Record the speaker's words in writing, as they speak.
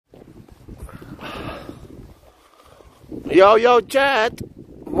Yo, chat.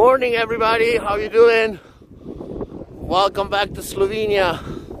 Morning, everybody. How you doing? Welcome back to Slovenia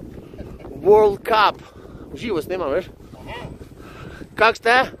World Cup. Živo snimam, veš? Kak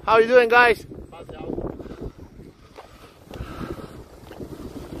ste? How you doing, guys?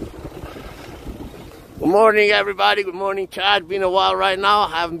 Good morning, everybody. Good morning, chat. Been a while right now.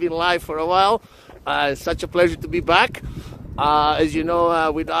 I haven't been live for a while. It's such a pleasure to be back. As you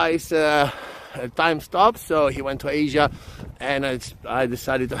know, with Ice, time stopped, so he went to Asia, and I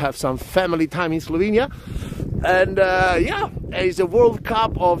decided to have some family time in Slovenia. And yeah, it's a World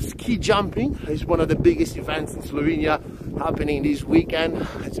Cup of ski jumping. It's one of the biggest events in Slovenia happening this weekend.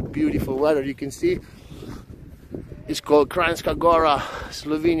 It's a beautiful weather, you can see. It's called Kranjska Gora,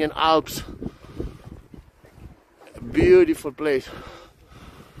 Slovenian Alps. A beautiful place.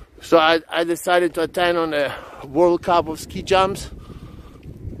 So I decided to attend on the World Cup of ski jumps.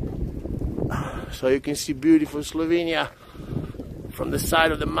 So you can see beautiful Slovenia from the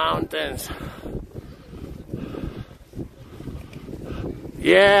side of the mountains.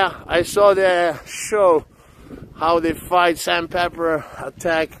 Yeah, I saw the show, how they fight Sandpaper,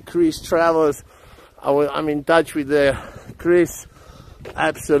 attack Chris Travels. I'm in touch with Chris.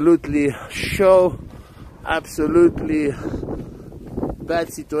 Absolutely show, absolutely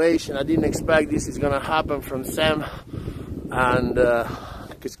bad situation. I didn't expect this is gonna happen from Sam, and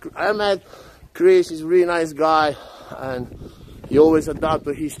because I met Chris, is a really nice guy, and he always adapt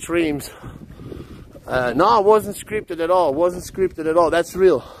to his streams. No, it wasn't scripted at all. Wasn't scripted at all. That's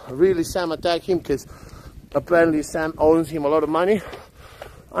real. Really, Sam attacked him because apparently Sam owes him a lot of money,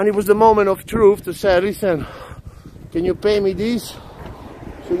 and it was the moment of truth to say, "Listen, can you pay me this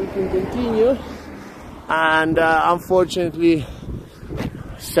so we can continue?" And unfortunately,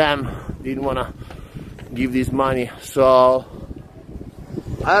 Sam didn't want to give this money, so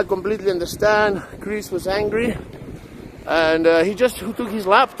I completely understand. Chris was angry, and he just took his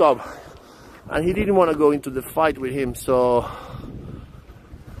laptop, and he didn't want to go into the fight with him. So,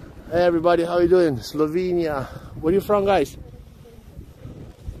 hey everybody, how you doing? Slovenia. Where are you from, guys?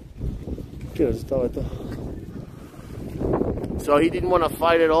 So he didn't want to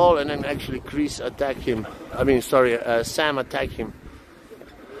fight at all, and then actually Chris attacked him. I mean, sorry, Sam attacked him.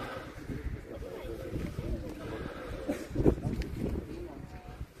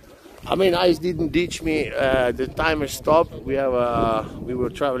 I mean, Ice didn't ditch me. The timer stopped. We were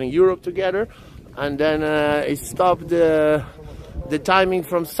traveling Europe together, and then it stopped the timing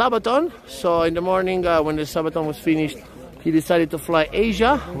from Sabaton. So in the morning, when the Sabaton was finished, he decided to fly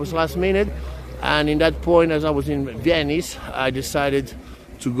Asia. It was last minute, and in that point, as I was in Venice, I decided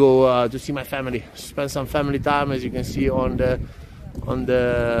to go to see my family, spend some family time. As you can see on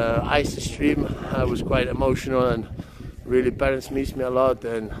the Ice stream, I was quite emotional, and really, parents miss me a lot,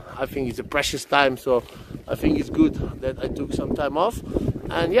 and I think it's a precious time, so I think it's good that I took some time off.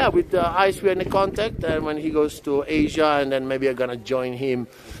 And yeah, with Ice we're in contact, and when he goes to Asia, and then maybe I'm gonna join him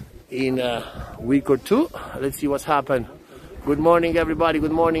in a week or two. Let's see what's happened. Good morning, everybody.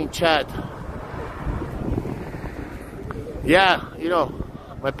 Good morning, chat. Yeah, you know,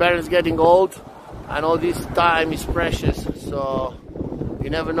 my parents getting old, and all this time is precious, so you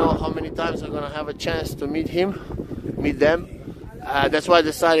never know how many times I'm gonna have a chance to meet them. That's why I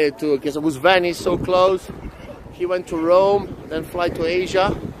decided to, because it was Venice so close. He went to Rome, then fly to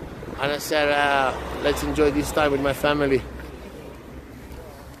Asia, and I said, let's enjoy this time with my family.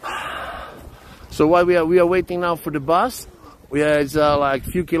 So while we are waiting now for the bus, it's like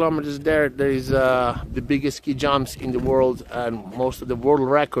a few kilometers there. There is the biggest ski jumps in the world, and most of the world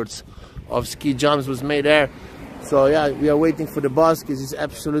records of ski jumps was made there. So yeah, we are waiting for the bus because it's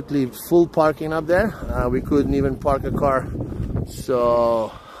absolutely full parking up there. We couldn't even park a car,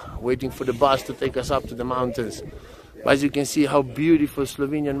 so waiting for the bus to take us up to the mountains. But as you can see how beautiful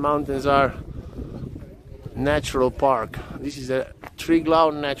Slovenian mountains are. Natural park. This is a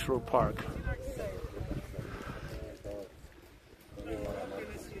Triglav Natural Park.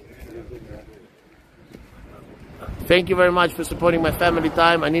 Thank you very much for supporting my family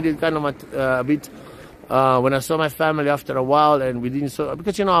time. I needed kind of a bit when I saw my family after a while, and we didn't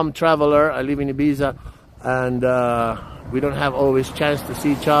because you know I'm a traveler, I live in Ibiza, and we don't have always chance to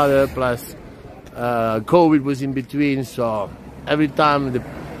see each other, plus COVID was in between, so every time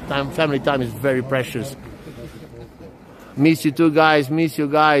family time is very precious. Miss you too, guys. Miss you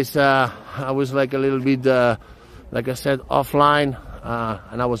guys. I was like a little bit like I said, offline,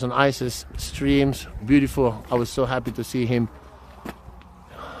 and I was on Ice's streams. Beautiful. I was so happy to see him.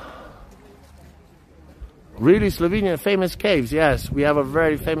 Really, Slovenia famous caves. Yes, we have a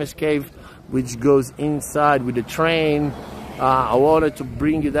very famous cave which goes inside with the train. I wanted to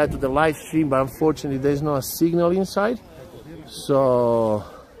bring you that to the live stream, but unfortunately there's no signal inside. So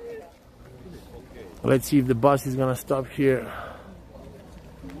let's see if the bus is gonna stop here.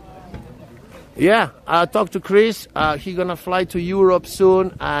 Yeah, I talked to Chris. He's gonna fly to Europe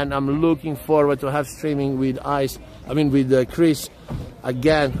soon, and I'm looking forward to have streaming with Chris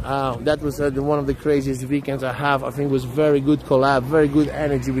again. That was one of the craziest weekends I have. I think it was very good collab, very good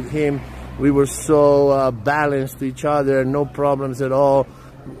energy with him. We were so balanced to each other, no problems at all,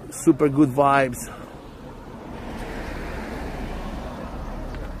 super good vibes.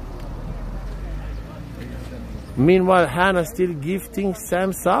 Meanwhile, Hannah still gifting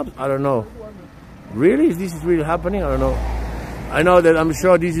Sam subs? I don't know. Really? Is this really happening? I don't know. I know that I'm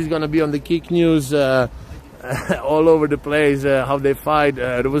sure this is going to be on the Kick News all over the place, how they fight.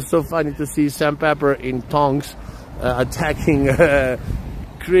 It was so funny to see Sam Pepper in tongs attacking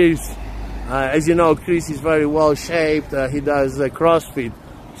Chris. As you know, Chris is very well shaped. He does CrossFit.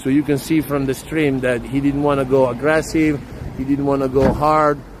 So you can see from the stream that he didn't want to go aggressive. He didn't want to go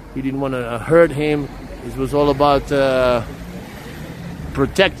hard. He didn't want to hurt him. It was all about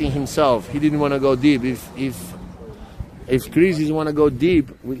protecting himself. He didn't want to go deep. If Chris doesn't want to go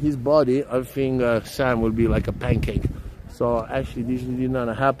deep with his body, I think Sam will be like a pancake. So actually this did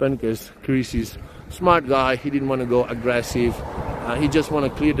not happen because Chris is a smart guy. He didn't want to go aggressive. He just want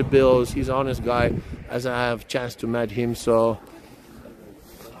to clear the bills. He's an honest guy, as I have chance to meet him. So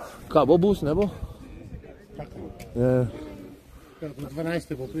bus, nebo? Yeah.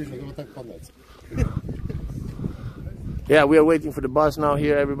 Yeah, we are waiting for the bus now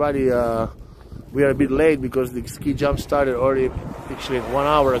here, everybody. We are a bit late because the ski jump started already actually 1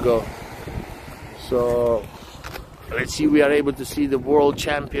 hour ago. So let's see, we are able to see the world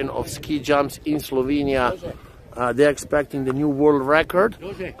champion of ski jumps in Slovenia. They're expecting the new world record,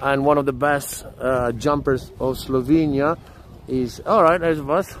 and one of the best jumpers of Slovenia is, all right, there's a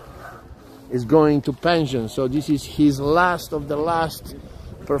bus, is going to pension. So this is his last of the last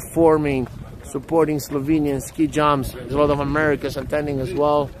performing, supporting Slovenian ski jumps. There's a lot of Americans attending as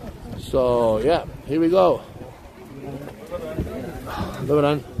well. So yeah, here we go. Dobar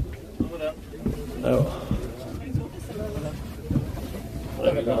dan. Evo.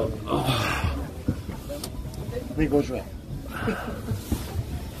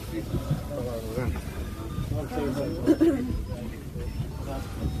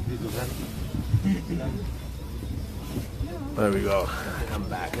 There we go. I'm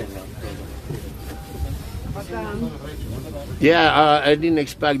back. Yeah, I didn't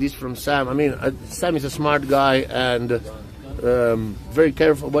expect this from Sam. I mean, Sam is a smart guy and very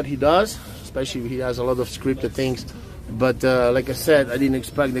careful what he does, especially if he has a lot of scripted things. But like I said, I didn't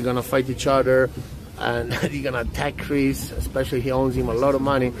expect they're gonna fight each other and they're gonna attack Chris, especially he owns him a lot of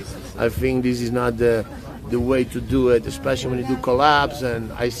money. I think this is not the way to do it, especially when you do collabs. And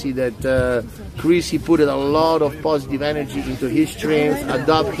I see that Chris, he put a lot of positive energy into his streams,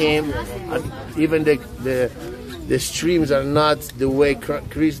 adopt him. Even the streams are not the way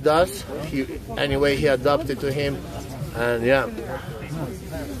Chris does. Anyway, he adopted to him, and yeah.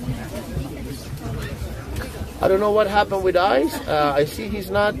 I don't know what happened with Ice. I see he's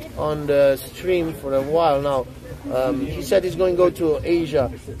not on the stream for a while now. He said he's going to go to Asia,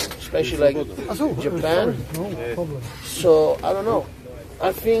 especially like Japan. So I don't know.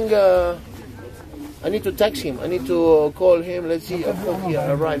 I think I need to text him. I need to call him. Let's see. I hope he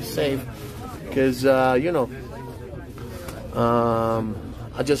arrives safe, because you know,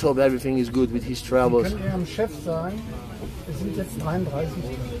 I just hope everything is good with his travels.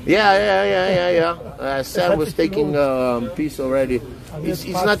 Yeah. Sam was taking piece already. It's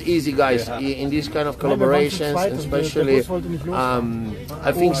not easy, guys, in these kind of collaborations, especially.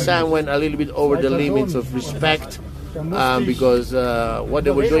 I think Sam went a little bit over the limits of respect, because what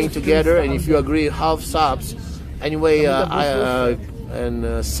they were doing together, and if you agree, half subs. Anyway,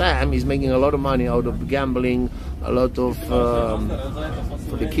 Sam is making a lot of money out of gambling, a lot of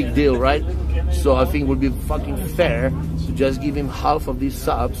for the Kick deal, right? So I think it would be fucking fair to just give him half of these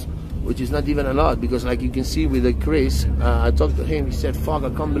subs, which is not even a lot, because like you can see with the Chris, I talked to him, he said, fuck, I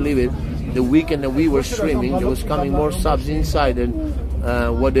can't believe it, the weekend that we were streaming, there was coming more subs inside than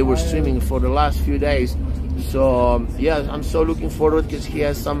what they were streaming for the last few days. So yeah, I'm so looking forward, because he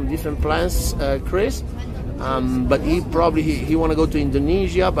has some different plans, Chris. But he want to go to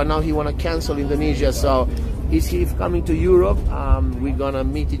Indonesia, but now he want to cancel Indonesia. So is he coming to Europe? We're gonna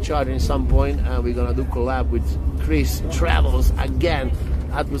meet each other at some point, and we're gonna do collab with Chris Travels again.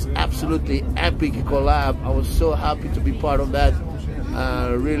 That was absolutely epic collab. I was so happy to be part of that.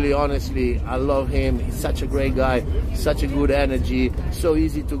 Really, honestly, I love him. He's such a great guy, such a good energy, so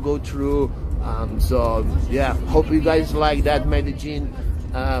easy to go through. So yeah, hope you guys like that, Medellin.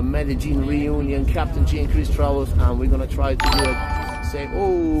 Medellin reunion, CaptainGee and Chris Travels, and we're gonna try to do it. Say,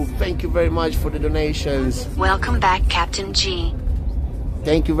 oh, thank you very much for the donations. Welcome back, CaptainGee.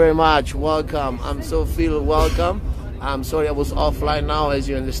 Thank you very much. Welcome. I'm so feel welcome. I'm sorry I was offline now, as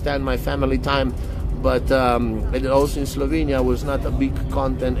you understand, my family time. But also in Slovenia was not a big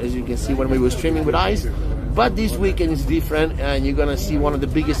content, as you can see when we were streaming with Ice. But this weekend is different, and you're gonna see one of the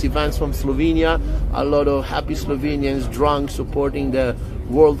biggest events from Slovenia. A lot of happy Slovenians drunk supporting the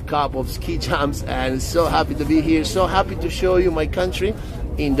World Cup of ski jumps, and so happy to be here. So happy to show you my country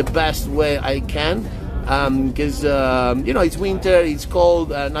in the best way I can. Because you know, it's winter, it's cold,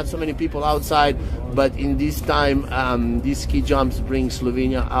 not so many people outside, but in this time these ski jumps bring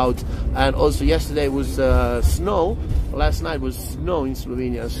Slovenia out. And also yesterday was snow, last night was snow in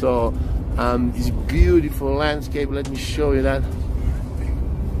Slovenia, so this beautiful landscape. Let me show you that.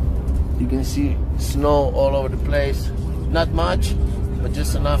 You can see snow all over the place, not much, but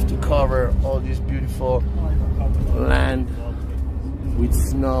just enough to cover all this beautiful land with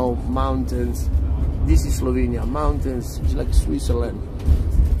snow, mountains. This is Slovenia, mountains, it's like Switzerland.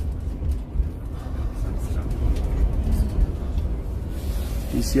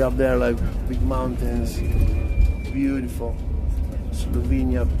 You see up there like big mountains, beautiful.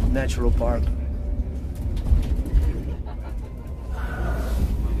 Slovenia Natural Park.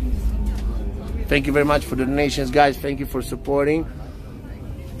 Thank you very much for the donations, guys. Thank you for supporting.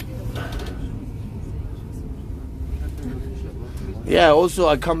 Yeah, also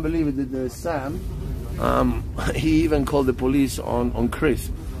I can't believe it that Sam, he even called the police on Chris.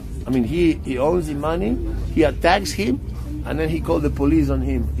 I mean, he owns the money, he attacks him, and then he called the police on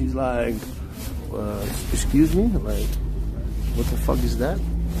him. He's like, excuse me, like, what the fuck is that?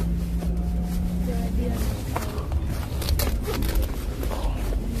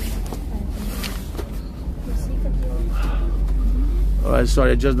 Alright,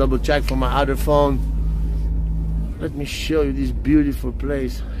 sorry, I just double checked from my other phone. Let me show you this beautiful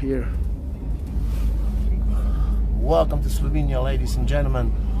place here. Welcome to Slovenia, ladies and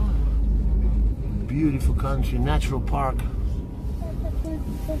gentlemen. Beautiful country, natural park.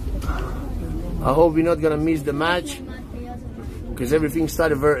 I hope we're not gonna miss the match, because everything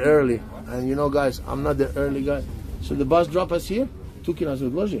started very early. And you know, guys, I'm not the early guy. So the bus drop us here? Tukaj nas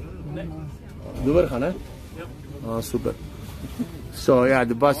odloži? Do vrha, ne? Oh, super. So yeah,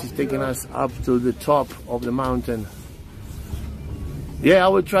 the bus is taking us up to the top of the mountain. Yeah, I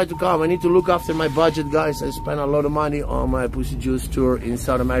will try to come. I need to look after my budget, guys. I spent a lot of money on my Pussy Juice tour in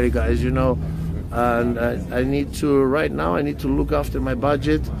South America, as you know. And I need to, right now, I need to look after my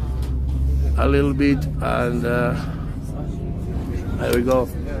budget a little bit. And there we go.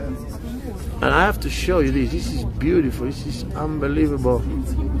 And I have to show you this. This is beautiful. This is unbelievable.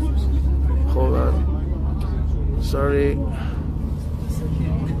 Hold on. Sorry.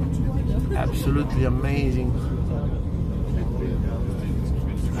 Absolutely amazing.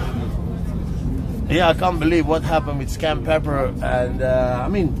 Yeah, I can't believe what happened with Scam Pepper. And I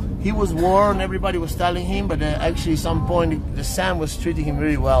mean, he was warned, everybody was telling him, but actually some point the Sam was treating him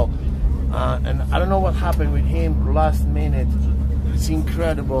really well. And I don't know what happened with him last minute. It's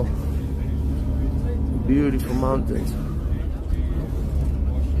incredible. Beautiful mountains.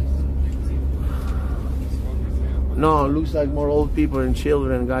 No, looks like more old people and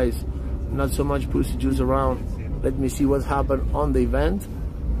children, guys. Not so much Pussy Juice around. Let me see what happened on the event.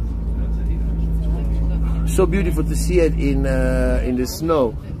 So beautiful to see it in the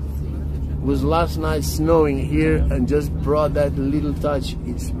snow. It was last night snowing here, and just brought that little touch.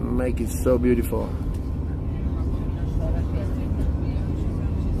 It's make it so beautiful.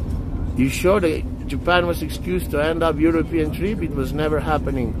 You sure that Japan was excused to end up European trip? It was never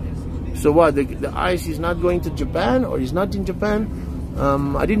happening. So what? The Ice is not going to Japan, or he's not in Japan?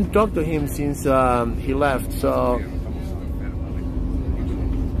 I didn't talk to him since he left. So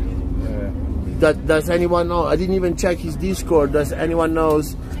does anyone know? I didn't even check his Discord. Does anyone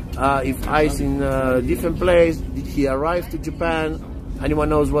knows if Ice in a different place? Did he arrive to Japan? Anyone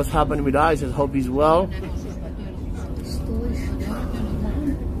knows what's happening with Ice? I hope he's well.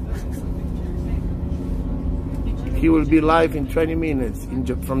 He will be live in 20 minutes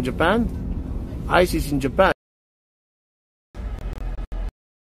from Japan. Ice is in Japan.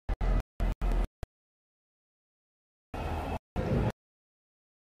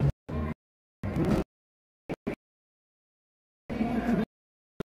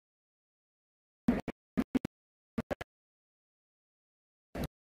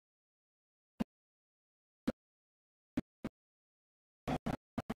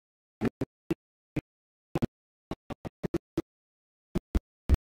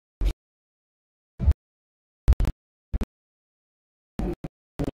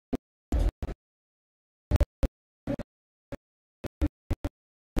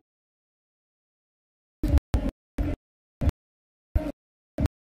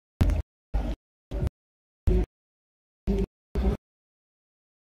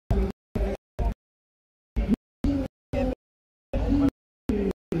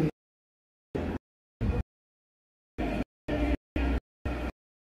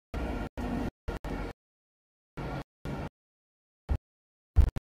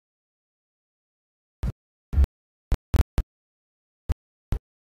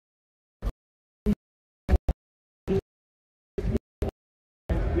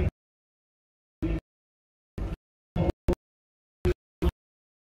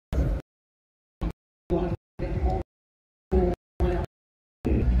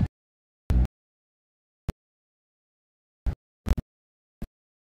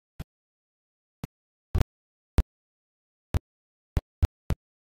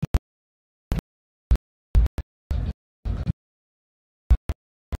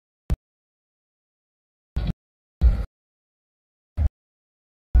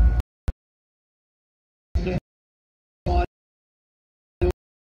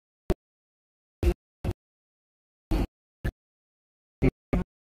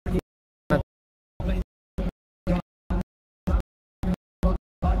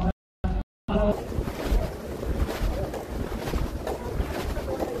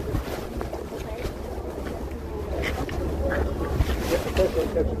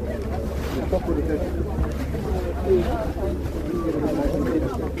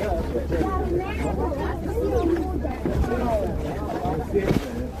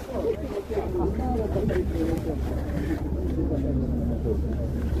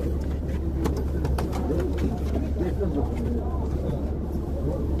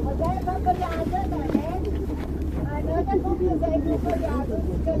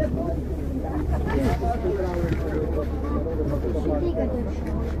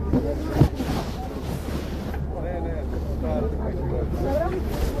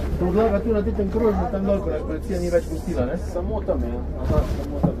 Predlaga tu narediti en krožnik tam dol, ko nas policija ni več pustila, ne? Samo tam, ja. Aha,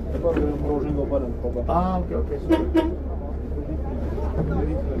 samo tam. Tako gremo krožnik obrniti koga. Ok, super.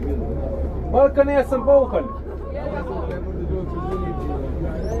 Balkan je sem povhal.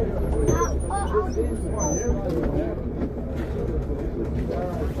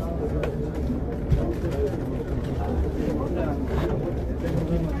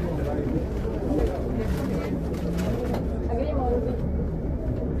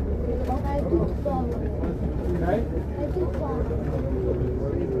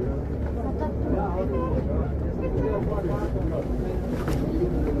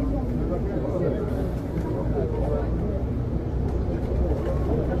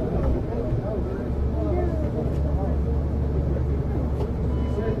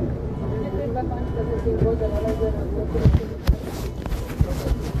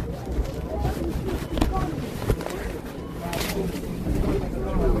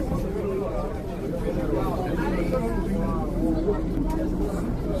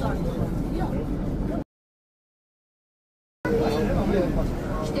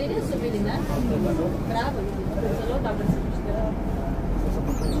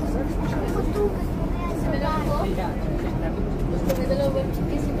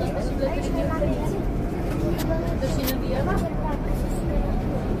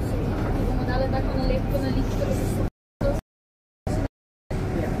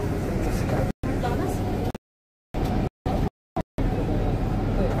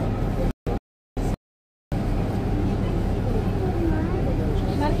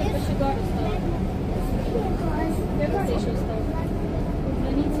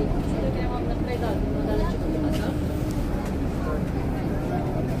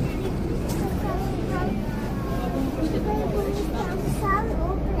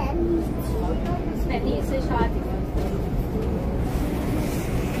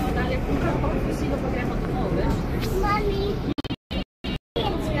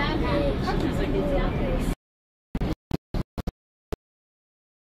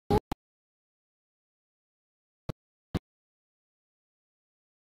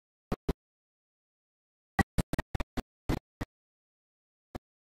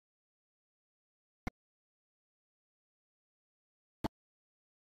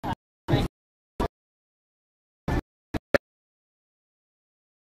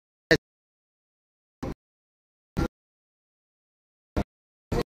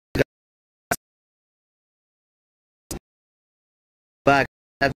 Back.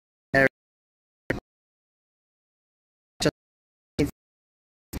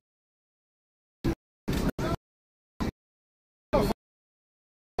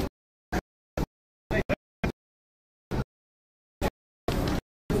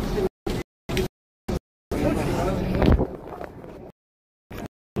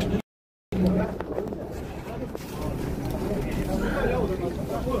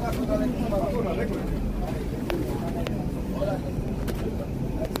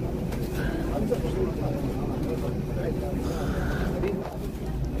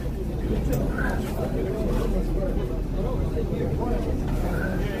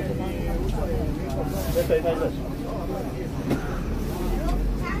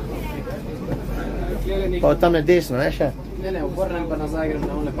 Pa tam je desno, ne še? Ne, obrnem pa nazaj grem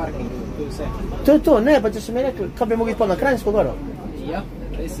na one parking, to je vse. To je to, ne, pa če sem mi rekli, kaj bi mogli pa na Krajinsko goro? Ja,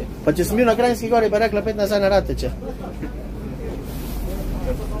 res je. Pa če sem bil na Krajinski gori, pa rekla, pet nazaj na Rateče.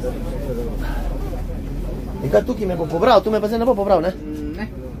 In kaj tukaj me bo pobral? Tu me pa zdaj ne bo pobral, ne? Ne.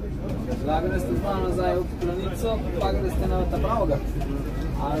 Lagali ste dva nazaj v Planico, pa gre ste na ta pravga.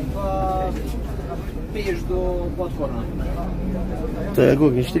 Ali pa peš do Podporna. To je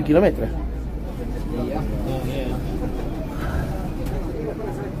Google, 4 kilometre. Ja.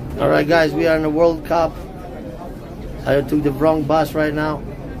 Alright guys, we are in the World Cup. I took the wrong bus right now.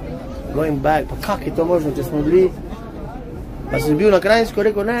 Going back. Pa kak je to možno, če smo bili? Pa sem bil na Krajinsko,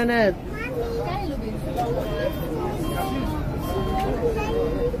 rekel, ne.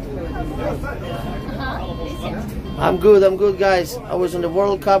 I'm good, guys. I was on the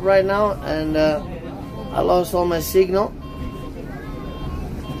World Cup right now, and I lost all my signal.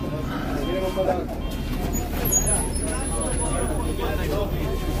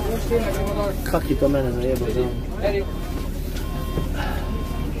 Kaki to mene zajebał.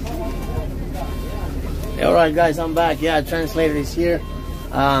 Alright guys, I'm back. Yeah, translator is here.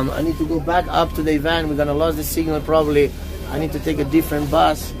 I need to go back up to the event. We're gonna lose the signal probably. I need to take a different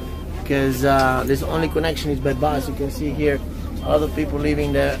bus because this only connection is by bus. You can see here a lot of people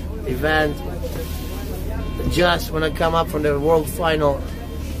leaving the event. Just when I come up from the world final,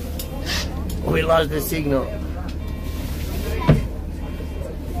 we lost the signal.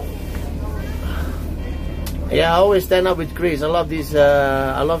 Yeah, I always stand up with Chris. I love this.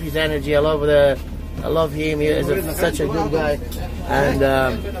 I love his energy. I love him. He is such a good guy. And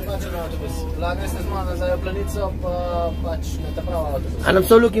I'm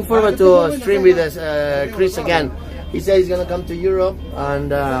so looking forward to stream with us, Chris again. He said he's gonna come to Europe,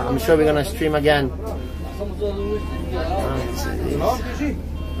 and I'm sure we're gonna stream again.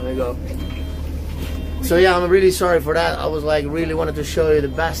 There we go. So yeah, I'm really sorry for that. I was like really wanted to show you the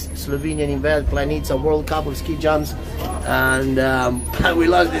best Slovenian event, Planica World Cup of ski jumps, and we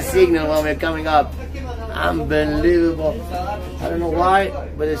lost the signal while we're coming up. Unbelievable. I don't know why,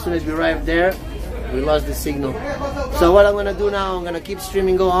 but as soon as we arrived there, we lost the signal. So what I'm gonna do now, I'm gonna keep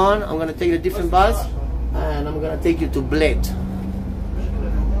streaming, go on. I'm gonna take a different bus, and I'm gonna take you to Bled.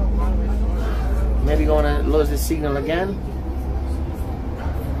 Maybe gonna lose the signal again.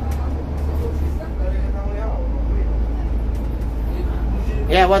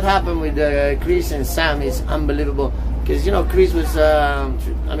 Yeah, what happened with Chris and Sam is unbelievable. Because, you know, Chris was, I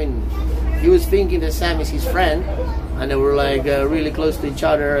mean, he was thinking that Sam is his friend. And they were like really close to each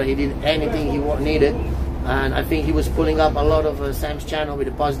other. He did anything he needed. And I think he was pulling up a lot of Sam's channel with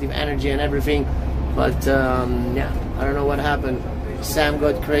the positive energy and everything. But, yeah, I don't know what happened. Sam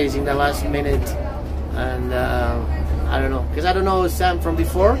got crazy in the last minute. And I don't know. Because I don't know Sam from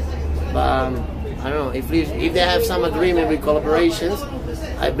before. But I don't know. If they have some agreement with collaborations,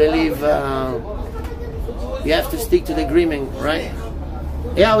 I believe you have to stick to the agreement, right?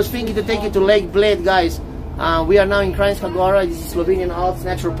 Yeah, I was thinking to take you to Lake Bled, guys. We are now in Kranjska Gora. This is Slovenian Alps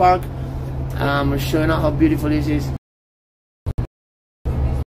Natural Park. I'm showing you how beautiful this is.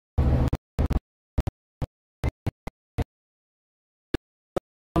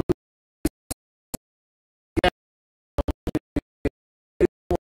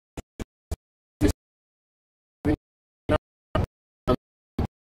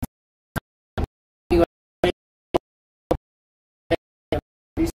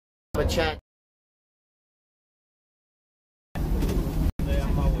 Chat.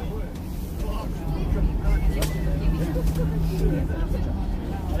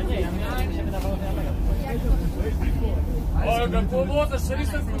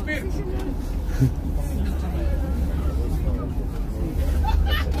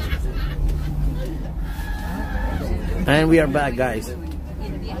 And we are back, guys.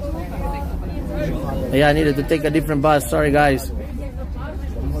 Yeah, I needed to take a different bus. Sorry, guys.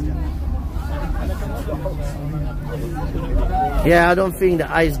 Yeah, I don't think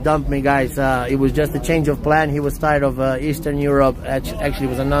the ice dumped me, guys. It was just a change of plan. He was tired of Eastern Europe. Actually, it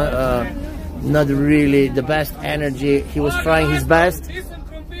was not really the best energy. He was trying his best,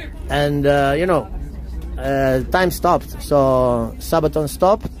 and you know, time stopped. So Sabaton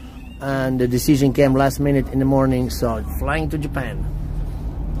stopped, and the decision came last minute in the morning. So flying to Japan.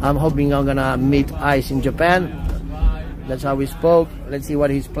 I'm hoping I'm gonna meet Ice in Japan. That's how we spoke. Let's see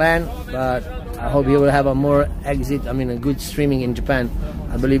what his plan, but I hope he will have a a good streaming in Japan.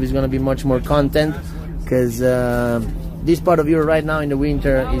 I believe it's going to be much more content, because this part of Europe right now in the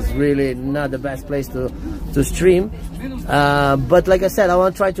winter is really not the best place to stream. But like I said, I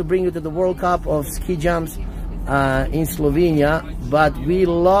want to try to bring you to the World Cup of ski jumps in Slovenia, but we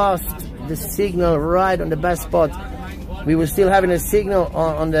lost the signal right on the best spot. We were still having a signal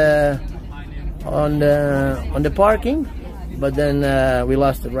on the parking, but then we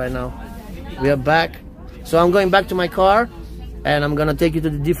lost it right now. We are back. So I'm going back to my car, and I'm gonna take you to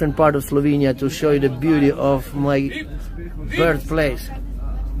the different part of Slovenia to show you the beauty of my birthplace.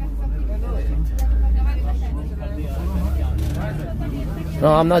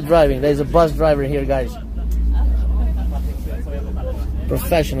 No, I'm not driving. There's a bus driver here, guys.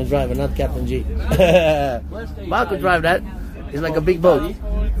 Professional driver, not CaptainGee. But I could drive that. It's like a big boat.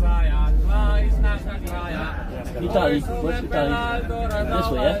 Italy. What's Italy? This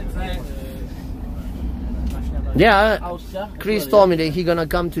way, yeah? Yeah, Chris told me that he's gonna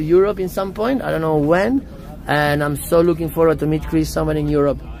come to Europe in some point. I don't know when, and I'm so looking forward to meet Chris somewhere in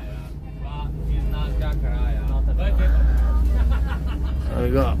Europe.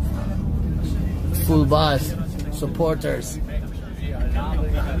 we go. Full bus, supporters.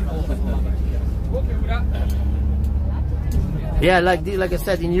 Yeah, like I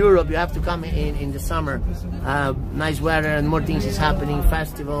said, in Europe you have to come in the summer. Nice weather and more things is happening,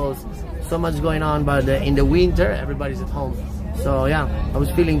 festivals, so much going on. But in the winter, everybody's at home. So yeah, I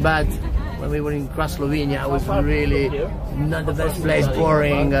was feeling bad when we were in sLOVEnia. It was really not the best place,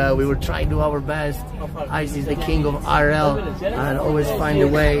 boring. We were trying to do our best. Ice is the king of IRL and always find a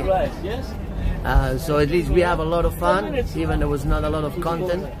way. So at least we have a lot of fun, even there was not a lot of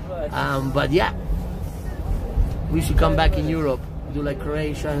content. But yeah, we should come back in Europe, do like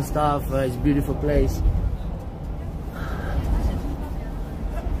Croatia and stuff. It's a beautiful place.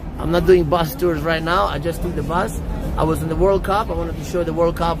 I'm not doing bus tours right now. I just took the bus. I was in the World Cup. I wanted to show the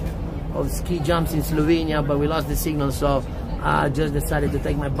World Cup of ski jumps in Slovenia, but we lost the signal, so I just decided to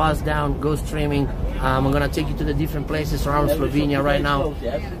take my bus down, go streaming. I'm gonna take you to the different places around Slovenia right now.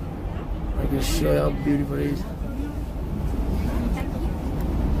 I can show you how beautiful it is.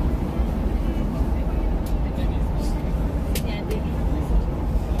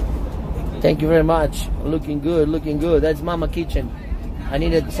 Thank you very much. Looking good, looking good. That's Mama Kitchen. I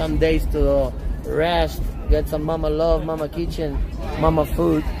needed some days to rest, get some Mama love, Mama Kitchen, Mama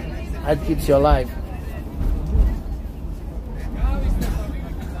food. That keeps you alive.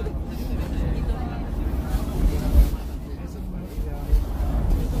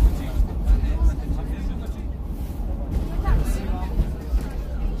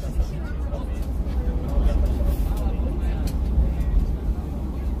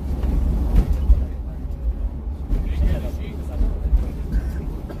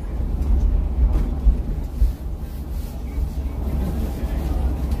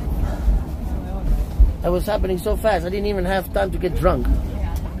 That was happening so fast, I didn't even have time to get drunk.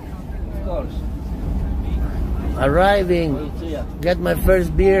 Of course. Arriving, get my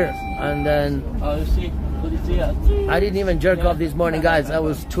first beer, and then I didn't even jerk off this morning, guys. I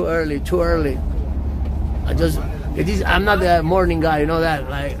was too early, too early. I'm not a morning guy, you know that.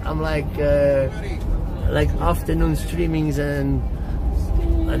 Like I'm like afternoon streamings, and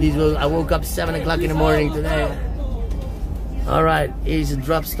I woke up 7 o'clock in the morning today. All right, here's a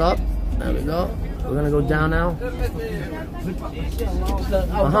drop stop. There we go. We're gonna go down now.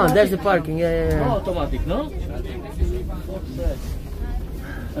 There's the parking. Yeah. Automatic, no?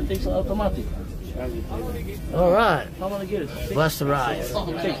 I think so, automatic. All right. How many gears? Bus ride. 6,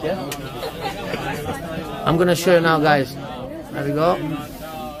 yeah? I'm gonna show you now, guys. There we go.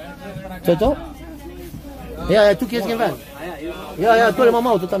 Toto? Ja, tu kjes van. Ja, tu imam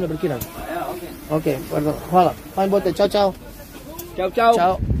auto tam ne parkiran. Okay, pardon. Hvala. Fajn bote. Ciao, ciao. Ciao.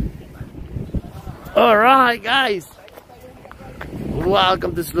 Ciao. All right, guys.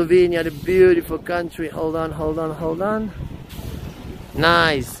 Welcome to Slovenia, the beautiful country. Hold on.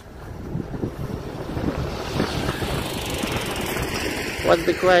 Nice. What's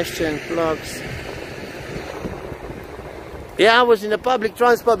the question, vlogs? Yeah, I was in the public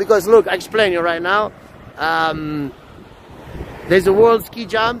transport because, look, I explain you right now. There's a world ski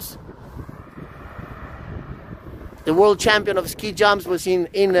jumps. The world champion of ski jumps was in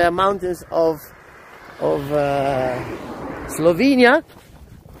the mountains of Slovenia,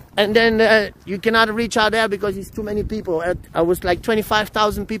 and then you cannot reach out there because it's too many people. I was like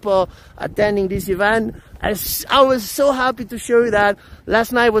 25,000 people attending this event. I was so happy to show you that.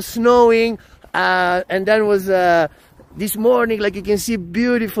 Last night was snowing, and then was this morning, like you can see,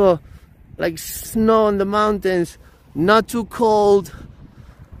 beautiful, like snow on the mountains, not too cold,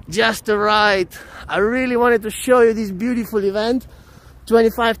 just right. I really wanted to show you this beautiful event.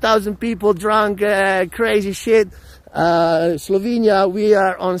 25,000 people drunk, crazy shit. Slovenia, we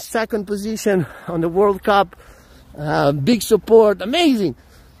are on 2nd position on the World Cup. Big support, amazing.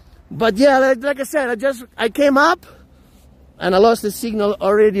 But yeah, like I said, I came up and I lost the signal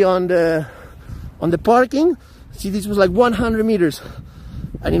already on the parking. See, this was like 100 meters,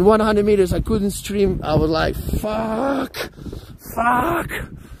 and in 100 meters I couldn't stream. I was like, fuck.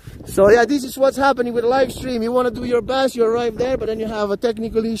 So yeah, this is what's happening with a live stream. You want to do your best, you arrive there, but then you have a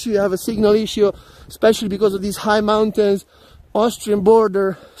technical issue, you have a signal issue, especially because of these high mountains, Austrian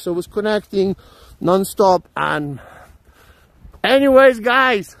border, so it was connecting non-stop. And anyways,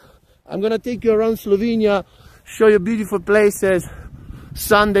 guys, I'm gonna take you around Slovenia, show you beautiful places,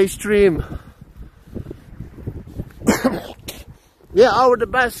 Sunday stream. Yeah, the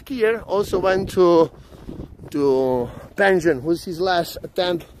best skier also went to pension, was his last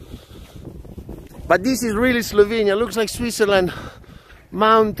attempt. But this is really Slovenia. Looks like Switzerland.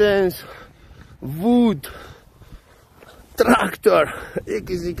 Mountains, wood, tractor,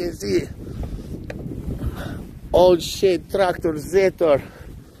 as you can see. old shit tractor Zetor.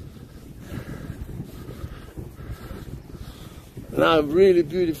 Now really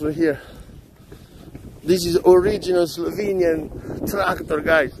beautiful here. This is original Slovenian tractor,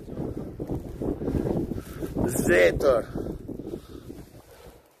 guys. Zetor.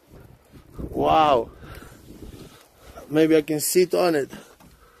 Wow. Maybe I can sit on it.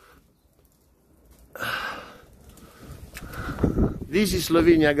 This is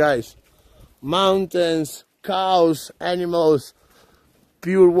Slovenia, guys. Mountains, cows, animals,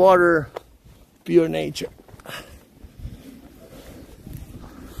 pure water, pure nature.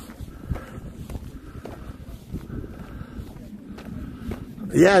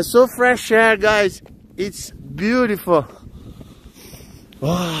 Yeah, so fresh air, guys. It's beautiful.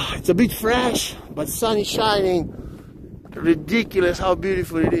 Oh, it's a bit fresh, but sun is shining. Ridiculous how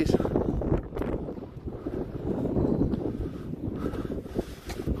beautiful it is.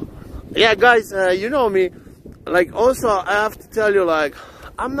 Yeah, guys, you know me. Like, also, I have to tell you, like,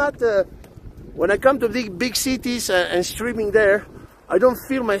 I'm not. When I come to big cities and streaming there, I don't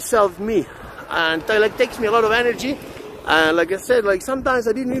feel myself me, and like takes me a lot of energy. And like I said, like sometimes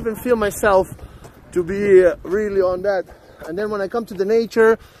I didn't even feel myself to be really on that. And then when I come to the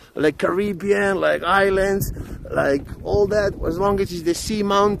nature, like Caribbean, like islands, like all that, as long as it's the sea,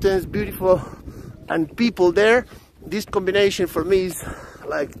 mountains, beautiful, and people there, this combination for me is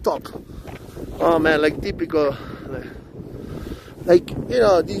like top. Oh man, like typical, like you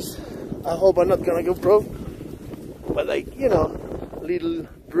know, this, I hope I'm not gonna go broke, but like, you know, little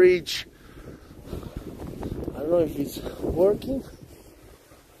bridge. I don't know if it's working.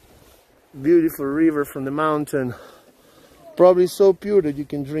 Beautiful river from the mountain. Probably so pure that you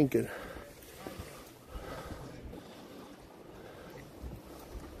can drink it.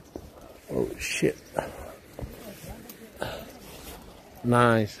 Oh shit.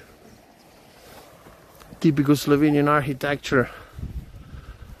 Nice. Typical Slovenian architecture.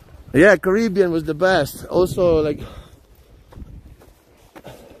 Yeah, Caribbean was the best. Also, like,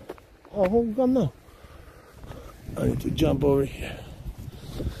 oh, hold on now. I need to jump over here.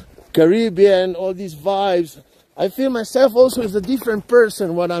 Caribbean, all these vibes. I feel myself also as a different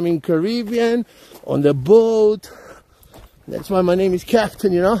person when I'm in Caribbean, on the boat. That's why my name is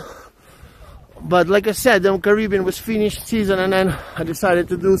Captain, you know. But like I said, the Caribbean was finished season, and then I decided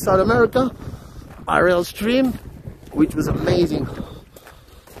to do South America, IRL stream, which was amazing.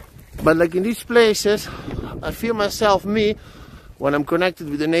 But like in these places, I feel myself me when I'm connected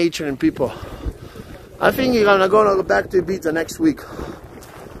with the nature and people. I think I'm gonna go back to Ibiza next week.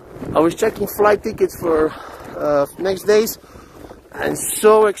 I was checking flight tickets for next days, and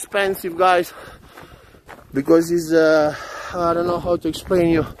so expensive, guys, because it's I don't know how to explain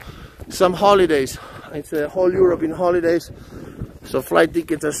you, some holidays. It's a whole Europe in holidays, so flight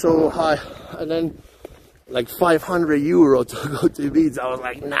tickets are so high, and then like 500 euro to go to Ibiza. I was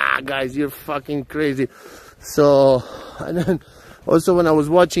like, nah guys, you're fucking crazy. So, and then also when I was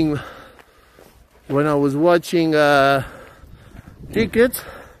watching tickets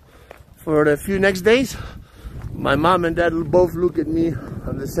for the few next days, my mom and dad both look at me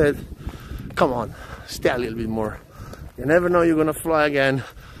and they said, come on, stay a little bit more. You never know you're gonna fly again.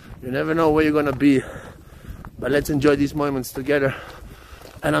 You never know where you're gonna be. But let's enjoy these moments together.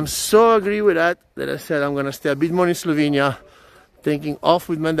 And I'm so agree with that I said I'm gonna stay a bit more in Slovenia, taking off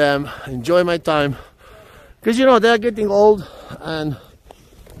with madam, enjoy my time. Because you know, they're getting old and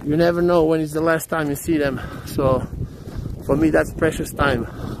you never know when is the last time you see them. So for me, that's precious time.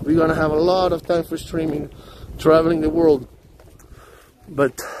 We're gonna have a lot of time for streaming, traveling the world.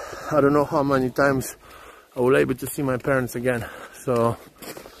 But I don't know how many times I will be able to see my parents again. So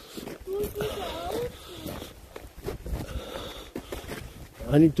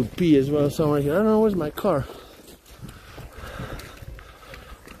I need to pee as well somewhere here. I don't know, where's my car?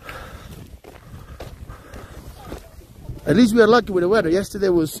 At least we are lucky with the weather. Yesterday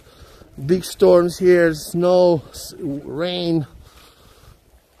was big storms here, snow, rain.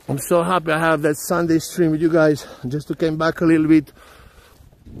 I'm so happy I have that Sunday stream with you guys, just to come back a little bit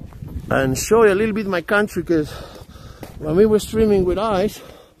and show you a little bit my country, because when we were streaming with Ice,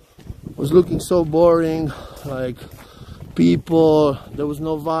 it was looking so boring, like people, there was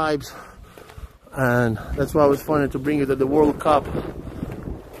no vibes, and that's why it was funny to bring you to the World Cup.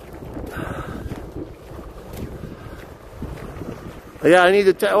 Yeah, I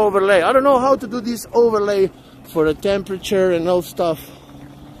need to overlay. I don't know how to do this overlay for the temperature and all stuff.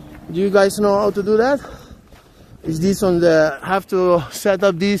 Do you guys know how to do that? Is this on the, have to set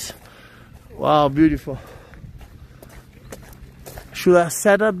up this? Wow, beautiful. Should I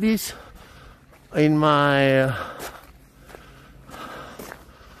set up this in my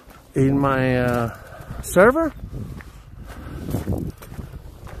server?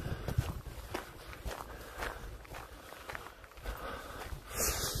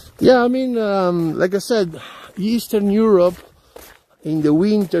 Yeah, I mean, like I said, Eastern Europe in the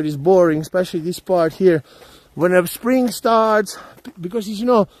winter is boring, especially this part here. When the spring starts, because you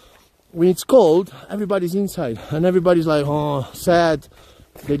know, when it's cold, everybody's inside and everybody's like, oh, sad.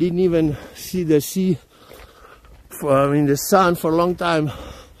 They didn't even see the sea, the sun for a long time.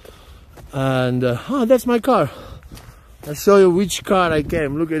 And oh, that's my car. I'll show you which car I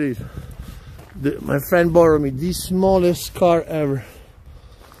came. Look at it. My friend borrowed me the smallest car ever.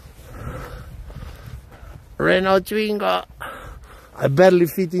 Renault Twingo. I barely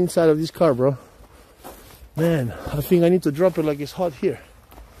fit inside of this car, bro. Man, I think I need to drop it like it's hot here.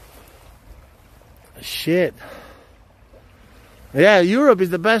 Shit. Yeah, Europe is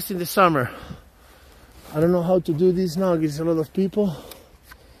the best in the summer. I don't know how to do this now because there's a lot of people.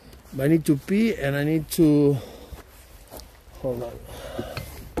 But I need to pee and I need to... Hold on.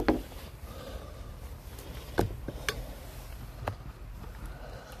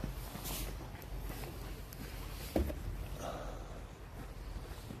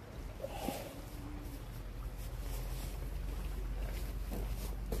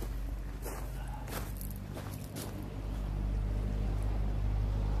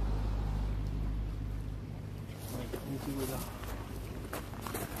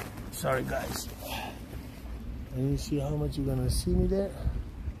 Sorry guys, and you see how much you're gonna see me there.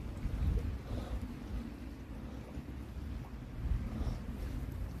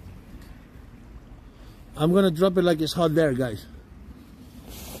 I'm gonna drop it like it's hot there, guys.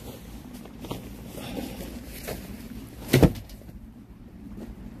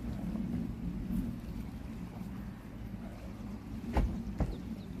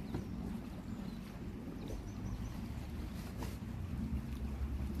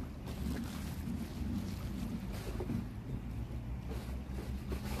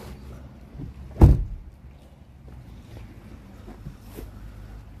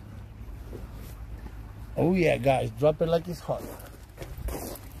 Oh yeah, guys, drop it like it's hot.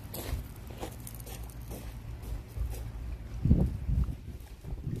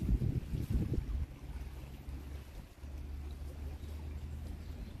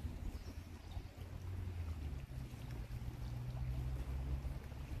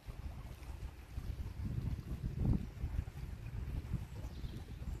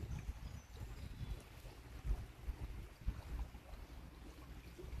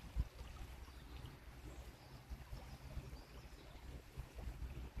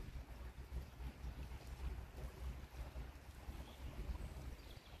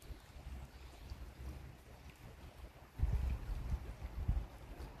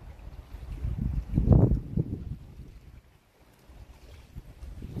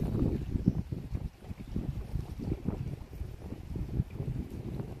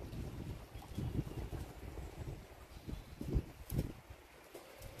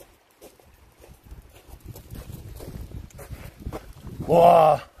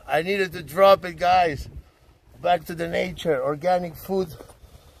 Wow, I needed to drop it, guys. Back to the nature, organic food,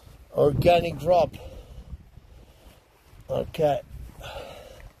 organic drop. Okay.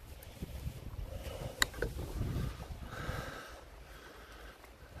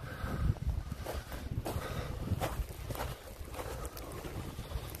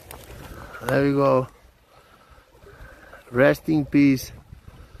 There we go. Rest in peace.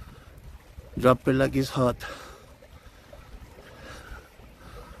 Drop it like it's hot.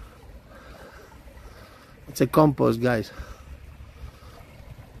 It's a compost, guys.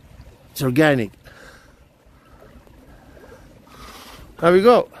 It's organic. There we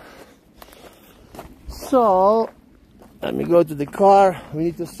go. So, let me go to the car. We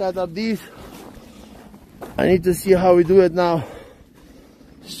need to set up this. I need to see how we do it now.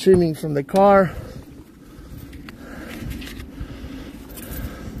 Streaming from the car.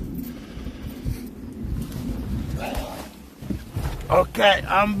 Okay,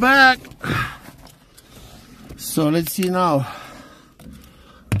 I'm back. So let's see now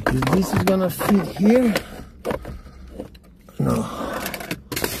if this is gonna fit here. No,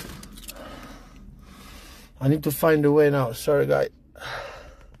 I need to find a way now. Sorry guys.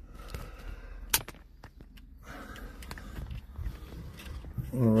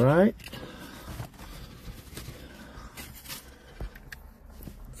 All right.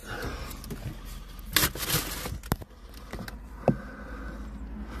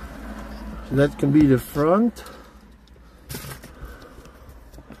 So that can be the front.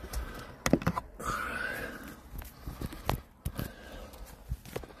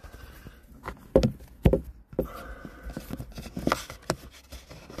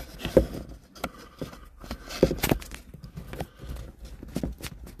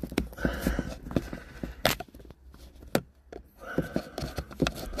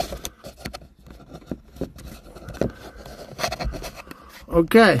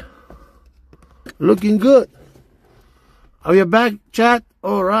 Okay. Looking good. Are you back, chat?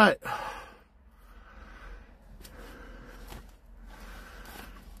 All right.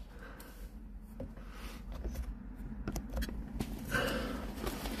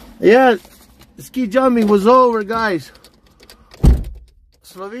 Yeah, ski jumping was over, guys.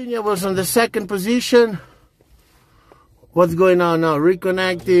 Slovenia was on the second position. What's going on now?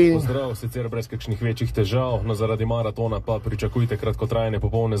 Reconnecting. Pozdrav, sicer brez kakšnih večjih težav, no zaradi maratona pa pričakujte kratkotrajne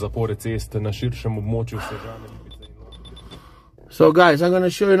popolne zapore cest na širšem območju Sežane. So guys, I'm gonna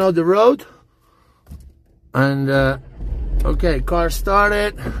show you now the road. And okay, car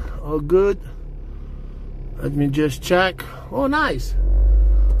started, all good. Let me just check. Oh, nice.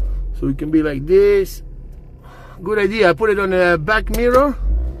 So we can be like this. Good idea. I put it on the back mirror.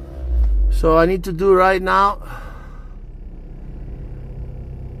 So I need to do right now.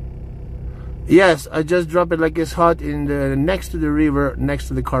 Yes, I just drop it like it's hot in the next to the river, next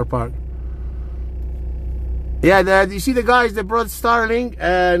to the car park. Yeah, you see the guys that brought Starlink,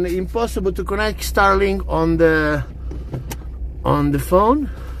 and impossible to connect Starlink on the phone.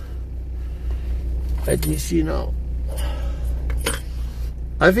 Let me see now.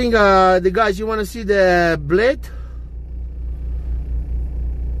 I think the guys, you want to see the blade?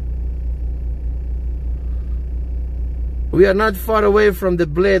 We are not far away from the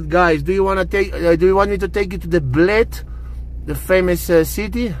blade, guys. Do you want to take? Do you want me to take you to the Bled, the famous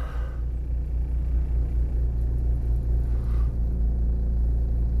city?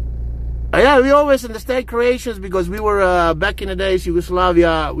 Yeah, we always understand Croatians because we were back in the days,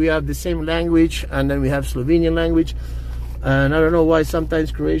 Yugoslavia. We have the same language, and then we have Slovenian language. And I don't know why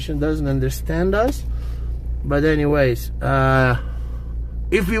sometimes Croatian doesn't understand us. But anyways,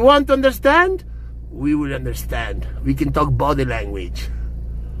 if we want to understand, we will understand. We can talk body language.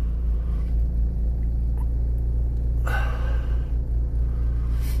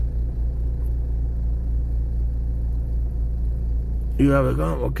 You have a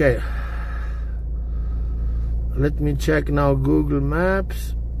gun? Okay. Let me check now Google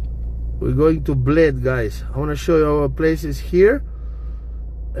Maps. We're going to Bled, guys. I want to show you our places here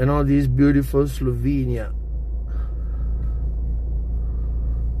and all these beautiful Slovenia.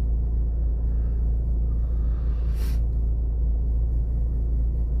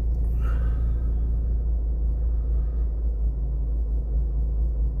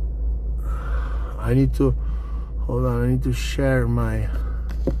 I need to hold on. I need to share my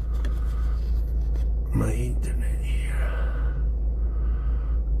internet here.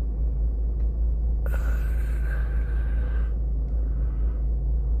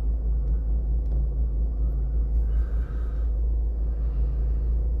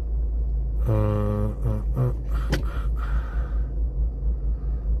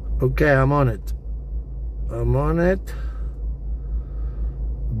 Okay, I'm on it. I'm on it.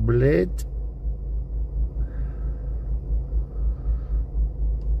 Bled.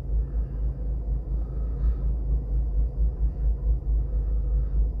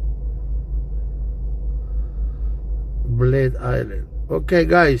 Bled Island. Okay,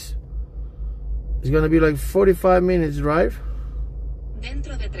 guys, it's gonna be like 45 minutes drive.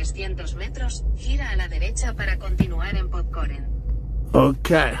 Dentro de 300 metros, gira a la derecha para continuar en Podkoren.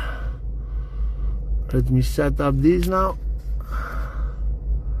 Okay, let me set up this now.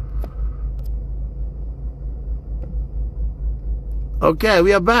 Okay,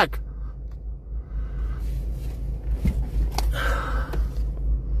 we are back.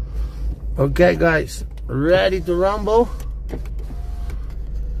 Okay, guys, ready to rumble.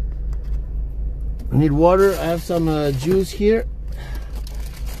 I need water. I have some juice here.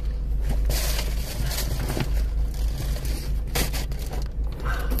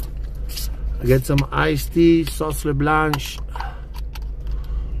 I get some iced tea, sauce le blanche.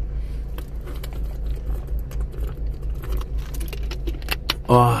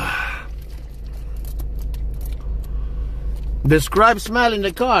 Oh. Describe smell in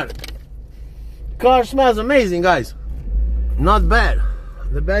the car. Car smells amazing, guys. Not bad.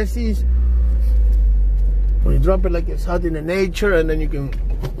 The best is when you drop it like it's hot in the nature, and then you can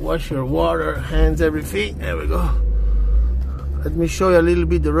wash your water, hands, everything. There we go. Let me show you a little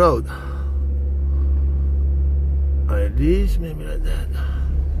bit the road. Like this, maybe like that.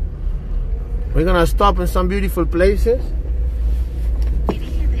 We're gonna stop in some beautiful places.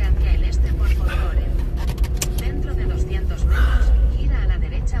 Dirígete hacia el este por Podkoren. Dentro de 200 metros, gira a la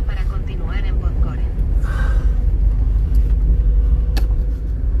derecha para continuar en Podkoren.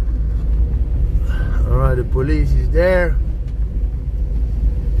 Alright, the police is there.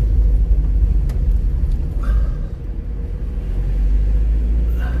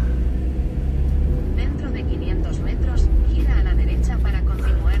 Dentro de 500 metros, gira a la derecha para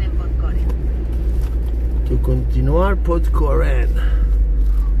continuar Podkoren.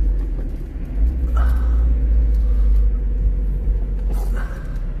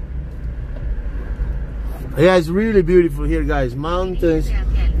 Yeah, it's really beautiful here, guys. Mountains.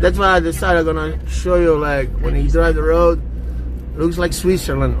 That's why I decided I'm gonna show you, like, when you drive the road, it looks like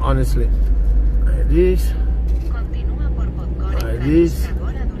Switzerland, honestly. Like this. Like this.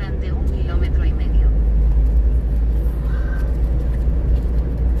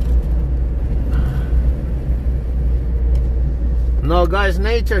 No, guys,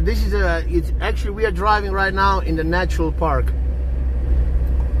 nature. This is it's actually, we are driving right now in the natural park.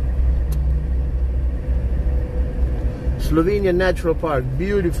 Slovenia Natural Park,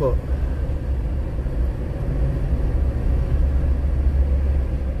 beautiful.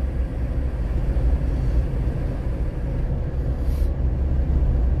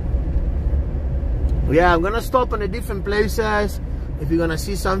 Yeah, I'm gonna stop in the different places. If you're gonna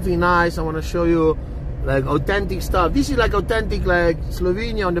see something nice, I wanna show you like authentic stuff. This is like authentic, like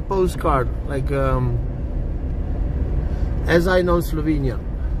Slovenia on the postcard, like as I know Slovenia.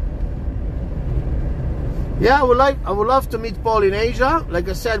 Yeah, I would love to meet Paul in Asia. Like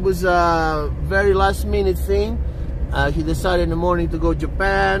I said, it was a very last minute thing. He decided in the morning to go to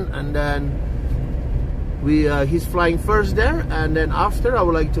Japan, and then he's flying first there, and then after I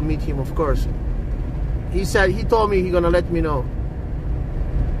would like to meet him, of course. He told me he's gonna let me know.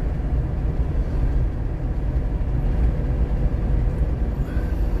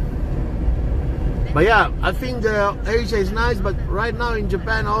 But yeah, I think Asia is nice, but right now in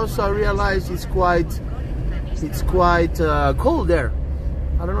Japan also I realize it's quite cold there.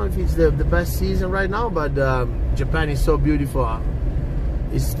 I don't know if it's the best season right now, but Japan is so beautiful.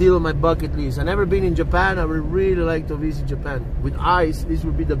 It's still on my bucket list. I've never been in Japan. I would really like to visit Japan. With ice, this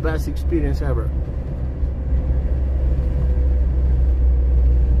would be the best experience ever.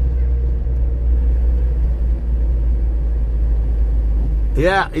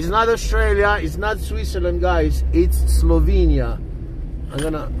 Yeah, it's not Australia, it's not Switzerland, guys. It's Slovenia. I'm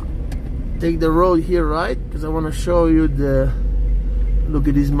gonna take the road here, right? Because I want to show you look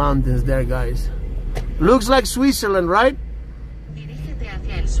at these mountains there, guys. Looks like Switzerland, right?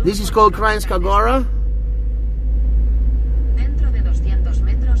 This is called Krainska Gora.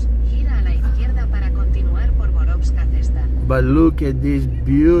 But look at this,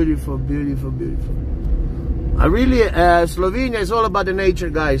 beautiful, beautiful, beautiful. I really, Slovenia is all about the nature,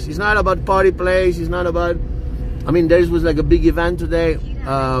 guys. It's not about party place. It's not about, I mean, there was like a big event today,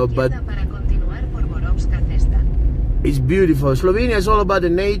 but it's beautiful. Slovenia is all about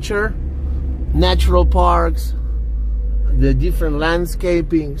the nature, natural parks, the different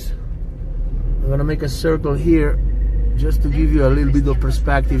landscapings. I'm gonna make a circle here just to give you a little bit of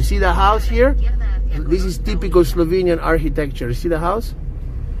perspective. See the house here? This is typical Slovenian architecture. See the house?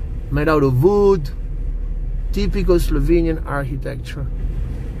 Made out of wood. Typical Slovenian architecture.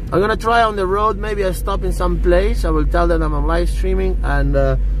 I'm gonna try on the road. Maybe I stop in some place. I will tell them I'm live streaming, and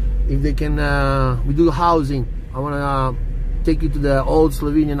if they can, we do housing. I wanna take you to the old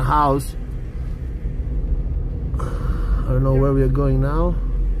Slovenian house. I don't know where we are going now.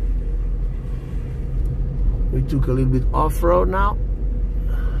 We took a little bit off-road now.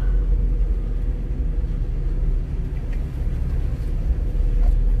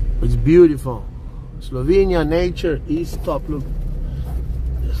 It's beautiful. Slovenia nature is top. Look,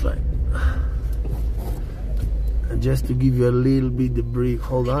 just like, and just to give you a little bit of brief.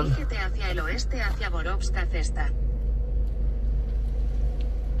 Hold on.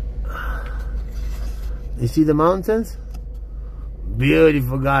 You see the mountains?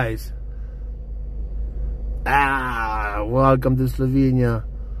 Beautiful, guys. Welcome to Slovenia.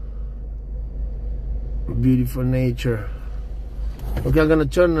 Beautiful nature. Okay, I'm gonna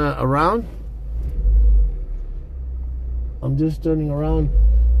turn around. I'm just turning around.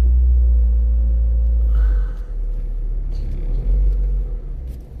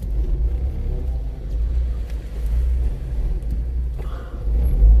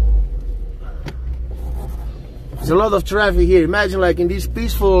 There's a lot of traffic here. Imagine, like, in this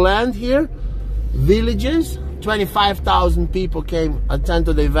peaceful land here, villages, 25,000 people came attend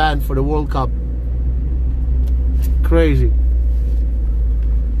to the event for the World Cup. Crazy.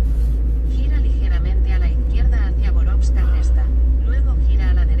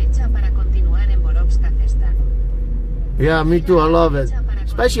 Yeah, me too, I love it.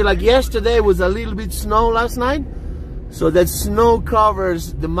 Especially like yesterday was a little bit snow last night. So that snow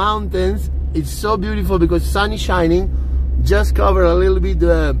covers the mountains. It's so beautiful because sun is shining. Just cover a little bit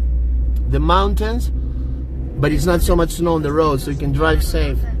the mountains. But it's not so much snow on the road, so you can drive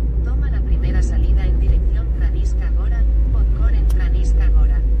safe.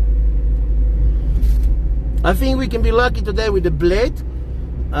 I think we can be lucky today with the blade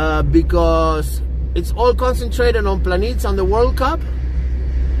because it's all concentrated on Planets on the World Cup,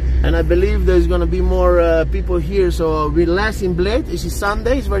 and I believe there's gonna be more people here, so we're less in blade. This is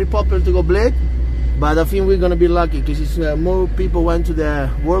Sunday, it's very popular to go blade, but I think we're gonna be lucky because more people went to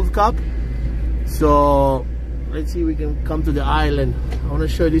the World Cup. So let's see if we can come to the island. I want to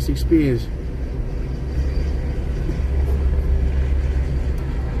show you this experience.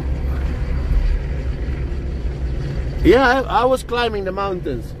 Yeah, I was climbing the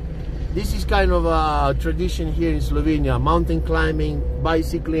mountains. This is kind of a tradition here in Slovenia. Mountain climbing,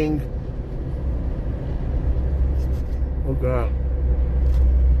 bicycling. Oh God.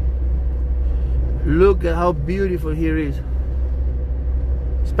 Look at how beautiful here is.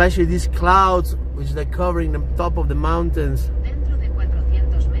 Especially these clouds which they're covering the top of the mountains.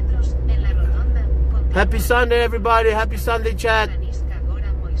 Happy Sunday everybody, happy Sunday chat.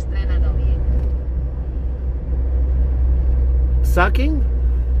 Sucking?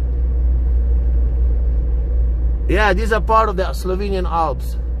 Yeah, these are part of the Slovenian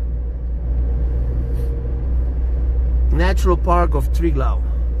Alps. Natural Park of Triglav.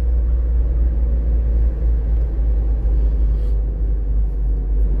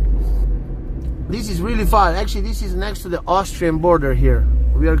 This is really far. Actually, this is next to the Austrian border here.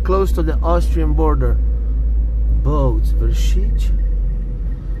 We are close to the Austrian border. Boats, Vršič.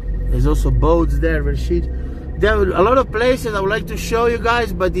 There's also boats there, Vršič. There are a lot of places I would like to show you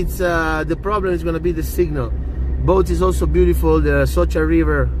guys, but it's the problem is going to be the signal. Boats is also beautiful, the Socha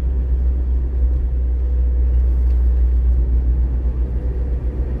River.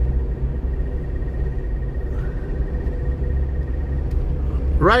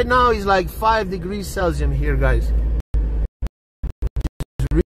 Right now it's like 5 degrees Celsius here, guys.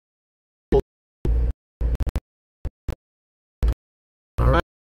 Alright,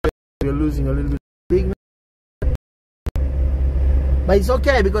 we're losing a little bit of signal. But it's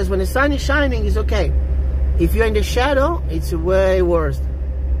okay, because when the sun is shining, it's okay. If you're in the shadow, it's way worse.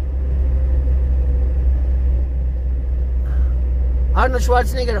 Arnold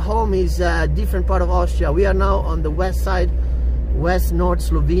Schwarzenegger home is a different part of Austria. We are now on the west side, west-north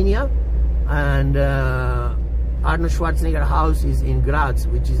Slovenia, and Arnold Schwarzenegger house is in Graz,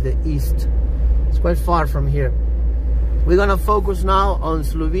 which is the east. It's quite far from here. We're gonna focus now on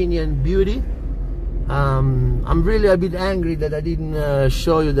Slovenian beauty. I'm really a bit angry that I didn't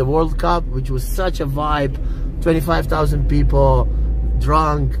show you the World Cup, which was such a vibe. 25,000 people,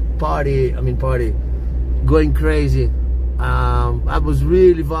 drunk, party, going crazy. I was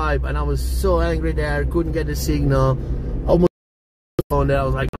really vibe, and I was so angry there, couldn't get the signal. Almost on there, I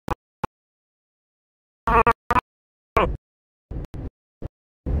was like,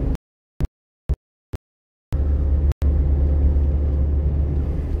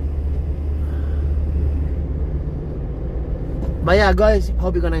 but yeah, guys,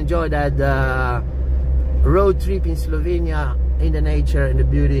 hope you're gonna enjoy that road trip in Slovenia, in the nature, in the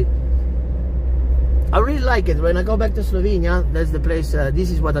beauty. I really like it. When I go back to Slovenia, that's the place, this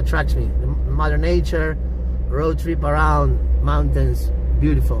is what attracts me. The Mother Nature, road trip around, mountains,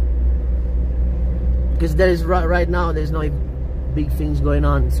 beautiful. Because there is, right now, there's no big things going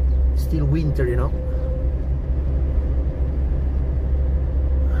on. It's still winter, you know.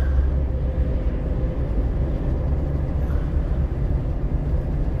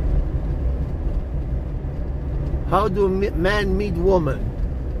 How do men meet woman?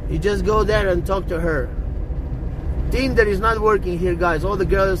 You just go there and talk to her. Tinder is not working here, guys. All the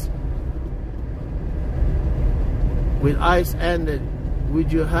girls with eyes ended,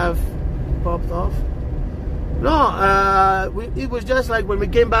 would you have popped off? No, it was just like when we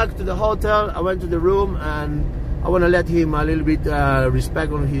came back to the hotel, I went to the room and I want to let him a little bit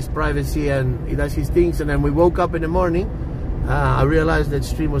respect on his privacy, and he does his things. And then we woke up in the morning, I realized that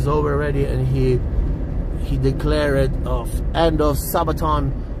stream was over already, and he declared end of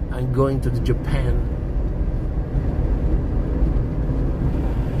Sabaton and going to the Japan.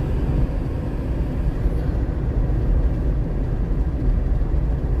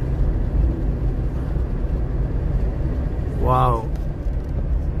 Wow.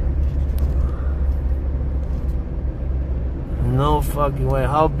 No fucking way.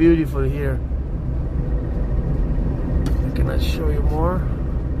 How beautiful here. Can I show you more?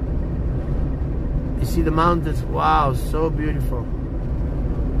 You see the mountains? Wow, so beautiful.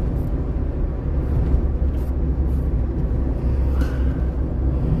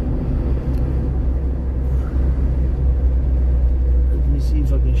 Let me see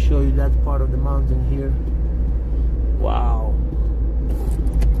if I can show you that part of the mountain here. Wow.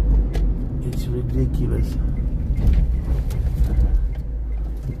 It's ridiculous.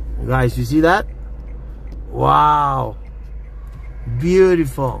 Guys, you see that? Wow.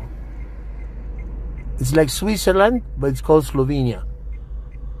 Beautiful. It's like Switzerland, but it's called Slovenia.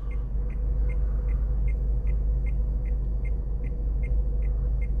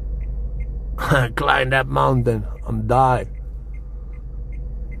 Climb that mountain. I'm dying.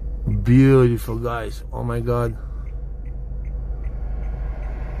 Beautiful, guys. Oh my God.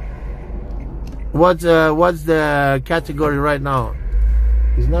 What's the category right now?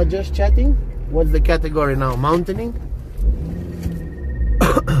 It's not just chatting. What's the category now? Mountaining?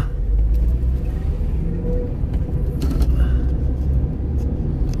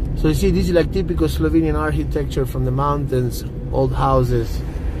 So you see, this is like typical Slovenian architecture from the mountains, old houses.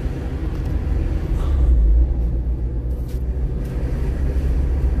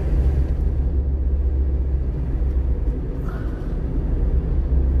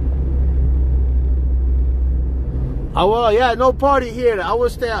 Oh, well, yeah, no party here. I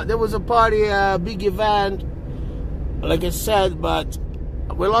was there. There was a party, big event, like I said, but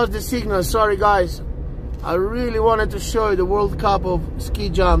we lost the signal. Sorry, guys. I really wanted to show you the World Cup of ski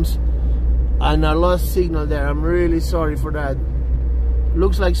jumps, and I lost signal there. I'm really sorry for that.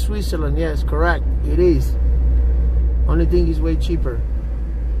 Looks like Switzerland. Yes, correct. It is. Only thing is way cheaper,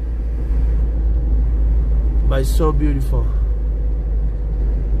 but it's so beautiful.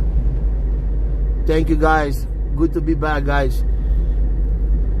 Thank you, guys. Good to be back, guys.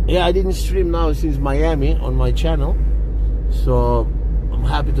 Yeah, I didn't stream now since Miami on my channel, so I'm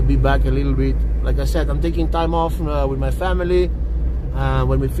happy to be back a little bit. Like I said, I'm taking time off with my family.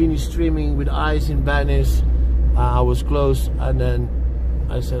 When we finished streaming with Ice in Venice, I was close, and then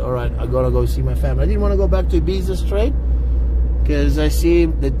I said, all right, I gotta go see my family. I didn't want to go back to Ibiza straight, because I see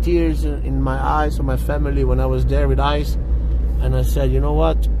the tears in my eyes of my family when I was there with Ice, and I said, you know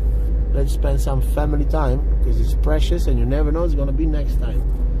what? Let's spend some family time, because it's precious and you never know it's gonna be next time.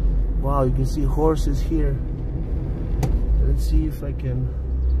 Wow, you can see horses here. Let's see if I can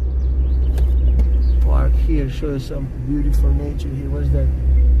park here, show you some beautiful nature here. What's that?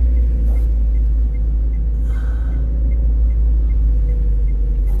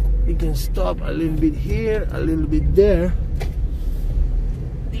 You can stop a little bit here, a little bit there.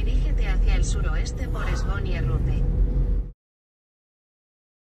 Dirígete hacia el suroeste por sLOVEnia Route.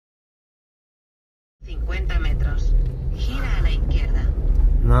 50 metros. Gira a la izquierda.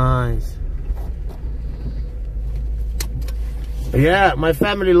 Nice. Yeah, my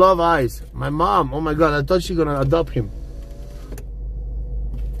family love Ice. My mom, oh my God, I thought she's gonna adopt him.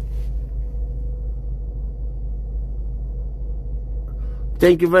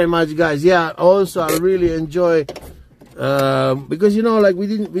 Thank you very much, guys. Yeah, also I really enjoy because you know, like we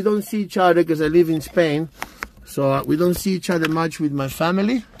don't see each other, because I live in Spain, so we don't see each other much with my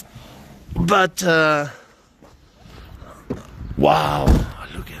family. But wow,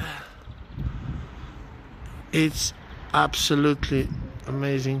 look at that. It's absolutely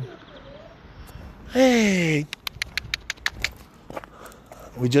amazing. Hey,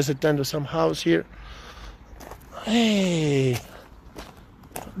 we just attended some house here. Hey,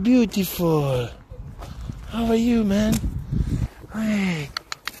 beautiful. How are you, man? Hey,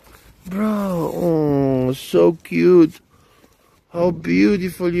 bro. Oh, so cute. How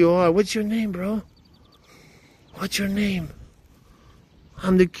beautiful you are. What's your name, bro? What's your name?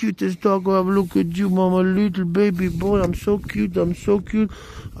 I'm the cutest dog ever. Look at you, mama, little baby boy. I'm so cute. I'm so cute.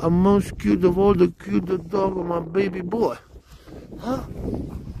 I'm most cute of all the cutest dog of my baby boy. Huh?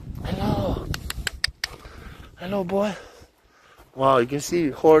 Hello. Hello, boy. Wow, you can see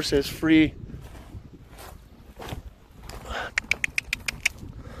horses free.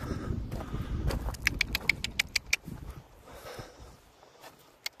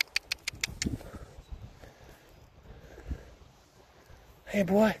 Hey,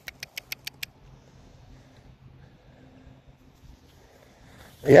 boy.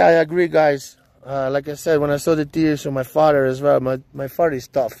 Yeah, I agree, guys. Like I said, when I saw the tears of my father as well, my father is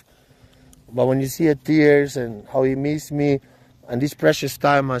tough. But when you see the tears and how he missed me and this precious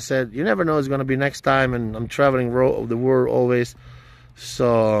time, I said, you never know it's going to be next time, and I'm traveling the world always.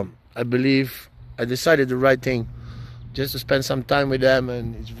 So I believe I decided the right thing, just to spend some time with them,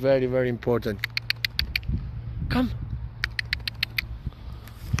 and it's very, very important. Come.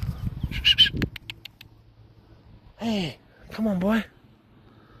 Hey, come on, boy.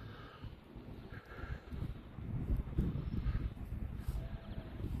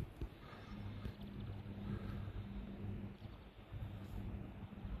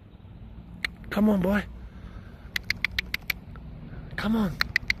 Come on, boy. Come on.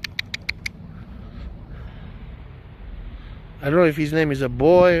 I don't know if his name is a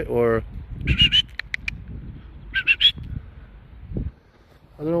boy or...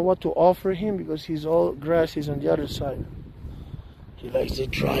 I don't know what to offer him because he's all grass is on the other side. He likes the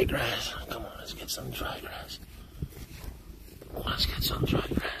dry grass. Come on, let's get some dry grass. Let's get some dry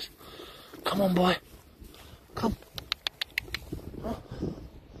grass. Come on, boy. Come. Huh?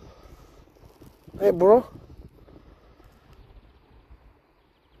 Hey, bro.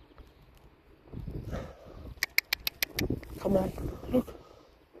 Come on, look.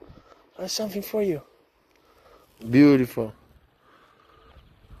 There's something for you. Beautiful.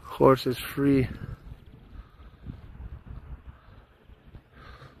 Horse is free.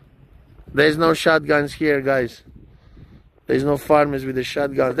 There's no shotguns here, guys. There's no farmers with a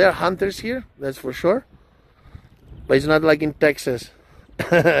shotgun. There are hunters here, that's for sure. But it's not like in Texas.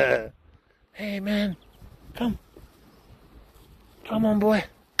 Hey, man. Come. Come on, boy.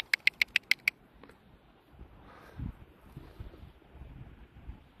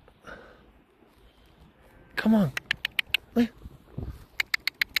 Come on. Hey.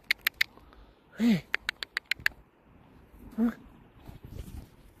 Hey. Huh?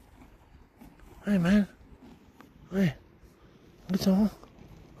 Hey, man. Hey. What's on?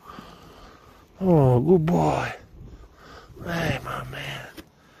 Oh, good boy. Hey, my man.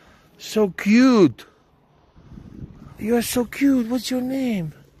 So cute. You are so cute. What's your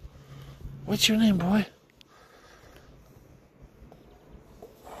name? What's your name, boy?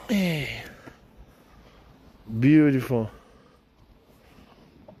 Hey. Beautiful.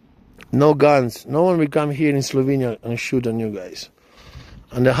 No guns. No one will come here in Slovenia and shoot on you guys.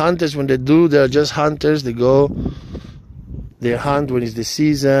 And the hunters, when they do, they're just hunters. They go, they hunt when it's the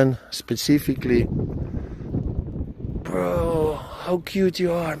season, specifically. Bro, how cute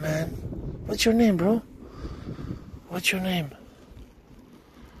you are, man. What's your name, bro? What's your name?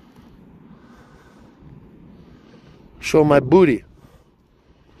 Show my booty.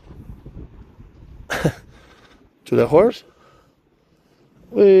 To the horse?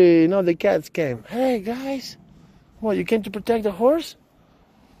 Wait, no, the cats came. Hey, guys. What, you came to protect the horse?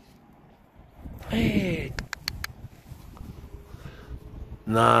 Hey.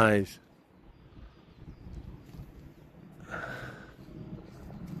 Nice.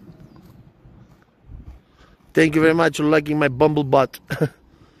 Thank you very much for liking my bumble butt.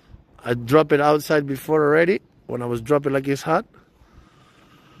 I dropped it outside before already, when I was dropping like it's hot.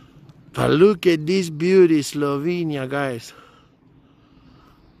 But look at this beauty, Slovenia, guys.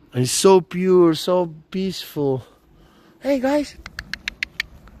 And it's so pure, so peaceful. Hey, guys.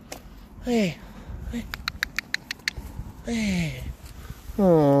 Hey. Hey. Hey.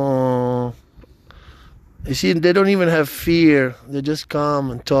 Oh. You see, they don't even have fear. They just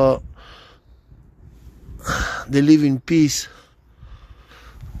come and talk. They live in peace.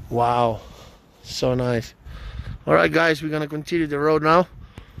 Wow. So nice. All right, guys, we're going to continue the road now.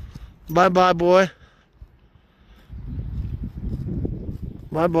 Bye-bye, boy.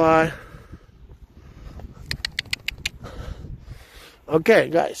 Bye-bye. Okay,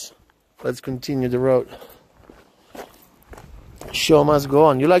 guys. Let's continue the road. Show must go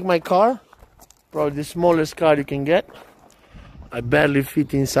on. You like my car? Probably the smallest car you can get. I barely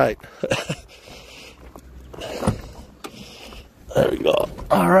fit inside. There we go.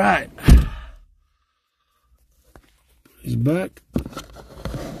 All right. He's back.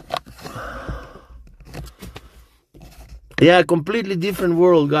 Yeah, completely different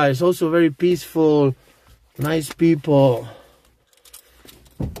world, guys. Also very peaceful, nice people,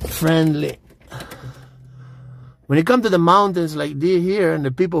 friendly. When you come to the mountains like here, and the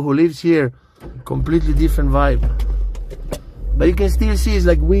people who lives here, completely different vibe. But you can still see it's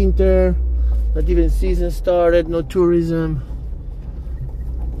like winter, not even season started, no tourism.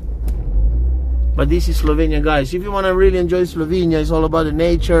 But this is Slovenia, guys. If you want to really enjoy Slovenia, it's all about the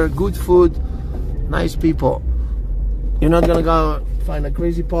nature, good food, nice people. You're not gonna go find a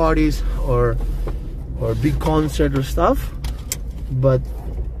crazy parties or big concert or stuff, but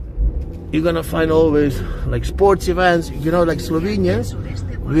you're gonna find always like sports events. You know, like Slovenians,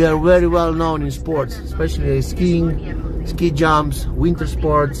 we are very well known in sports, especially skiing, ski jumps, winter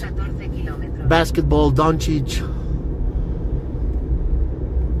sports, basketball, Doncic.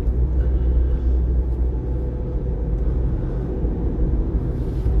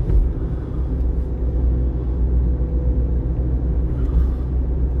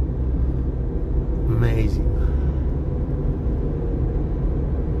 Amazing.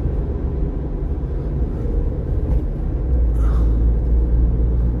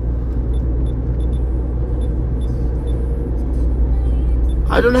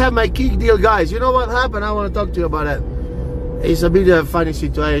 I don't have my kick deal, guys. You know what happened? I want to talk to you about it. It's a bit of a funny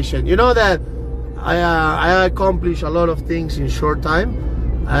situation. You know that I accomplished a lot of things in short time,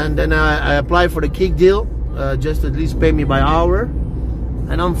 and then I applied for the kick deal, just at least pay me by hour.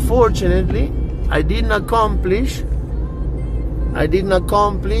 and unfortunately I didn't accomplish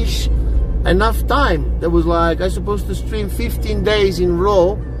enough time. There was like, I supposed to stream 15 days in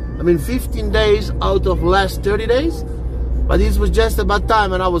row. I mean 15 days out of last 30 days, but this was just about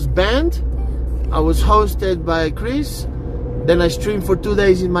time, and I was banned. I was hosted by Chris, then I streamed for 2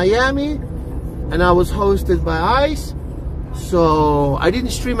 days in Miami, and I was hosted by Ice. So I didn't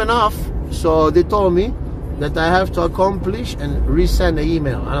stream enough, so they told me that I have to accomplish and resend the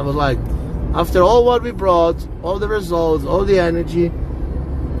email. And I was like, after all what we brought, all the results, all the energy,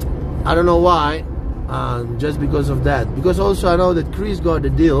 I don't know why, just because of that. Because also I know that Chris got the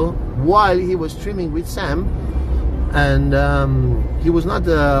deal while he was streaming with Sam, and he was not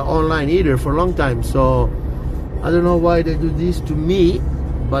online either for a long time. So I don't know why they do this to me,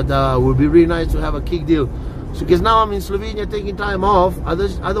 but it would be really nice to have a kick deal. So because now I'm in Slovenia taking time off, I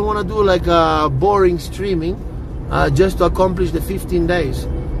don't want to do like a boring streaming just to accomplish the 15 days.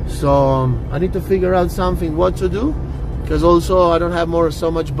 So I need to figure out something what to do, because also I don't have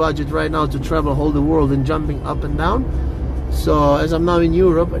so much budget right now to travel whole the world and jumping up and down. So as I'm now in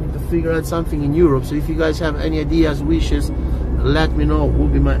Europe, I need to figure out something in Europe. So if you guys have any ideas, wishes, let me know. It will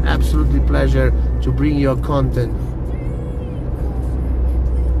be my absolutely pleasure to bring your content.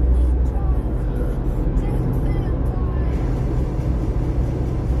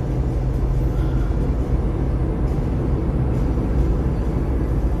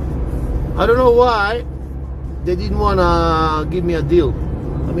 I don't know why they didn't want to give me a deal.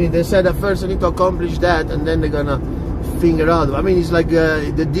 I mean, they said at first I need to accomplish that, and then they're gonna figure out. I mean, it's like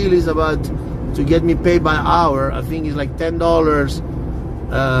the deal is about to get me paid by hour. I think it's like $10.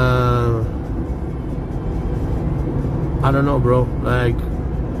 I don't know, bro. Like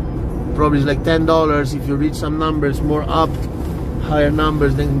probably it's like $10 if you reach some numbers more up, higher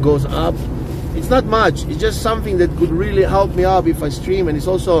numbers, then it goes up. It's not much. It's just something that could really help me out if I stream, and it's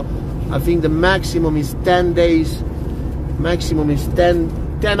also, I think the maximum is 10 days. Maximum is 10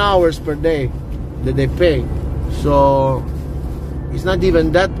 hours per day that they pay. So it's not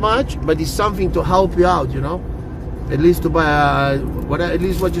even that much, but it's something to help you out, you know. At least to buy at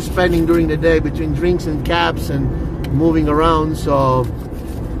least what you're spending during the day between drinks and cabs and moving around. So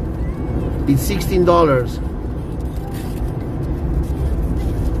it's $16.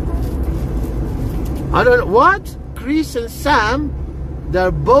 I don't know what. Chris and Sam,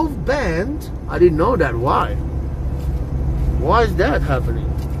 they're both banned. I didn't know that. Why? Why is that happening?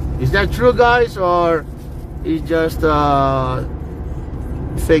 Is that true, guys, or is just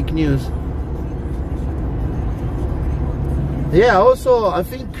fake news? Yeah. Also, I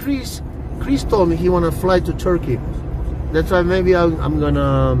think Chris told me he wanna fly to Turkey. That's why maybe I'm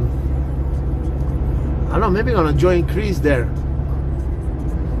gonna. I don't know. Maybe I'm gonna join Chris there.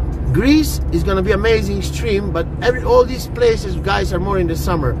 Greece is gonna be amazing stream, but all these places, guys, are more in the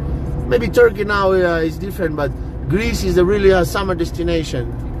summer. Maybe Turkey now is different, but Greece is really a summer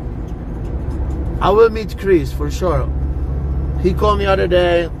destination. I will meet Chris for sure. He called me the other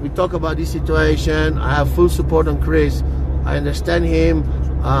day. We talk about this situation. I have full support on Chris. I understand him.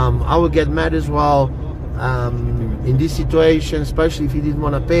 I will get mad as well in this situation, especially if he didn't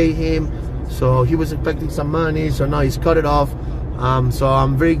want to pay him. So he was expecting some money, so now he's cut it off. So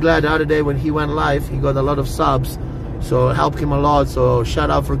I'm very glad the other day when he went live, he got a lot of subs, so it helped him a lot. So shout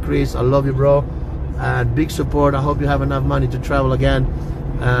out for Chris. I love you, bro, and big support. I hope you have enough money to travel again,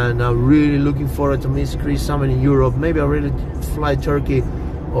 and I'm really looking forward to meet Chris somewhere in Europe. Maybe I'll really fly Turkey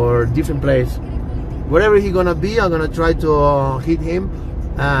or different place. Wherever he's gonna be, I'm gonna try to hit him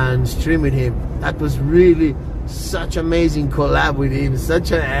and stream with him. That was really such amazing collab with him,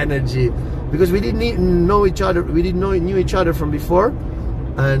 such an energy. Because we didn't even know each other, knew each other from before,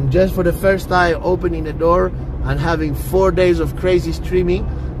 and just for the first time opening the door and having 4 days of crazy streaming,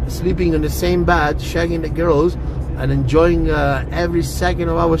 sleeping in the same bed, shagging the girls, and enjoying every second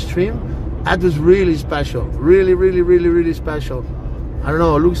of our stream, that was really special. Really, really, really, really special. I don't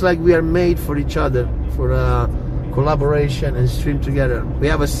know. It looks like we are made for each other, for collaboration and stream together. We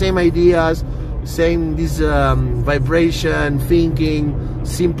have the same ideas, same this vibration, thinking,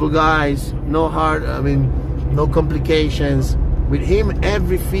 simple guys, no hard, I mean, no complications. With him,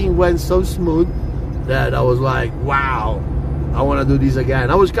 everything went so smooth that I was like, wow, I want to do this again.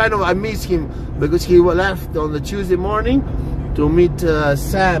 I miss him because he left on the Tuesday morning to meet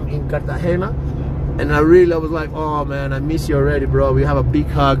Sam in Cartagena, and I was like, oh man, I miss you already, bro. We have a big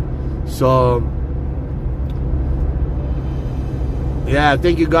hug. So yeah,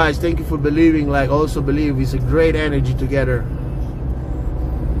 thank you guys. Thank you for believing. Like, also believe it's a great energy together.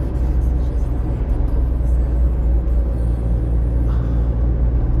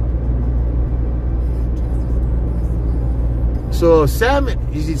 So Sam,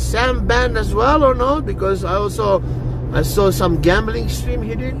 is it Sam banned as well or not? Because I saw some gambling stream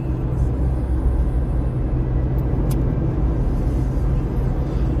he did.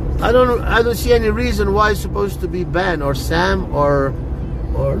 I don't see any reason why it's supposed to be banned, or Sam, or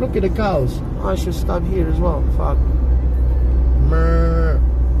look at the cows. Oh, I should stop here as well. Fuck. Murr.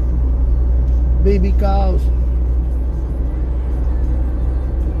 Baby cows.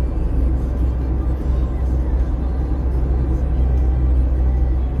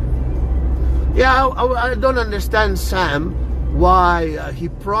 Yeah, I don't understand Sam, why he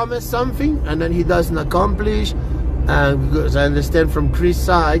promised something and then he doesn't accomplish. Because I understand from Chris'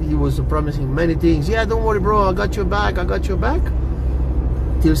 side, he was promising many things. Yeah, don't worry, bro, I got your back, I got your back.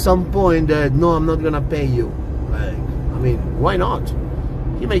 Till some point that, no, I'm not gonna pay you. Like, I mean, why not?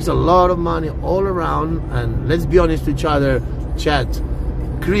 He makes a lot of money all around, and let's be honest to each other, chat.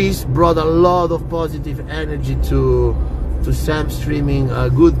 Chris brought a lot of positive energy to Sam streaming,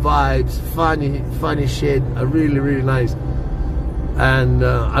 good vibes, funny shit, really nice. And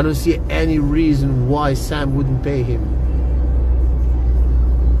I don't see any reason why Sam wouldn't pay him.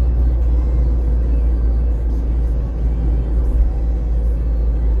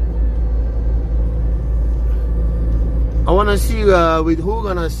 I want to see with who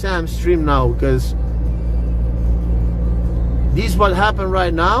gonna Sam stream now, because this is what happened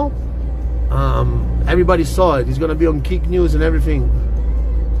right now. Everybody saw it. It's gonna be on Kick News and everything.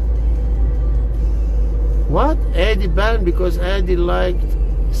 What? Eddie banned because Eddie liked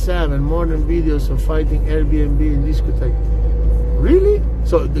Sam and more than videos of fighting Airbnb in discotheque. Really?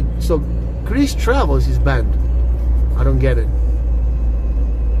 So Chris Travels is banned. I don't get it.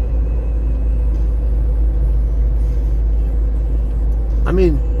 I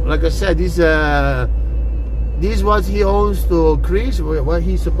mean, like I said, this is what he owns to Chris, what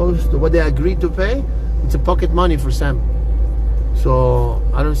he's supposed to, what they agreed to pay. It's a pocket money for Sam. So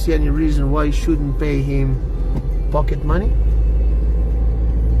I don't see any reason why he shouldn't pay him pocket money,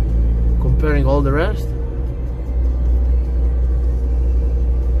 comparing all the rest.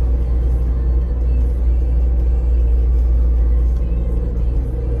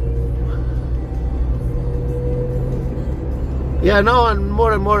 Yeah, now I'm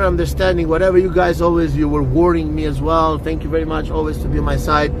more and more understanding whatever you guys you were warning me as well. Thank you very much, always to be on my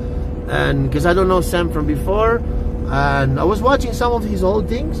side. And because I don't know Sam from before, and I was watching some of his old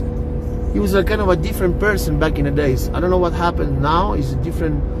things. He was a kind of a different person back in the days. I don't know what happened now. He's a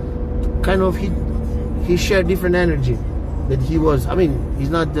different kind of, he shared different energy that he was. I mean, he's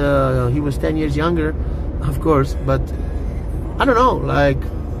not, he was 10 years younger, of course, but I don't know, like,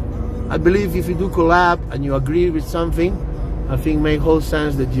 I believe if you do collab and you agree with something, I think make whole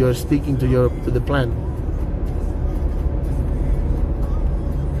sense that you're sticking to the plan.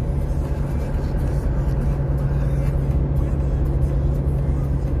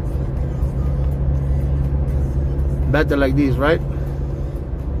 Better like this, right?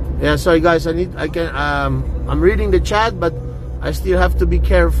 Yeah, sorry guys, I'm reading the chat, but I still have to be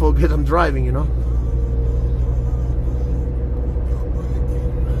careful because I'm driving, you know.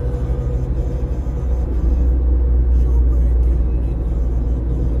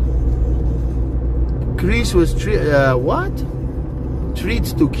 Chris was what?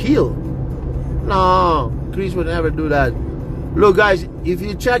 Treats to kill? No, Chris would never do that. Look guys, if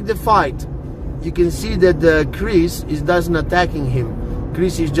you check the fight, you can see that Chris doesn't attacking him.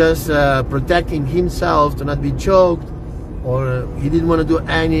 Chris is just protecting himself to not be choked, or he didn't want to do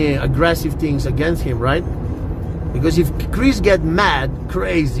any aggressive things against him, right? Because if Chris get mad,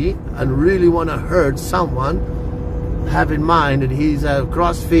 crazy, and really want to hurt someone, have in mind that he's a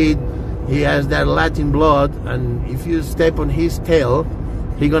CrossFit, he has that Latin blood, and if you step on his tail,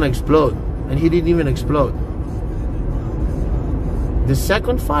 he's gonna explode. And he didn't even explode. The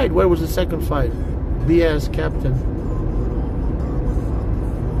second fight, where was the second fight? BS Captain.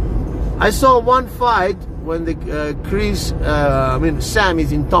 I saw one fight when the Sam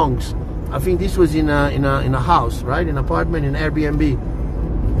is in tongs. I think this was in a house, right? In an apartment, in Airbnb.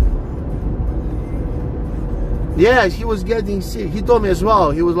 Yeah, he was getting sick. He told me as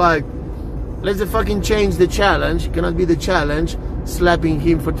well. He was like, let's fucking change the challenge. It cannot be the challenge slapping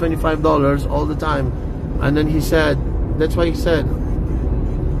him for $25 all the time. And then he said, that's what he said.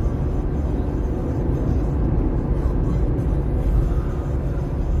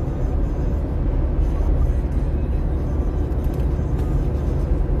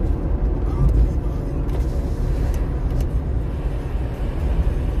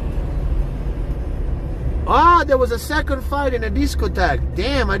 Ah, there was a second fight in a discotheque.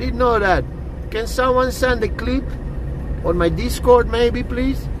 Damn, I didn't know that. Can someone send a clip on my Discord maybe,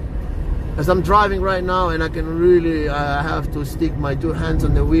 please? as I'm driving right now, and I can really have to stick my 2 hands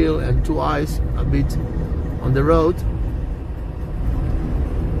on the wheel and 2 eyes a bit on the road.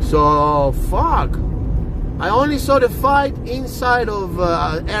 So fuck, I only saw the fight inside of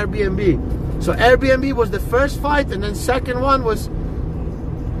Airbnb. So Airbnb was the first fight, and then second fight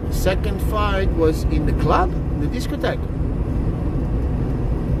was in the club, the discotheque.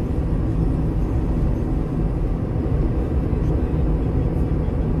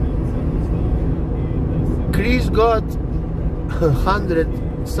 Chris got 100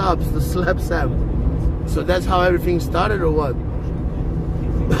 subs to slap Sam. So that's how everything started, or what?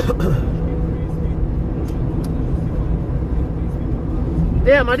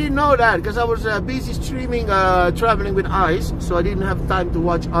 Damn, I didn't know that because I was busy streaming, traveling with Ice, so I didn't have time to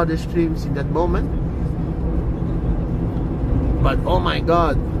watch other streams in that moment. But oh my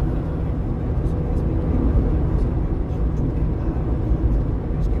god,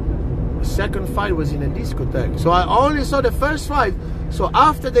 second fight was in a discotheque. So I only saw the first fight. So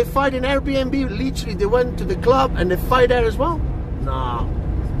after they fight in Airbnb, literally they went to the club and they fight there as well? Nah.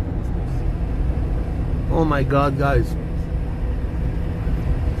 Oh my god, guys.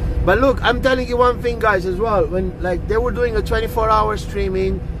 But look, I'm telling you one thing, guys, as well. When like they were doing a 24-hour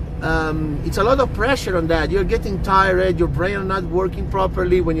streaming, it's a lot of pressure on that. You're getting tired, your brain is not working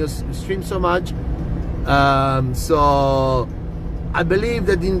properly when you stream so much. So I believe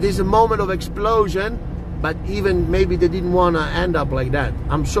that there's a moment of explosion, but even maybe they didn't want to end up like that.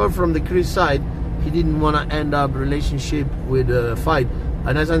 I'm sure from the Chris side, he didn't want to end up relationship with a fight.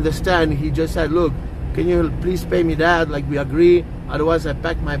 And as I understand, he just said, look, can you please pay me that, like we agree, otherwise I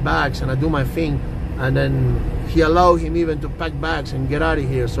pack my bags and I do my thing. And then he allowed him even to pack bags and get out of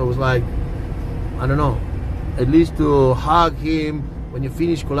here. So it was like, I don't know, at least to hug him when you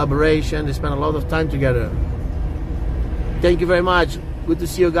finish collaboration. They spend a lot of time together. Thank you very much. Good to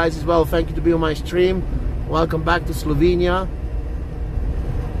see you guys as well. Thank you to be on my stream. Welcome back to Slovenia.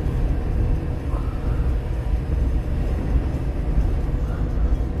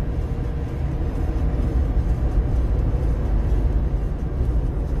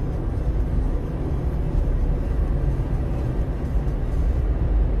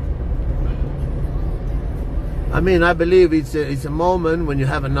 I mean, I believe it's a moment when you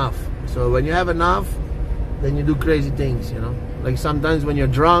have enough. So when you have enough, then you do crazy things, you know. Like sometimes when you're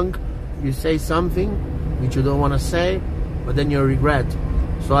drunk, you say something which you don't want to say, but then you regret.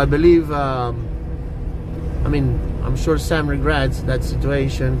 So I believe, I mean, I'm sure Sam regrets that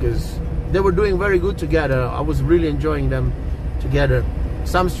situation because they were doing very good together. I was really enjoying them together.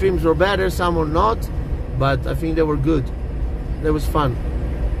 Some streams were better, some were not, but I think they were good. That was fun.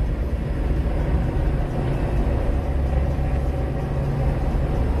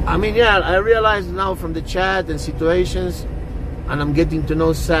 I mean, yeah, I realize now from the chat and situations, and I'm getting to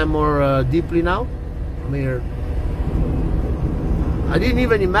know Sam more deeply now. I mean, I didn't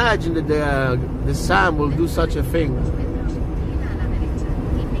even imagine that the Sam will do such a thing.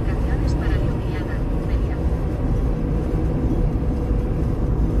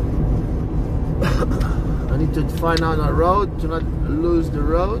 I need to find out a road to not lose the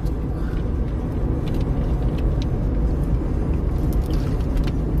road.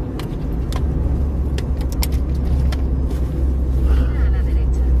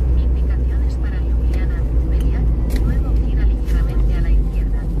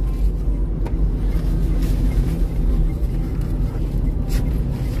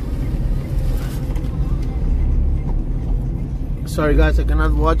 Sorry guys, I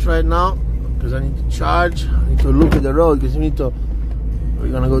cannot watch right now because I need to charge. I need to look at the road because we're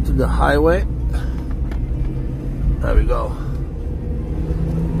gonna go to the highway. There we go.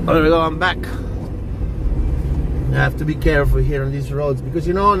 There we go, I'm back. I have to be careful here on these roads because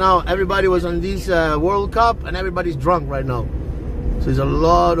you know now everybody was on this World Cup and everybody's drunk right now. So there's a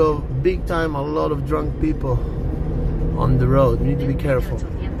lot of a lot of drunk people on the road. We need to be careful.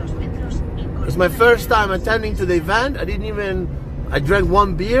 It's my first time attending to the event. I drank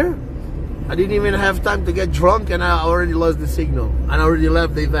 1 beer. I didn't even have time to get drunk and I already lost the signal. And I already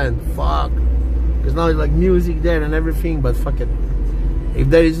left the event. Fuck. Because now it's like music there and everything, but fuck it. If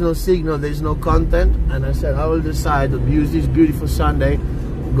there is no signal, there is no content. And I said, I will decide to use this beautiful Sunday,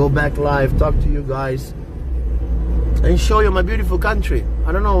 go back live, talk to you guys, and show you my beautiful country.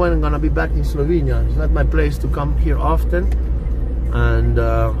 I don't know when I'm gonna be back in Slovenia. It's not my place to come here often. And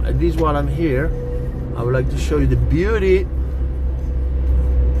at least while I'm here, I would like to show you the beauty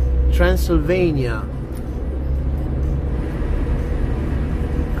Transylvania.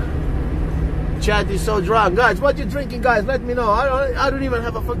 Chat is so drunk. Guys, what you drinking, guys? Let me know. I don't even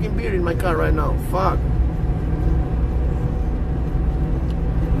have a fucking beer in my car right now. Fuck.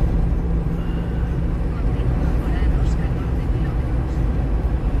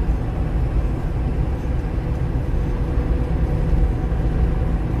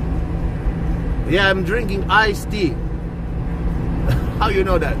 Yeah, I'm drinking iced tea. How you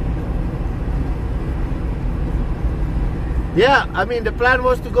know that? Yeah, I mean the plan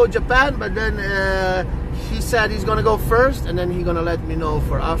was to go Japan, but then he said he's gonna go first, and then he's gonna let me know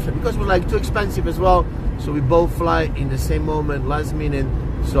for after, because it was like too expensive as well. So we both fly in the same moment, last minute.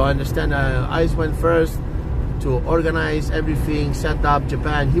 So I understand Ice went first to organize everything, set up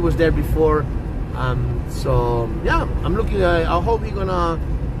Japan. He was there before, so yeah, I'm looking. I hope he's gonna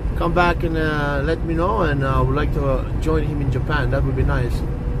come back and let me know, and I would like to join him in Japan. That would be nice.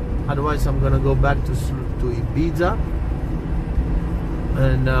 Otherwise, I'm gonna go back to Ibiza,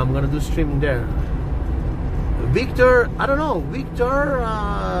 and I'm gonna do streaming there. Victor, I don't know. Victor,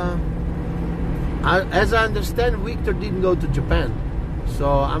 as I understand, Victor didn't go to Japan. So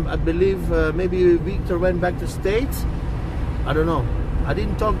I believe maybe Victor went back to States. I don't know. I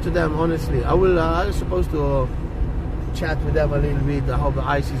didn't talk to them, honestly. I was supposed to chat with them a little bit. I hope the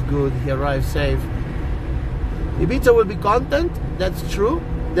ice is good. He arrived safe. Ibiza will be content. That's true.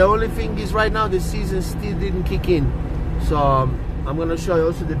 The only thing is right now the season still didn't kick in. So I'm going to show you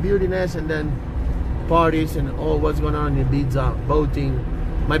also the beautiness, and then parties and all what's going on in Ibiza. Boating.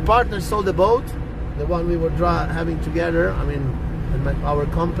 My partner sold the boat, the one we were having together. I mean, our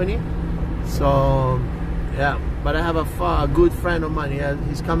company. So yeah, but I have a good friend of mine.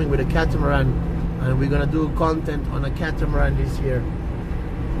 He's coming with a catamaran, and we're gonna do content on a catamaran this year.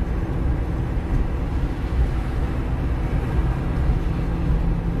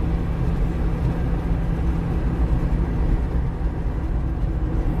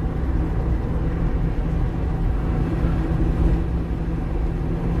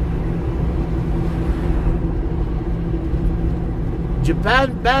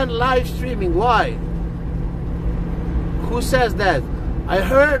 Japan banned live streaming. Why? Who says that?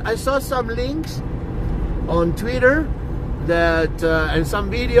 I saw some links on Twitter that and some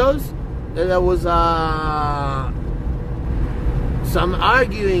videos that there was some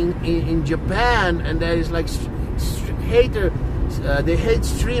arguing in Japan, and there is like they hate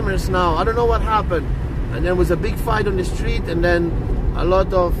streamers now. I don't know what happened, and there was a big fight on the street, and then a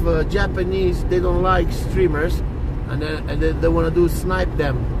lot of Japanese, they don't like streamers, and they want to do snipe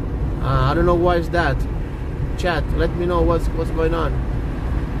them. I don't know why is that. Chat, let me know what's going on.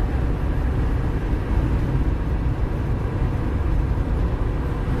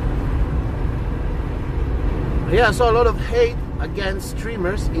 Yeah, I saw a lot of hate against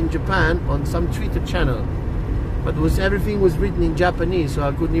streamers in Japan on some Twitter channel, but everything was written in Japanese, so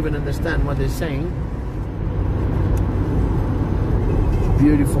I couldn't even understand what they're saying.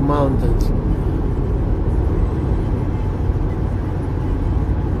 Beautiful mountains.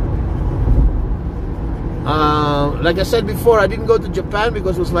 Like I said before, I didn't go to Japan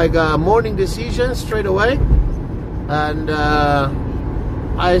because it was like a morning decision straight away, and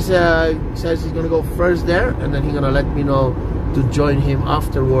Ice says he's gonna go first there, and then he's gonna let me know to join him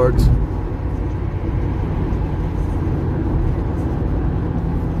afterwards.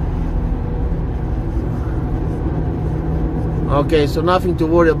 Okay, so nothing to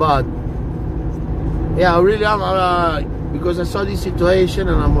worry about. Yeah, I really am, because I saw this situation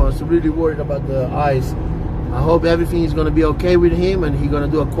and I was really worried about the Ice. I hope everything is going to be okay with him, and he's going to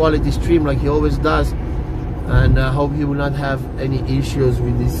do a quality stream like he always does, and I hope he will not have any issues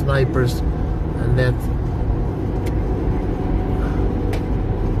with these snipers and that.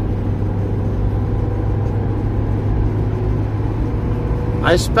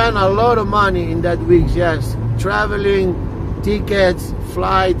 I spent a lot of money in that week, yes. Traveling, tickets,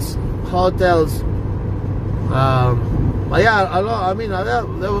 flights, hotels. But yeah, I mean, that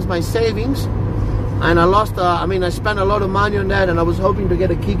was my savings, and I lost. I mean, I spent a lot of money on that, and I was hoping to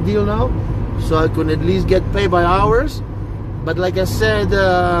get a kick deal now, so I could at least get paid by hours. But like I said,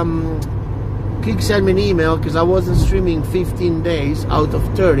 Kick sent me an email because I wasn't streaming 15 days out of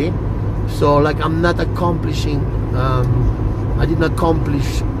 30, so like I'm not accomplishing. I didn't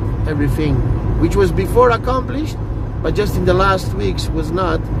accomplish everything, which was before accomplished, but just in the last weeks was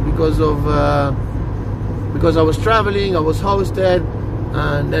not because of because I was traveling, I was hosted,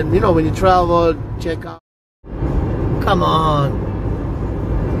 and then, you know, when you travel, check out. Come on.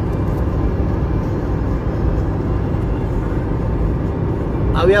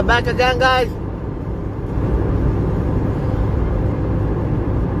 We are back again, guys.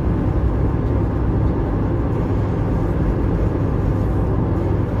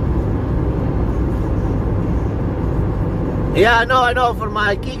 Yeah, I know. For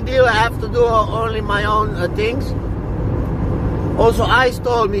my kick deal, I have to do only my own things. Also, Ice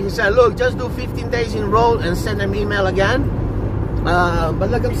told me, he said, look, just do 15 days in a row and send them email again. But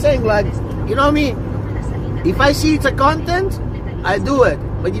like I'm saying, like, you know me, if I see it's a content, I do it.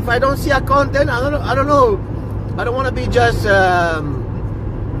 But if I don't see a content, I don't know. I don't want to be just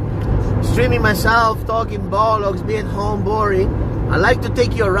streaming myself, talking bollocks, being home boring. I like to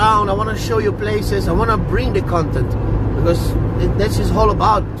take you around. I want to show you places. I want to bring the content, because that's just all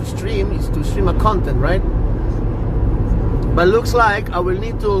about to stream, is to stream a content, right? But looks like I will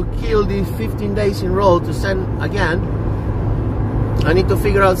need to kill these 15 days in a row to send again. I need to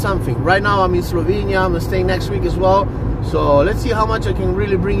figure out something. Right now I'm in Slovenia. I'm staying next week as well. So let's see how much I can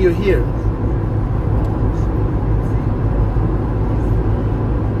really bring you here.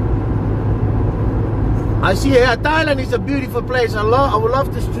 I see, yeah, Thailand is a beautiful place. I would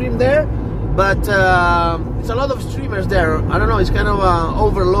love to stream there, but it's a lot of streamers there. I don't know, it's kind of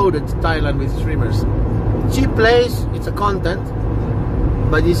overloaded, Thailand, with streamers. Cheap place, it's a content,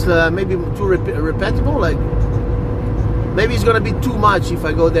 but it's maybe too repetitive. Like, maybe it's gonna be too much if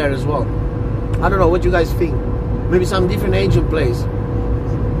I go there as well. I don't know, what you guys think? Maybe some different Asian place.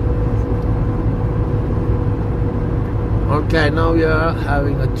 Okay, now we are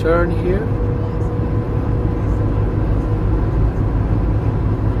having a turn here.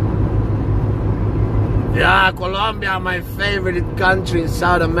 Yeah, Colombia, my favorite country in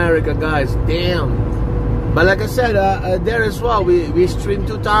South America, guys. Damn. But like I said, there as well, we streamed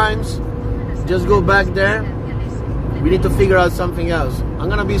 2 times. Just go back there. We need to figure out something else. I'm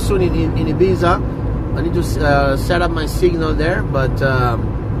gonna be soon in Ibiza. I need to set up my signal there, but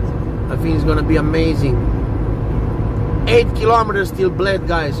I think it's gonna be amazing. 8 kilometers till Bled,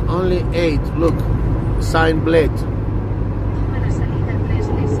 guys. Only 8. Look, sign Bled.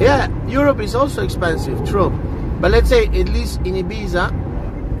 Yeah, Europe is also expensive, true. But let's say at least in Ibiza,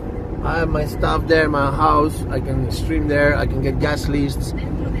 I have my stuff there, my house. I can stream there. I can get gas lists.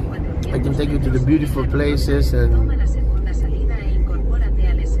 I can take you to the beautiful places and.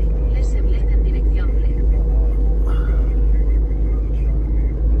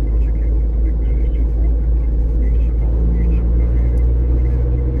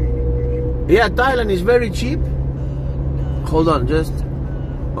 Yeah, Thailand is very cheap. Hold on, just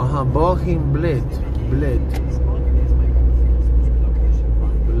Bohim Bled.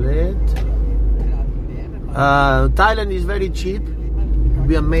 Thailand is very cheap. It'll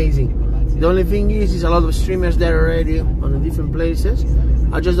be amazing. The only thing is a lot of streamers there already on the different places.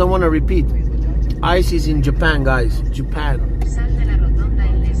 I just don't want to repeat. Ice is in Japan, guys. Japan.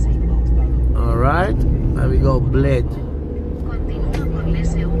 Alright, there we go, Bled.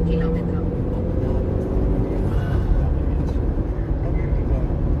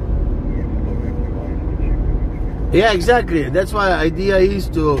 Yeah, exactly. That's why the idea is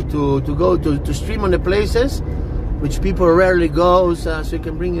to go to stream on the places which people rarely go, so you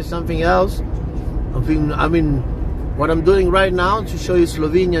can bring you something else. I mean, what I'm doing right now to show you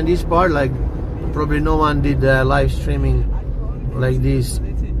Slovenia in this part, like probably no one did live streaming like this.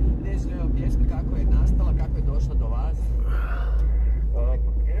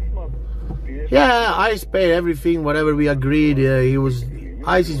 Yeah, Ice paid everything, whatever we agreed.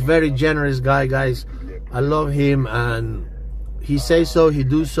 Ice is very generous guy, guys. I love him, and he says so, he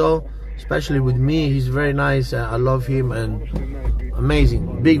do so, especially with me. He's very nice. I love him, and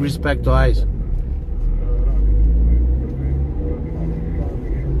amazing. Big respect to Ice.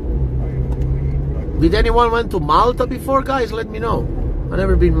 Did anyone went to Malta before, guys? Let me know. I've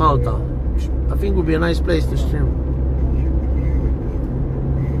never been Malta. I think it would be a nice place to stream.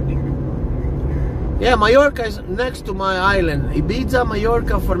 Yeah, Mallorca is next to my island. Ibiza,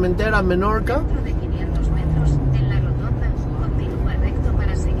 Mallorca, Formentera, Menorca.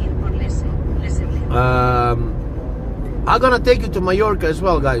 I'm gonna take you to Mallorca as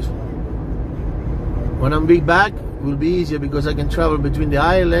well, guys. When I'm back, it will be easier because I can travel between the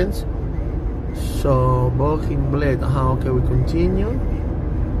islands. So, Bohim Bled. Okay, we continue.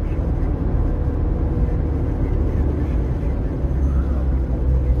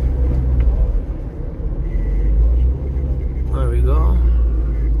 There we go.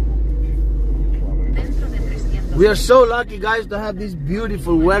 We are so lucky, guys, to have this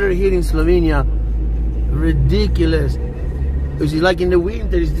beautiful weather here in Slovenia. Ridiculous. Because like in the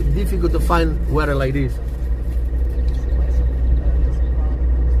winter, it's difficult to find weather like this.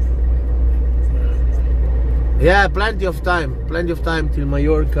 Yeah, plenty of time till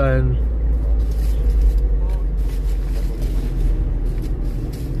Mallorca. And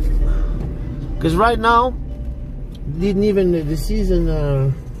because right now the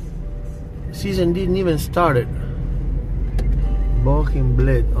season didn't even started. Bohim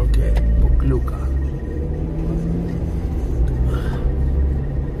Bled, okay, Pokluka.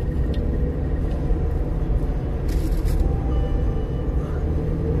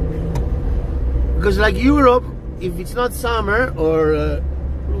 Because like Europe, if it's not summer or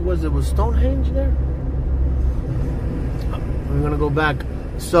was it? Was Stonehenge there? We're gonna go back.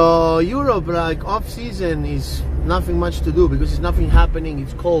 So Europe, like off season, is nothing much to do because there's nothing happening.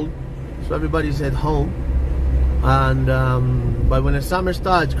 It's cold, so everybody's at home. And but when the summer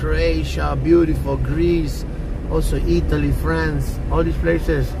starts, Croatia, beautiful, Greece, also Italy, France, all these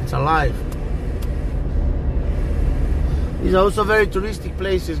places, it's alive. These are also very touristic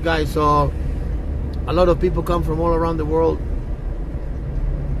places, guys. So a lot of people come from all around the world.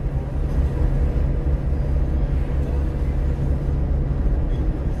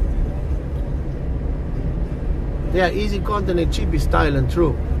 Yeah, easy content and cheap is Thailand,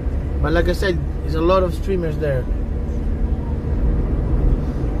 true. But like I said, there's a lot of streamers there.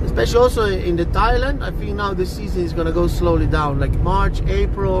 Especially also in the Thailand, I think now the season is gonna go slowly down. Like March,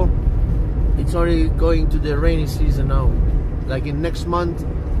 April, it's already going to the rainy season now. Like in next month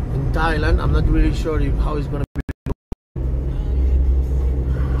in Thailand, I'm not really sure how it's gonna be.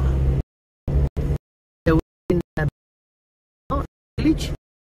 In the village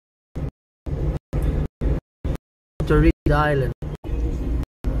to reach the island.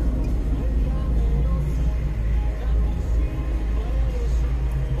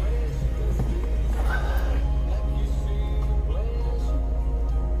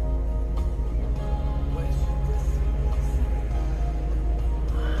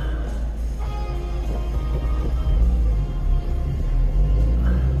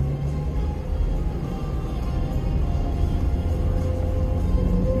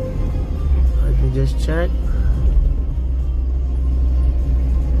 Just check.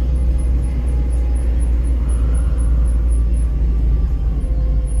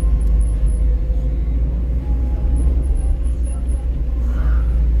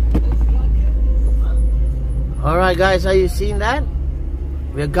 All right, guys, are you seeing that?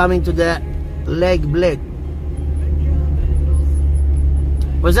 We are coming to the Lake Blake.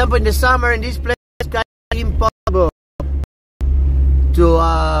 For example, in the summer in this place, it's kind of impossible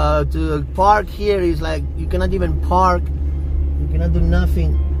to park here. Is like you cannot even park, you cannot do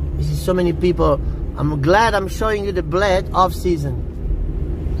nothing. You see so many people. I'm glad I'm showing you the Bled off season.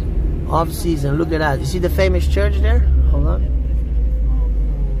 Off season, look at that. You see the famous church there? Hold on.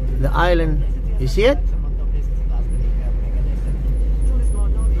 The island, you see it?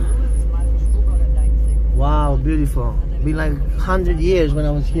 Wow, beautiful. Been like 100 years when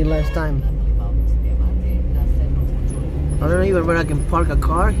I was here last time. I don't know even where I can park a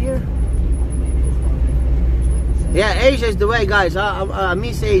car here. Yeah, Asia is the way, guys. I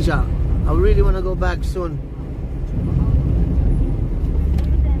miss Asia. I really want to go back soon.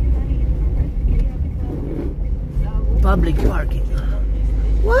 Public parking.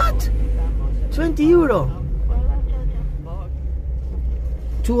 What? 20 euro.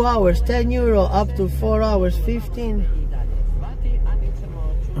 2 hours, 10 euro, up to 4 hours, 15.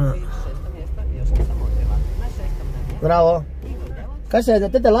 Bravo. Kaj se,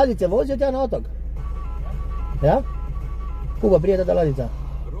 te ladice vozijo tja na otok? Ja? Kuba prije ta ladica?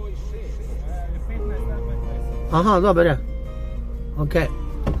 Aha, dobar je. Ok.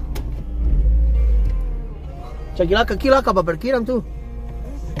 Čak, ki laka pa parkiram tu?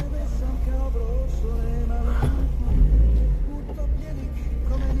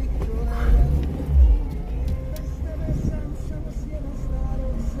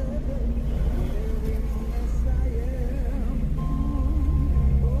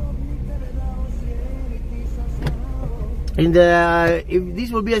 In the if this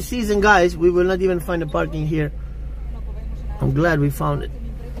will be a season, guys, we will not even find a parking here. I'm glad we found it.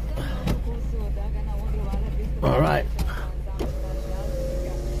 All right.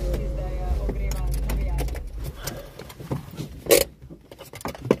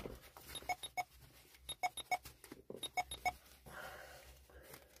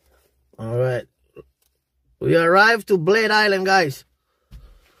 All right. We arrived to Blade Island, guys.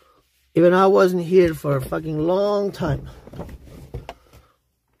 Even I wasn't here for a fucking long time.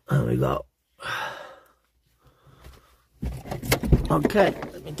 There we go. Okay,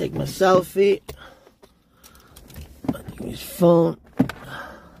 let me take my selfie. Take his phone,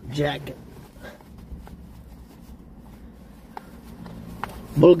 jacket.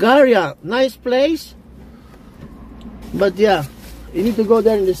 Bulgaria, nice place. But yeah, you need to go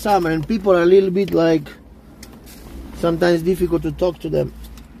there in the summer, and people are a little bit like sometimes difficult to talk to them,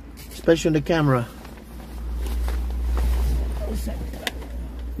 especially on the camera.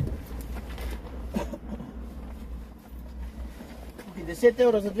 7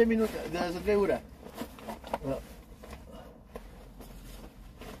 euro za 2 minute, za 2 ure.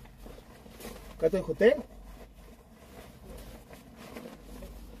 Kaj to je hotel?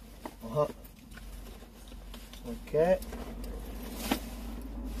 Aha. Ok.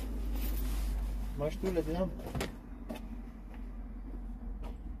 Imaš tule ti dam?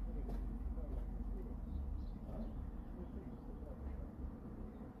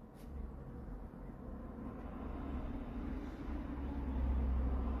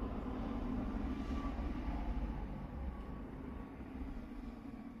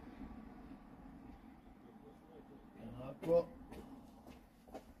 Enako.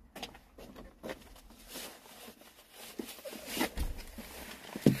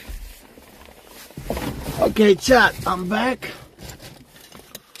 Okay, chat, I'm back.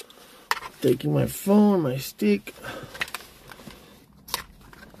 Taking my phone, my stick.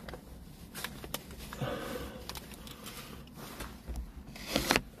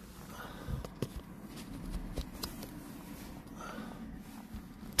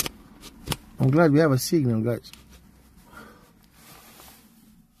 I'm glad we have a signal, guys.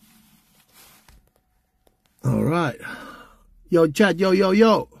 All right. Yo, chat,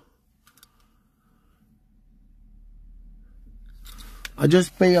 yo. I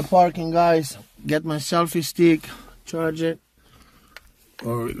just pay a parking, guys. Get my selfie stick, charge it.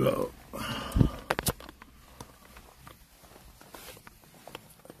 There we go.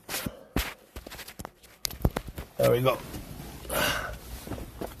 There we go.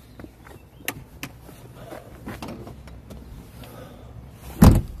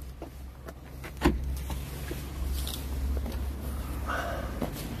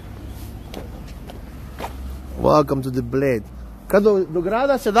 Welcome to the Bled. Kaj do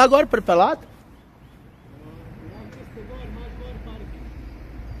grada se da gor pripeljati?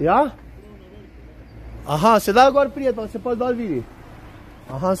 Ja? Aha, se da gor prijeti, pa se pa dol vidi.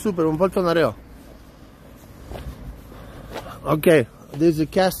 Aha, super, bom pa to naredil. Okay, there's a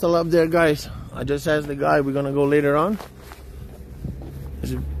castle up there, guys. I just asked the guy, we're gonna go later on.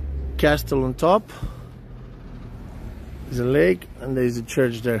 There's a castle on top. There's a lake, and there's a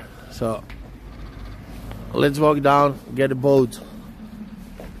church there. So let's walk down, get a boat.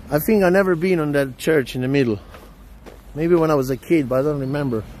 I think I've never been on that church in the middle. Maybe when I was a kid, but I don't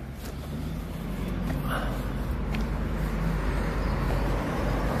remember.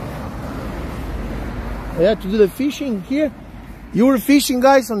 I had to do the fishing here. You were fishing,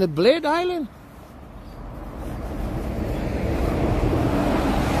 guys, on the Bled Island?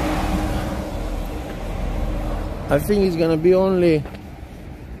 I think it's gonna be only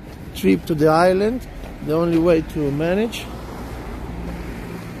trip to the island. The only way to manage.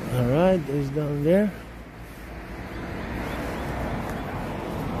 Alright, there's down there.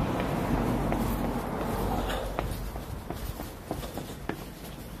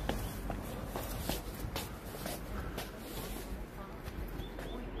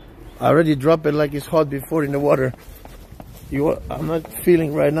 I already dropped it like it's hot before in the water. I'm not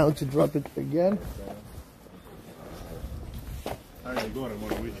feeling right now to drop it again.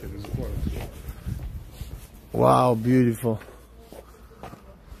 Wow, beautiful.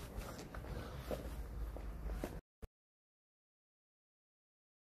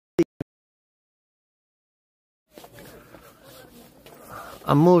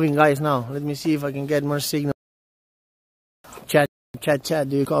 I'm moving, guys, now. Let me see if I can get more signal. Chat,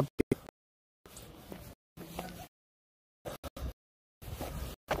 do you copy?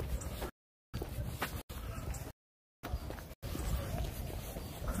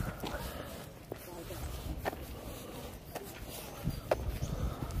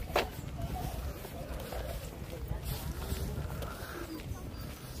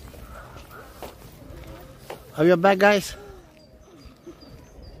 Are you back, guys?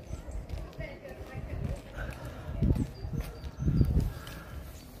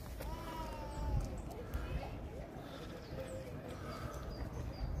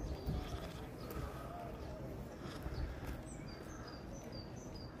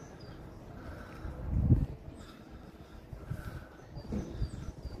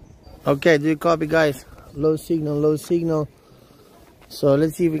 Okay, do you copy, guys? Low signal. So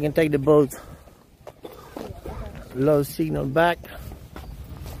let's see if we can take the boat. Low signal back.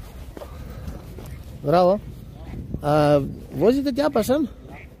 Bravo. Vozite tja pa sem?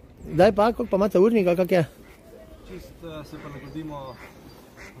 Daj pa, koliko pa imate urnika, kak je? Čist se pa nagodimo,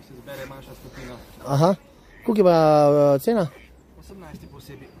 ko se zbere manjša skupina. Aha. Koliko je pa cena? 18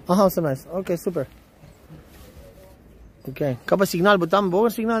 posebej. Aha, 18. Ok, super. Ok. Kaj pa signal, bo tam bo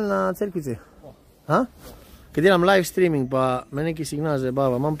signal na cerkvici? Ha? Ker delam live streaming, pa me neki signal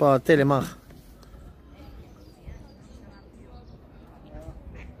zabava. Imam pa telemah.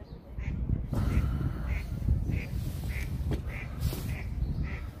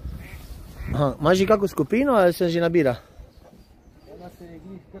 Aha, imaš že kako skupino ali se že nabira? Ona se je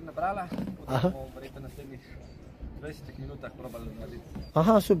glih kar nabrala, potem bomo verjetno naslednjih 20 minutah probali narediti.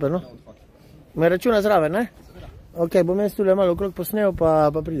 Aha, super, no. Me računa zraven, ne? Ok, bom jaz tule malo okrog posnel,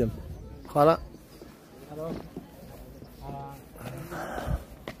 pa pridem. Hvala.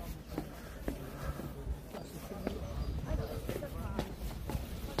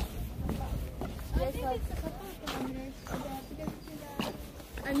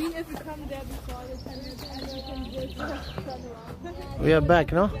 I mean, if we come there before the 10 minutes, we can just turn around. We are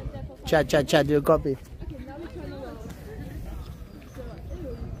back, no? Chat, do you copy? Okay, now we turn around.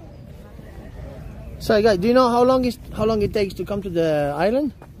 So guys, do you know how long it takes to come to the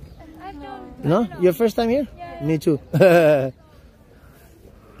island? I don't. No? Your first time here? Yeah. Me too.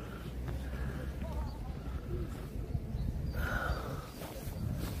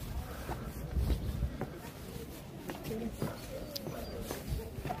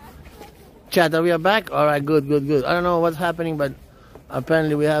 Chat, we are back? Alright, good. I don't know what's happening, but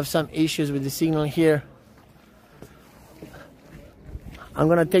apparently we have some issues with the signal here. I'm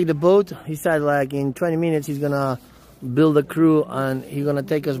gonna take the boat. He said like in 20 minutes he's gonna build a crew and he's gonna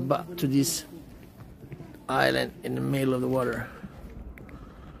take us back to this island in the middle of the water.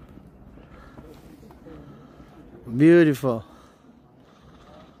 Beautiful.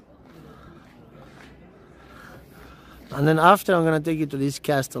 And then after I'm gonna take you to this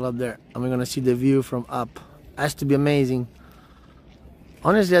castle up there and we're gonna see the view from up. Has to be amazing.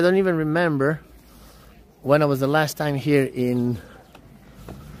 Honestly, I don't even remember when I was the last time here in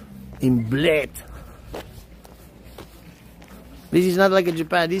Bled. This is not like a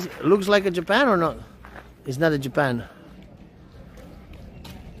Japan. This looks like a Japan or not? It's not a Japan.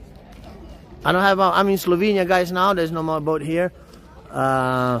 I don't have. I'm in Slovenia, guys. Now there's no more boat here.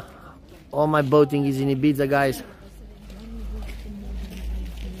 All my boating is in Ibiza, guys.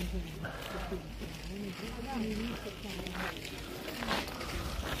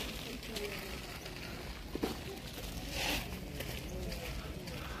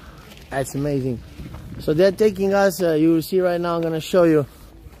 That's amazing. So they're taking us, you will see right now, I'm gonna show you,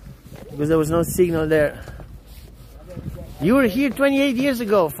 because there was no signal there. You were here 28 years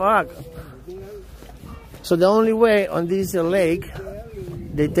ago, fuck. So the only way on this lake,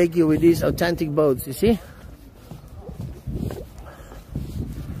 they take you with these authentic boats, you see?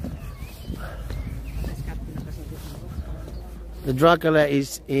 The Dracula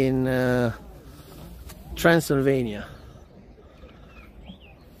is in Transylvania.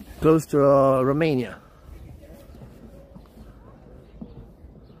 Close to Romania.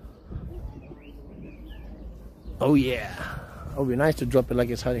 Oh yeah, it would be nice to drop it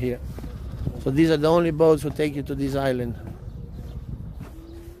like it's hot here. So these are the only boats who take you to this island.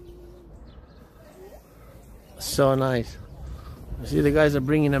 So nice. You see the guys are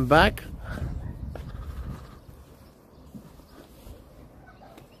bringing them back.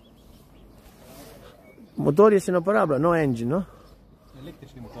 Motor se ne uporablja, no engine, no?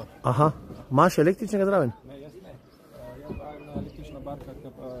 Električni motor. Aha, imaš električnega zraven? Ne, jaz ne. Jaz pravim na električna barka, ki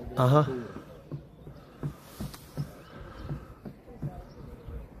pa gre. Aha.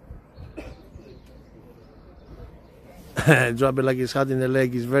 Drop it like it's hot in the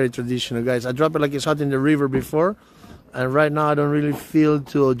lake is very traditional, guys. I dropped it like it's hot in the river before, and right now I don't really feel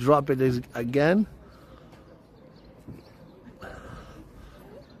to drop it again.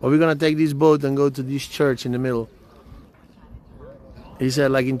 But we're gonna take this boat and go to this church in the middle. He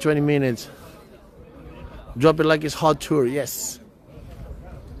said like in 20 minutes. Drop it like it's hot tour, yes.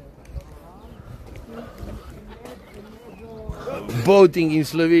 Boating in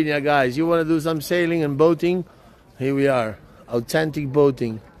Slovenia, guys. You wanna do some sailing and boating? Here we are. Authentic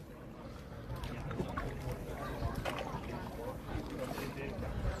boating.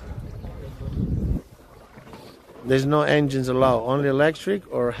 There's no engines allowed, only electric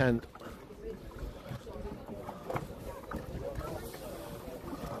or hand.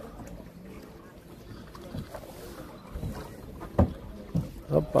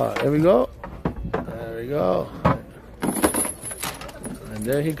 Hoppa, there we go. There we go. And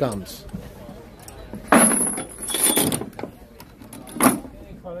there he comes. Thank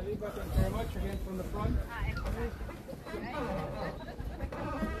you very much again from the front.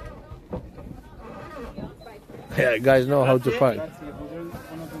 Yeah, guys know how to park.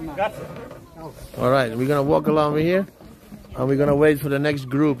 Alright, we're gonna walk along here and we're gonna wait for the next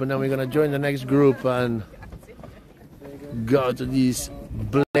group, and then we're gonna join the next group and go to this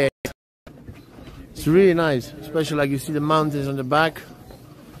blade. It's really nice, especially like you see the mountains on the back.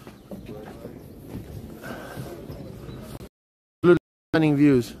 Stunning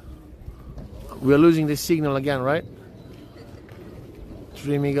views. We're losing the signal again, right?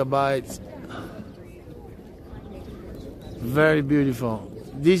 3 megabytes. Very beautiful.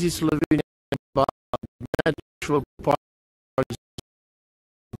 This is Slovenia, natural park.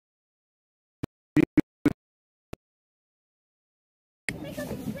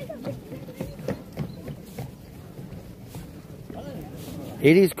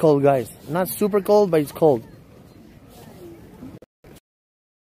 It is cold, guys. Not super cold, but it's cold.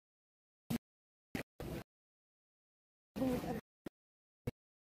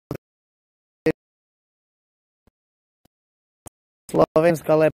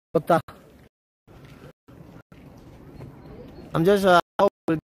 Slovenska lepota. I'm just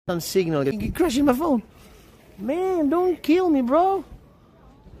with some signal. You're crashing my phone. Man, don't kill me, bro.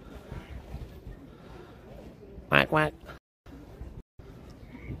 Quack, quack.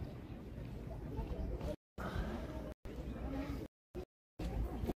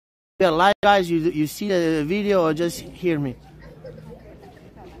 Yeah, live, guys, you see the video or just hear me?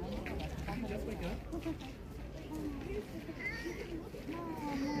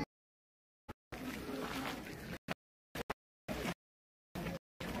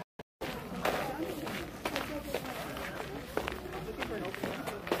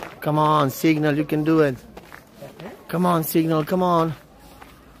 Come on, Signal, you can do it. Come on, Signal, come on.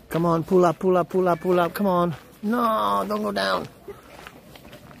 Come on, pull up, pull up, pull up, pull up, come on. No, don't go down.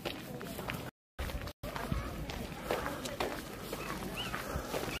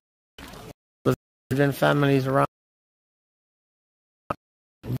 The families around.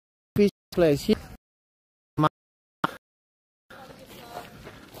 Peace place here.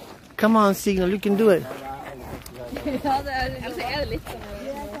 Come on, Signal, you can do it.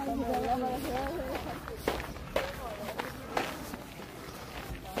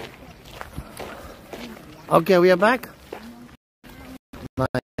 Okay, we are back.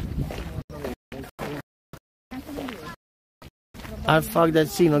 I fuck that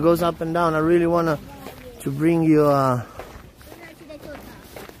signal, goes up and down. I really wanna to bring you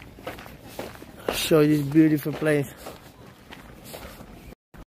show you this beautiful place.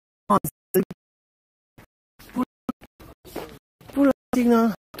 Pull up, Signal,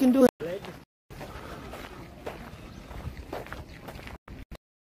 you can do it.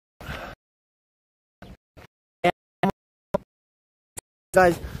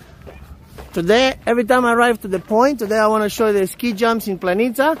 Guys, today, every time I arrive to the point, today I want to show you the ski jumps in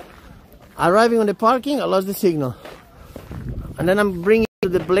Planica. Arriving on the parking, I lost the signal. And then I'm bringing to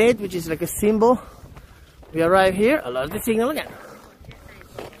the blade, which is like a symbol. We arrive here, I lost the signal again.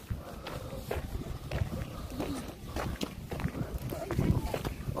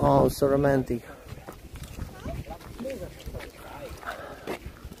 Oh, so romantic.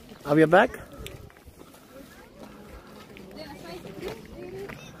 Are we back?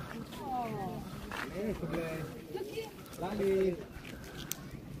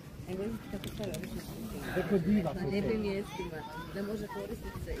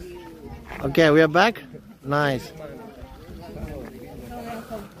 Okay, we are back. Nice.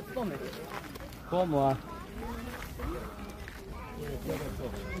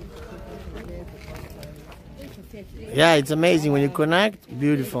 Yeah, it's amazing when you connect.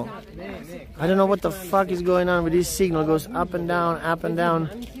 Beautiful. I don't know what the fuck is going on with this signal. It goes up and down, up and down.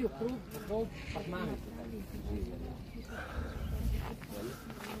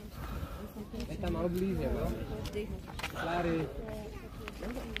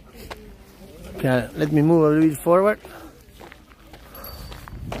 Okay, let me move a little bit forward.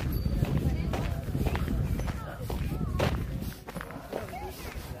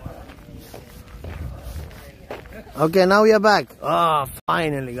 Okay, now we are back. Oh,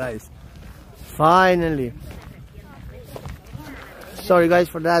 finally, guys. Finally. Sorry, guys,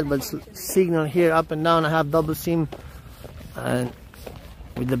 for that, but signal here up and down. I have double SIM and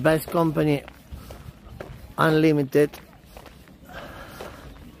with the best company, unlimited.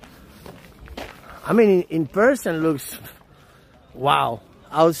 I mean, in person looks wow,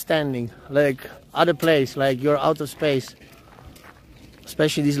 outstanding. Like other place, like you're out of space.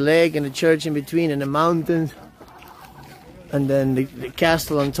 Especially this lake and the church in between and the mountains. And then the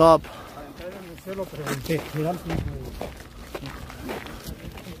castle on top.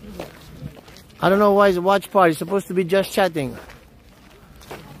 I don't know why it's a watch party. It's supposed to be just chatting.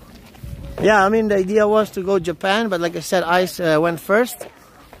 Yeah, I mean, the idea was to go Japan, but like I said, Ice went first.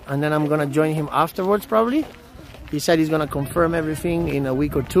 And then I'm gonna join him afterwards probably. He said he's gonna confirm everything in a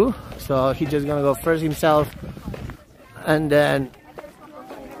week or two. So he's just gonna go first himself. And then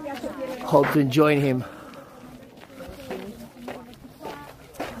hope to join him.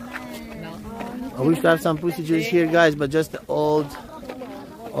 I wish to have some pussy juice here, guys, but just the old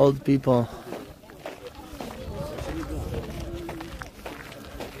people.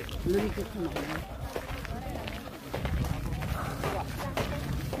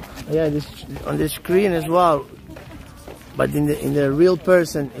 Yeah, this on the screen as well, but in the real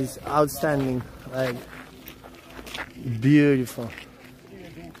person is outstanding, like beautiful.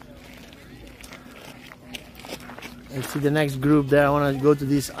 I see the next group there. I want to go to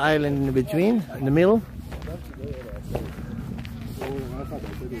this island in between, in the middle.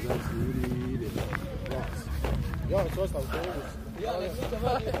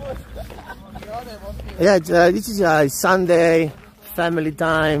 Yeah, this is a Sunday, family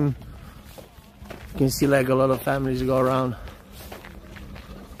time. You can see like a lot of families go around.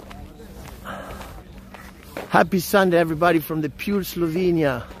 Happy Sunday, everybody, from the pure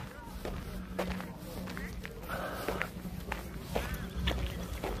Slovenia.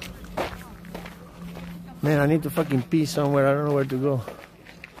 Man, I need to fucking pee somewhere. I don't know where to go.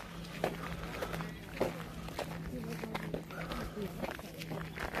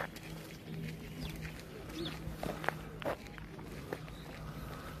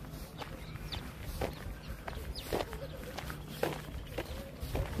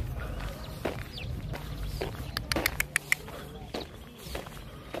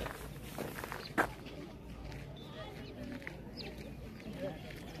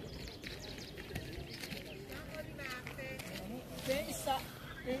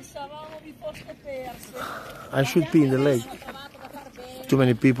 I should pee in the lake. Too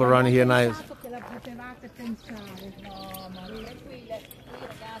many people around here now.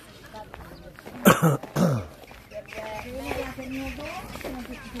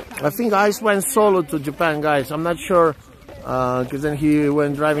 I think Ice went solo to Japan, guys. I'm not sure, because then he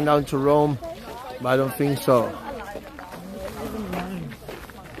went driving down to Rome, but I don't think so.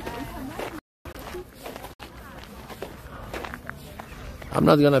 I'm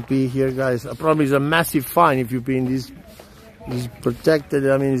not gonna pee here, guys. Probably it's a massive fine if you pee in this. It's protected.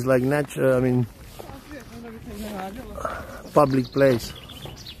 I mean, it's like natural. I mean, public place.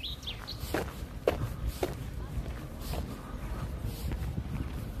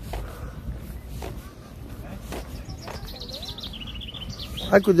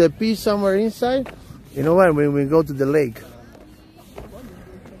 I could pee somewhere inside. You know what? When we go to the lake,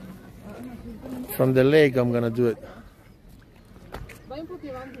 from the lake, I'm gonna do it.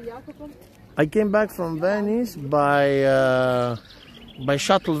 I came back from Venice by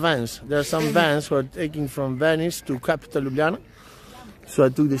shuttle vans. There are some vans who are taking from Venice to capital Ljubljana, so I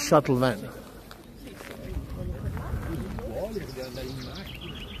took the shuttle van.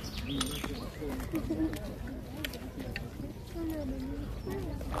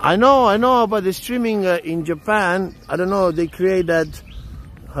 I know about the streaming in Japan. I don't know, they create that,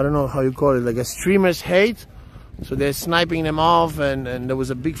 I don't know how you call it, like a streamer's hate. So they're sniping them off, and there was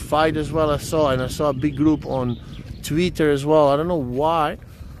a big fight as well. I saw a big group on Twitter as well. I don't know why.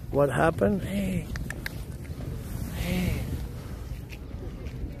 What happened? Hey.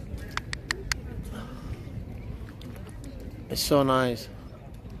 It's so nice.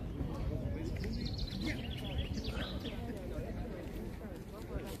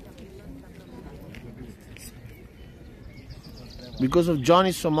 Because of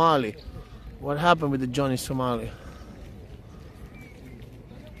Johnny Somali. What happened with the Johnny Somali?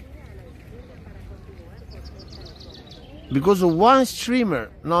 Because of one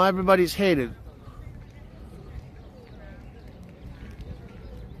streamer, now everybody's hated.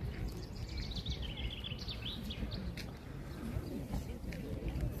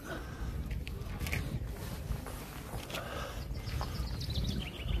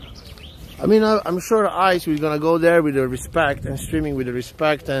 I mean, I'm sure Ice is gonna go there with the respect and streaming with the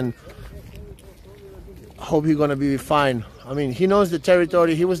respect, and hope he's gonna be fine. I mean, he knows the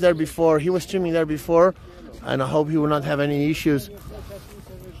territory. He was there before. He was streaming there before, and I hope he will not have any issues.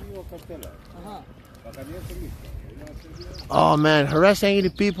 Oh man, harass angry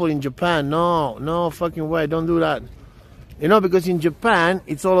people in Japan? No fucking way. Don't do that. You know, because in Japan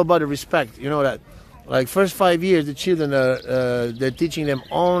it's all about the respect. You know that. Like first 5 years, the children they're teaching them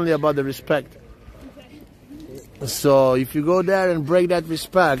only about the respect. So if you go there and break that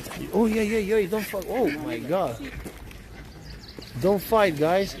respect, oh yeah, don't fight. Oh my god, don't fight,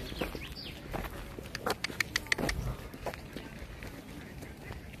 guys.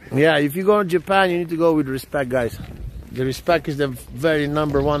 Yeah, if you go to Japan, you need to go with respect, guys. The respect is the very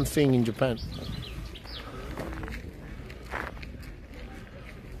 #1 thing in Japan.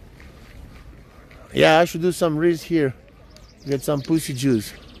 Yeah, I should do some reels here, get some pussy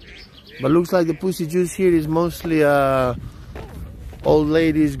juice. But looks like the pussy juice here is mostly old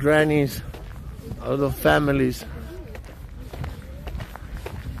ladies, grannies, a lot of families.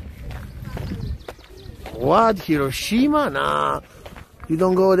 What? Hiroshima? Nah. You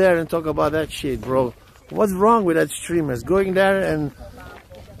don't go there and talk about that shit, bro. What's wrong with that streamers? Going there and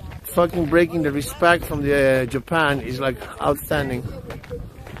fucking breaking the respect from the Japan is like outstanding.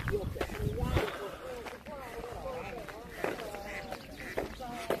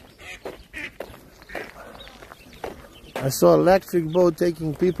 I saw electric boat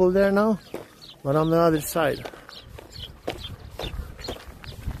taking people there now, but on the other side.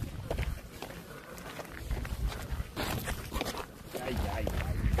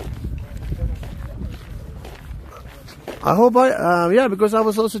 I hope yeah, because I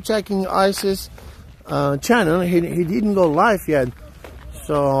was also checking Ice's channel. He didn't go live yet,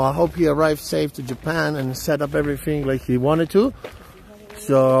 so I hope he arrived safe to Japan and set up everything like he wanted to,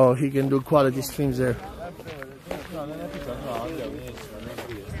 so he can do quality streams there.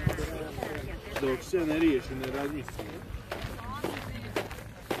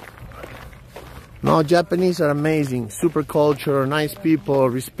 No, Japanese are amazing, super culture, nice people,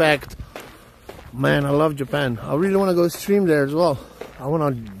 respect. Man, I love Japan. I really want to go stream there as well. I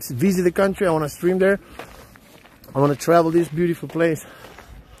want to visit the country. I want to stream there. I want to travel this beautiful place.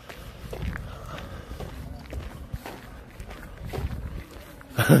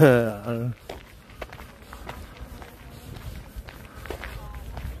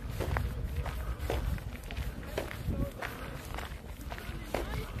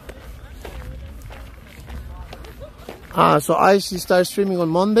 So Ice starts streaming on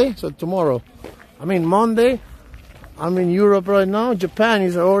Monday, so tomorrow. I mean Monday, I'm in Europe right now. Japan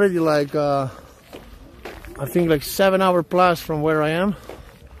is already like, I think like 7 hours plus from where I am.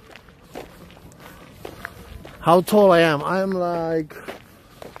 How tall I am? I'm like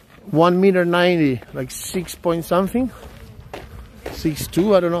 1.90 meters, like 6 point something.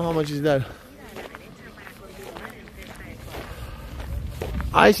 6'2", I don't know how much is that.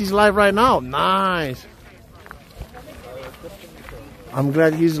 Ice is live right now, nice. I'm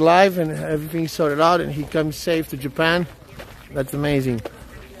glad he's live and everything's sorted out and he comes safe to Japan. That's amazing.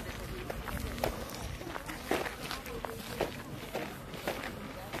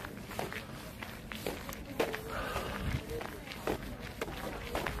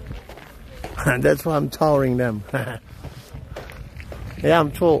 And that's why I'm towering them. Yeah,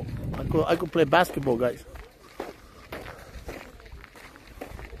 I'm tall. I could play basketball, guys.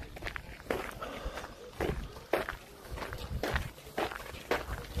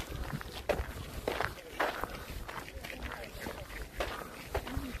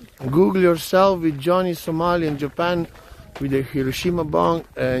 Google yourself with Johnny Somali in Japan with a Hiroshima bomb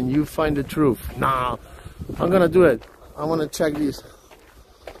and you find the truth. Nah, I'm gonna do it. I wanna check this.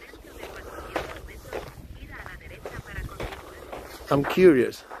 I'm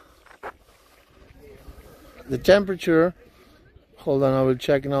curious. The temperature, hold on, I will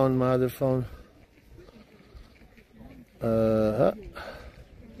check now on my other phone.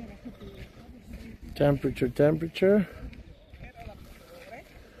 Temperature.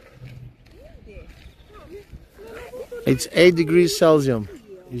 It's 8 degrees Celsius.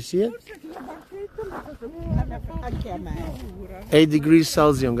 You see it? 8 degrees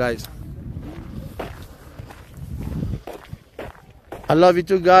Celsius, guys. I love you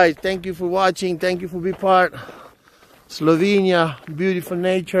too, guys. Thank you for watching. Thank you for being part. Slovenia, beautiful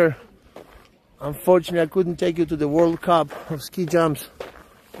nature. Unfortunately, I couldn't take you to the World Cup of ski jumps.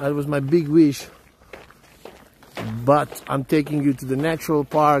 That was my big wish. But I'm taking you to the natural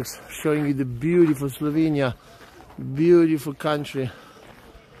parks, showing you the beautiful Slovenia. Beautiful country.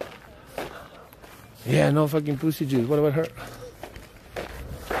 Yeah, no fucking pussy juice. What about her?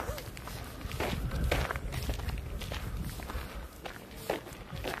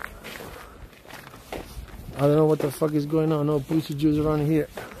 I don't know what the fuck is going on. No pussy juice around here.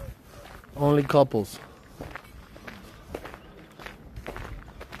 Only couples.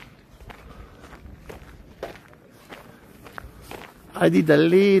 I did a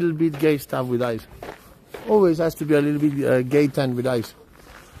little bit gay stuff with Ice. Always has to be a little bit gay tan with Ice.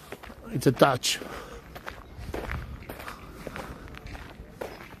 It's a touch.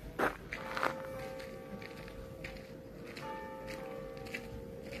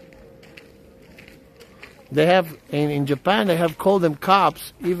 They have, in Japan, they have called them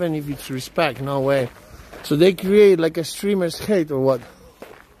cops, even if it's respect, no way. So they create like a streamer's hate or what?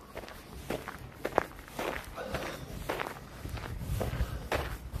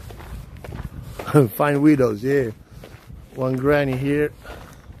 Find widows, yeah. One granny here.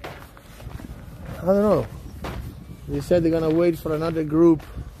 I don't know. They said they're gonna wait for another group.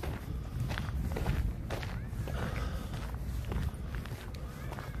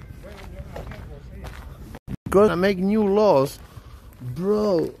 Gonna make new laws.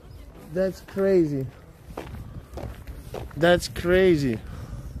 Bro, that's crazy. That's crazy.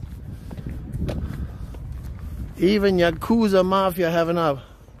 Even Yakuza Mafia have enough.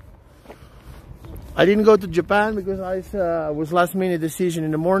 I didn't go to Japan because I was last minute decision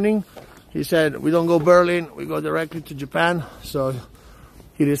in the morning. He said, we don't go Berlin, we go directly to Japan. So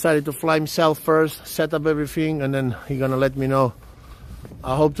he decided to fly himself first, set up everything, and then he's gonna let me know.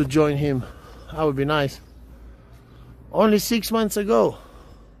 I hope to join him. That would be nice. Only 6 months ago.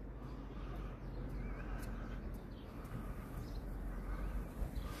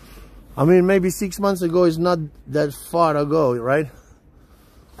 I mean, maybe 6 months ago is not that far ago, right?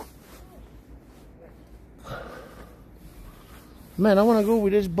 Man, I want to go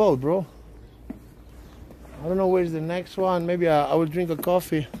with this boat, bro. I don't know where's the next one. Maybe I will drink a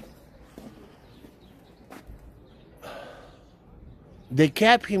coffee. They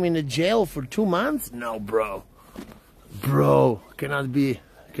kept him in the jail for 2 months? No, bro. Bro,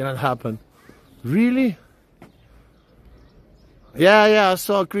 cannot happen. Really? Yeah, I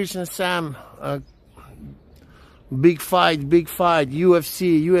saw Chris and Sam. Big fight,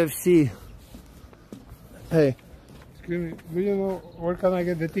 UFC. Hey. Excuse me, do you know where can I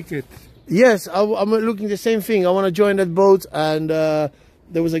get the ticket? Yes, I'm looking the same thing. I want to join that boat, and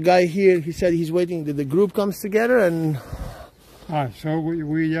there was a guy here. He said he's waiting that the group comes together, and So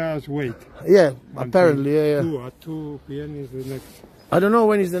we just wait. yeah, apparently, yeah. 2 p.m. is the next. I don't know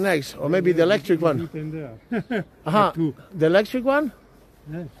when is the next, or maybe the electric one. There. The electric one?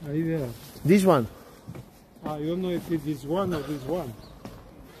 Yeah, right there. This one. I don't know if it is one or this one.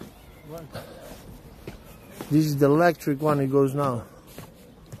 What? This is the electric one. It goes now.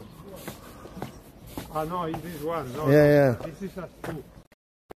 No, it is one. No, Yeah. This is a 2.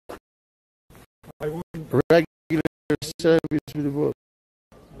 Regular service with the boat.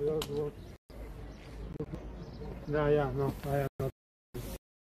 No, I am not.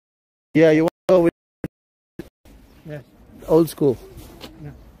 Yeah, you want to go with Yes. old school?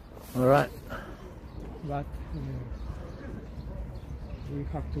 Yeah. All right. But we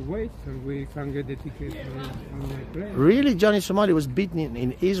have to wait till we can get the ticket on my plane. Really? Johnny Somali was beaten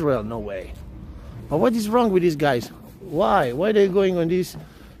in Israel? No way. But what is wrong with these guys? Why? Why are they going on this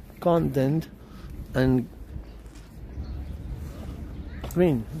content? And I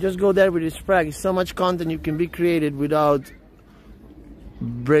mean, just go there with respect. It's so much content you can be created without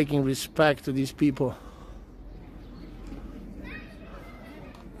breaking respect to these people.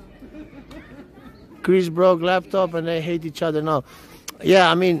 Chris broke laptop and they hate each other now.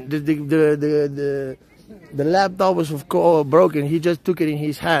 Yeah, I mean the laptop was of course broken. He just took it in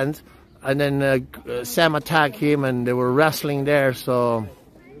his hand, and then Sam attacked him, and they were wrestling there. So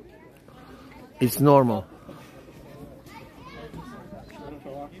it's normal.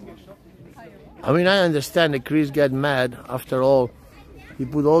 I mean, I understand that Chris got mad. After all, he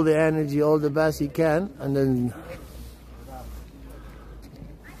put all the energy, all the best he can, and then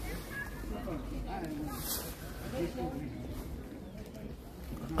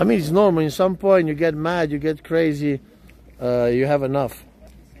I mean, it's normal. In some point, you get mad, you get crazy, you have enough.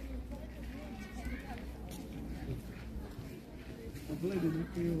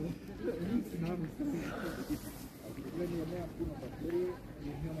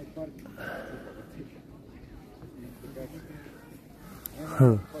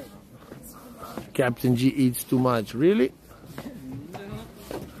 CaptainGee eats too much. Really?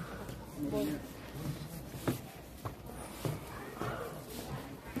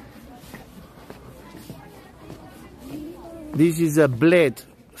 This is a bled,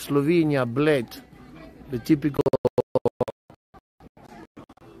 Slovenia bled, the typical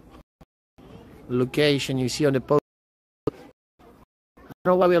location you see on the post. I don't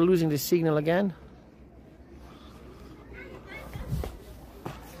know why we are losing the signal again.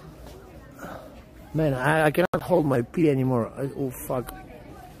 Man, I cannot hold my pee anymore. Oh fuck.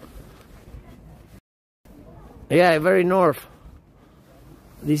 Yeah, very north.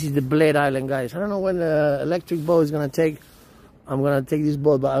 This is the Blade Island, guys. I don't know when the electric boat is gonna take. I'm gonna take this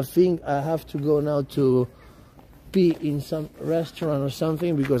boat, but I think I have to go now to pee in some restaurant or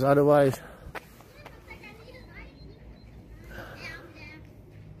something, because otherwise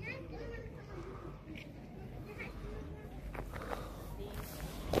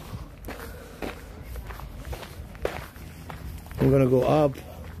I'm gonna go up,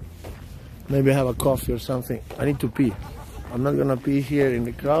 maybe have a coffee or something. I need to pee. I'm not gonna pee here in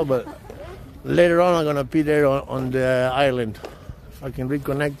the crowd, but later on I'm gonna pee there on the island. If I can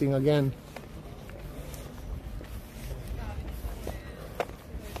reconnecting again.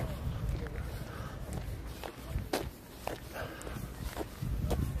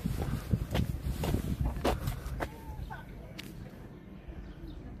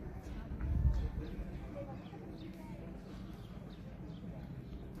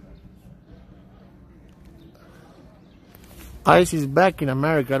 Ice is back in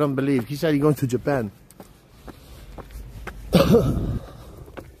America, I don't believe. He said he's going to Japan.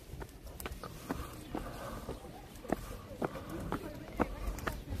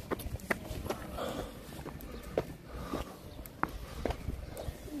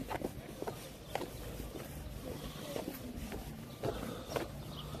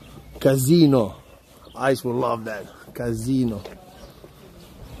 Casino. Ice will love that. Casino.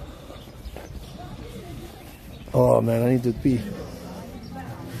 Oh man, I need to pee.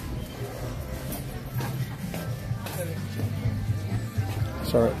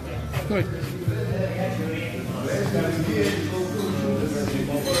 Sorry.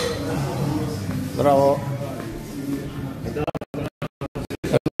 Bravo.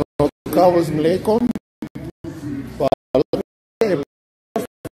 Kawo z mlekom.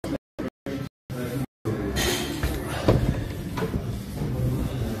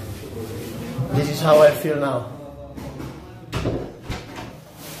 This is how I feel now.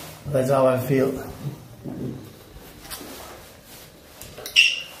 That's how I feel.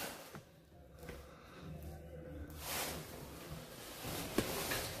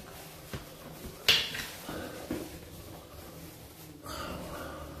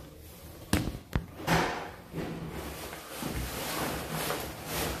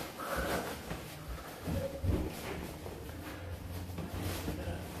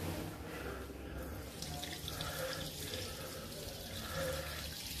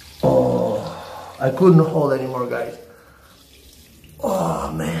 I couldn't hold anymore, guys.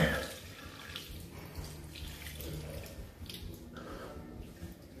 Oh man.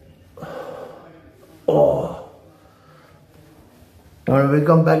 Oh. When we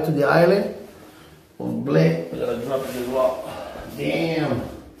come back to the island, we're gonna drop it as well. Damn.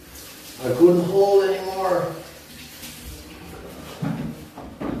 I couldn't hold anymore.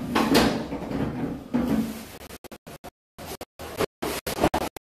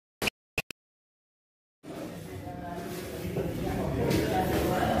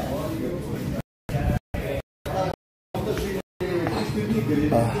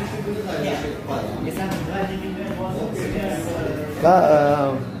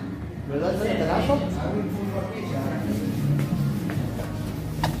 ¿Verdad? ¿Pedazo?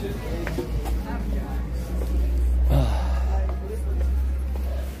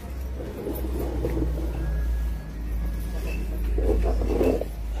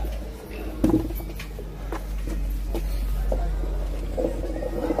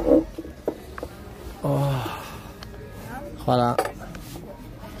 Hvala.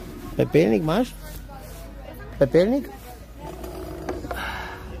 Pepelnik imaš? Pepelnik?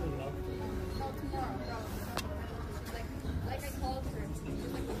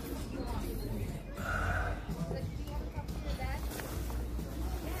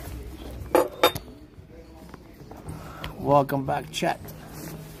 Welcome back, chat.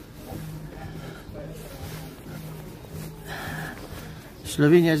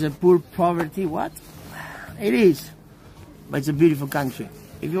 Slovenia is a poor poverty. What? It is, but it's a beautiful country.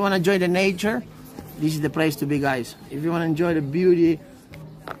 If you want to enjoy the nature, this is the place to be, guys. If you want to enjoy the beauty,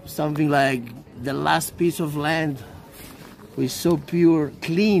 something like the last piece of land is so pure,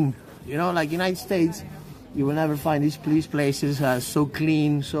 clean. You know, like United States, you will never find these places so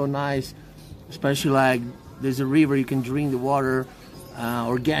clean, so nice. Especially like there's a river, you can drink the water,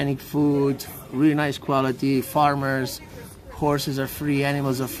 organic food, really nice quality, farmers, horses are free,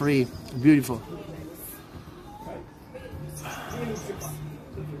 animals are free, beautiful.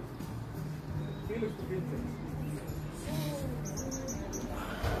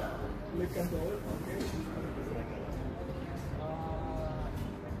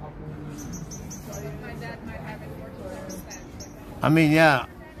 I mean, yeah,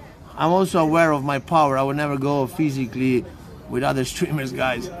 I'm also aware of my power. I would never go physically with other streamers,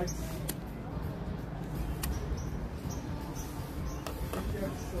 guys.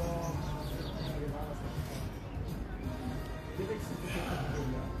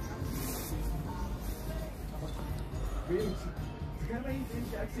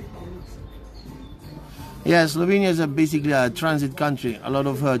 Yeah, Slovenia is basically a transit country. A lot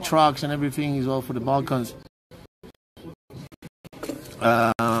of trucks and everything is all for the Balkans.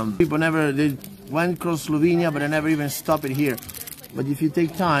 People they went across Slovenia, but they never even stopped it here. But if you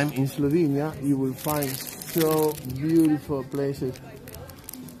take time in Slovenia, you will find so beautiful places.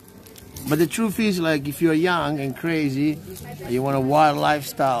 But the truth is, like, if you're young and crazy, and you want a wild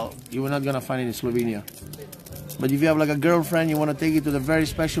lifestyle, you're not gonna find it in Slovenia. But if you have like a girlfriend, you want to take it to the very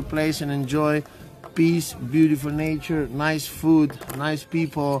special place and enjoy peace, beautiful nature, nice food, nice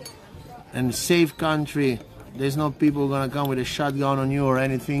people, and safe country. There's no people gonna come with a shotgun on you or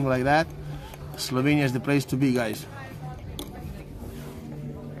anything like that. Slovenia is the place to be, guys.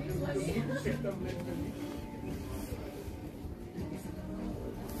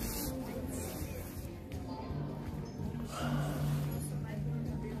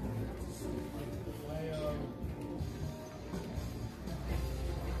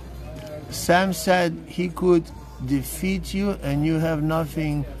 Sam said he could defeat you and you have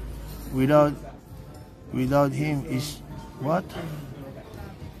nothing without him is what?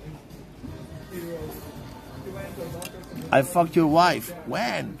 I fucked your wife.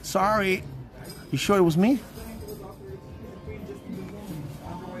 When? Sorry. You sure it was me?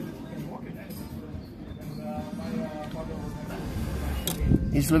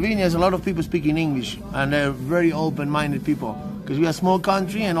 In Slovenia, there's a lot of people speaking English, and they're very open-minded people. Because we are a small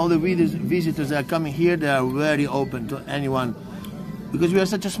country, and all the visitors that are coming here, they are very open to anyone. Because we are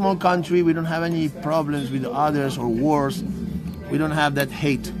such a small country, we don't have any problems with others or wars. We don't have that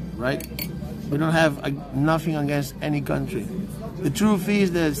hate, right? We don't have nothing against any country. The truth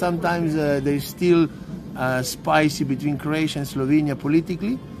is that sometimes there's still spicy between Croatia and Slovenia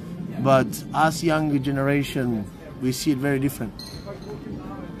politically, but us younger generation, we see it very different.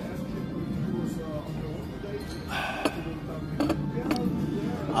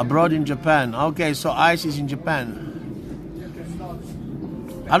 Abroad in Japan. Okay, so Ice is in Japan.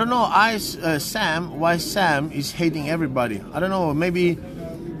 I don't know, Ice, why Sam is hating everybody. I don't know, maybe,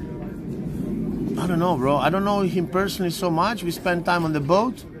 I don't know, bro. I don't know him personally so much. We spend time on the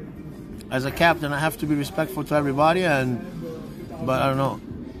boat. As a captain, I have to be respectful to everybody, but I don't know.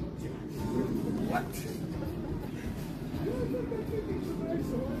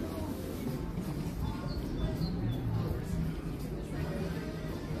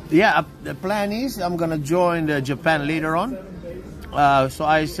 Yeah, the plan is I'm gonna join Japan later on. So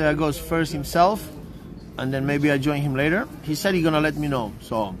Ice goes first himself, and then maybe I join him later. He said he's gonna let me know,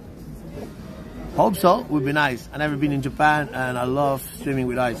 so hope so. Would be nice. I've never been in Japan, and I love swimming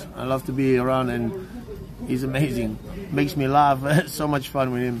with Ice. I love to be around, and he's amazing. Makes me laugh. So much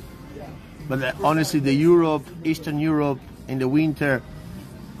fun with him. But honestly, the Eastern Europe in the winter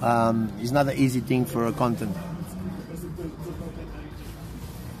is not an easy thing for a content.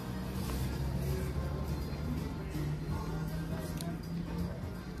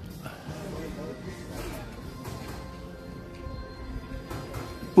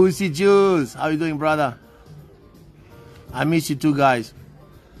 Pussy Juice, how you doing, brother? I miss you too, guys.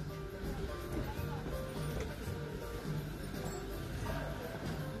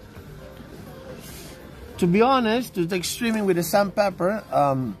 To be honest, to take streaming with the sandpaper,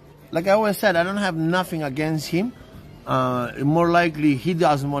 like I always said, I don't have nothing against him. More likely, he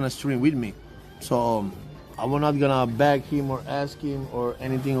doesn't want to stream with me. So, I'm not gonna beg him or ask him or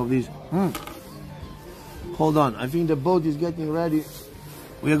anything of this. Hold on, I think the boat is getting ready.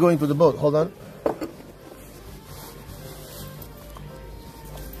 We are going to the boat, hold on.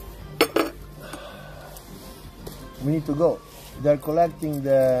 We need to go. They're collecting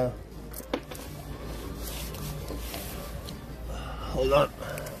the... Hold on.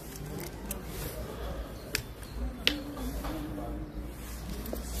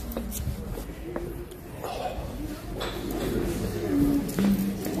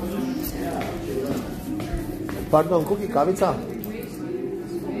 Pardon, cookie, kavica?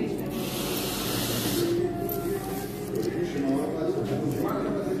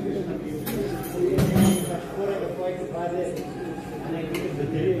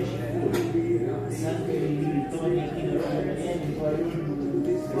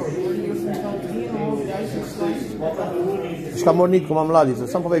 Ești cam mornit cum am Ladiță.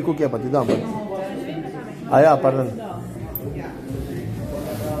 Să-mi povei cookie pa ti dam. Aia, pardon.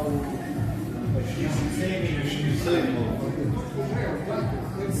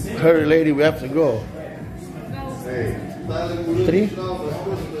 Hurry, lady, we have to go. 3?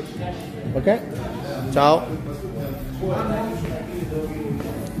 Okay? Ciao.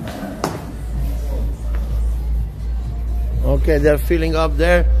 Okay, they're filling up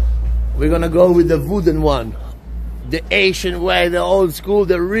there. We're gonna go with the wooden one. The Asian way, the old school,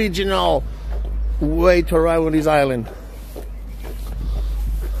 the original way to arrive on this island.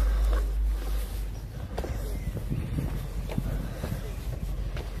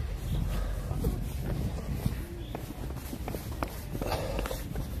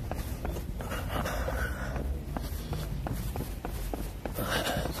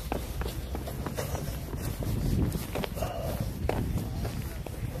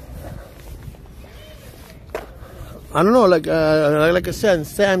 I don't know, like I said,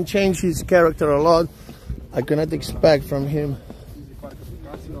 Sam changed his character a lot. I cannot expect from him.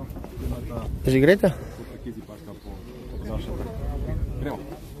 Is it Greta?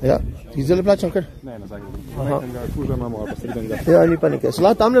 Ja, ti zdaj le plačam kar? Ne, nazaj. Majhnega kuža imamo, ali pa srednjega. Ja, ni panike.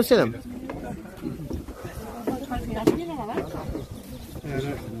 Sla, tam le sedem.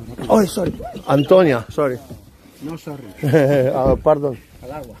 Oh, sorry. Antonia, sorry. No, sorry. Pardon.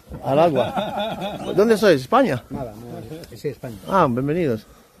 Al agua. Al agua. ¿Dónde sois? ¿España? Nada, no, sí, España. Ah, bienvenidos.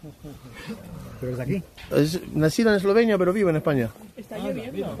 ¿Pero es de aquí? Nacido en Eslovenia, pero vivo en España. Está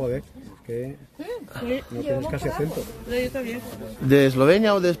lloviendo. Joder, es que no tienes casi acento. Yo también. ¿De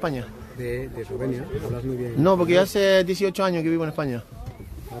Eslovenia o de España? De Eslovenia, hablas muy bien. No, porque ya hace 18 años que vivo en España.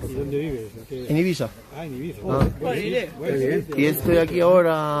 ¿Y dónde vives? En Ibiza. Ah, en Ibiza. Qué bien. Y estoy aquí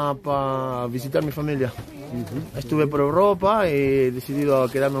ahora para visitar mi familia. Estuve por Europa y he decidido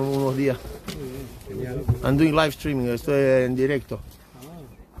quedarme unos días. I'm doing live streaming, estoy en directo.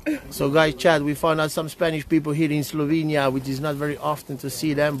 So guys, chat, we found out some Spanish people here in Slovenia, which is not very often to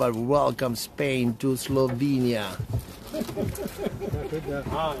see them, but welcome Spain to Slovenia.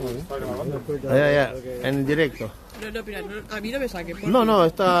 Yeah, en directo. No, mira, a mí no me saque. No,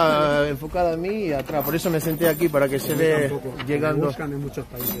 está enfocada en mí y atrás, por eso me senté aquí para que se ve llegando. Buscan en muchos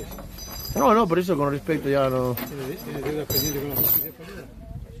países. No, por eso con respecto ya no. ¿Tienes deudas pendientes con la justicia española?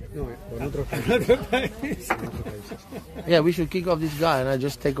 No, con otros países. Yeah, we should kick off this guy and I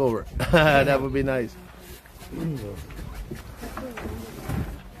just take over. That would be nice.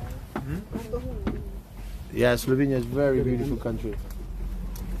 Yeah, Slovenia is a very beautiful country.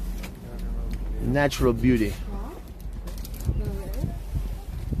 Natural beauty.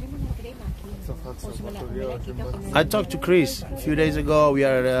 I talked to Chris a few days ago. We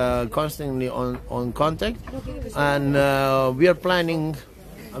are constantly on contact, and we are planning.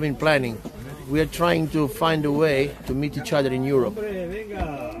 We are trying to find a way to meet each other in Europe.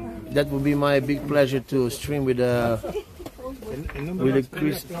 That would be my big pleasure to stream with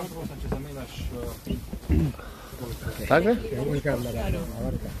Chris.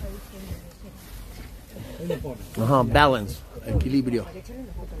 Balance, equilibrio.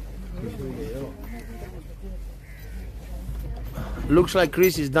 Looks like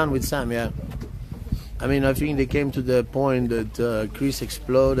Chris is done with Sam, yeah. I mean, I think they came to the point that Chris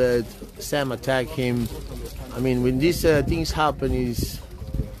exploded, Sam attacked him. I mean, when these things happen, is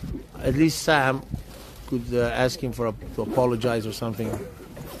at least Sam could ask him to apologize or something.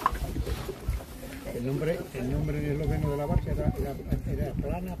 El nombre en esloveno de la barca era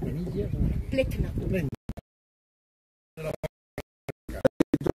plana, penilla. Plekna.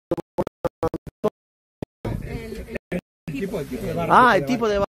 El tipo de barca. El tipo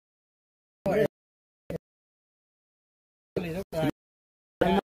de barca.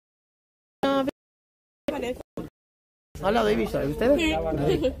 Hola, de Ibiza, ¿ustedes?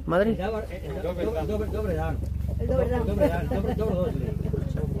 ¿Madrid?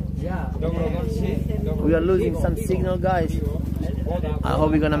 We are losing some signal, guys. I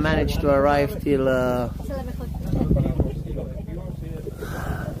hope we're gonna manage to arrive till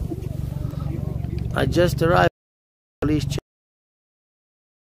I just arrived. Police check.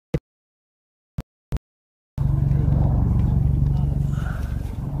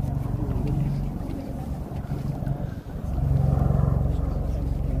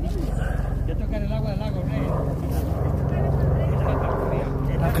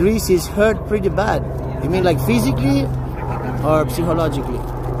 Chris is hurt pretty bad. You mean like physically or psychologically?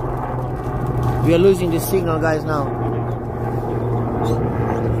 We are losing the signal, guys, now.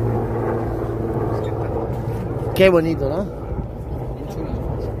 Qué bonito, ¿no?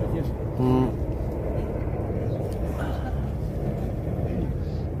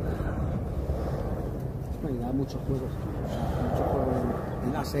 Bueno, y da muchos juegos. Muchos juegos en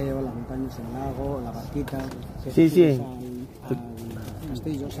el aseo, en las montañas, en el lago, en la barquita. Sí. Al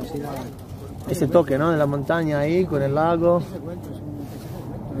castillo, o sea, así da... Ese toque, ¿no? De la montaña ahí, con el lago.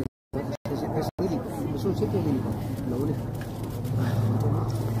 Es un sitio idílico, lo único.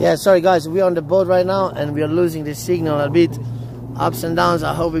 Yeah, sorry guys, we're on the boat right now and we are losing the signal a bit. Ups and downs.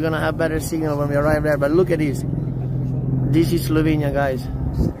 I hope we're gonna have better signal when we arrive there. But look at this. This is Slovenia, guys.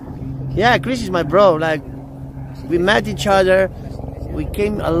 Yeah, Chris is my bro. Like, we met each other. We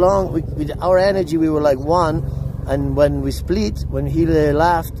came along with our energy. We were like one. And when we split, when he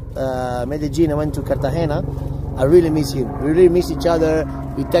left Medellin and went to Cartagena, I really miss him. We really miss each other.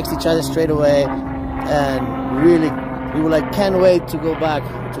 We text each other straight away, and really, we were like, can't wait to go back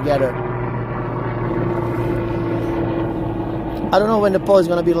together. I don't know when the poll is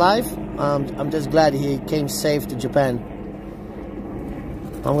gonna be live. I'm just glad he came safe to Japan.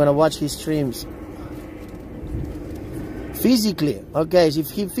 I'm gonna watch his streams. Physically, okay. So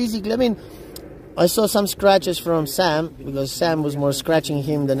if he physically, I mean, I saw some scratches from Sam because Sam was more scratching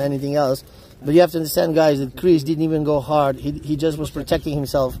him than anything else. But you have to understand, guys, that Chris didn't even go hard. He just was protecting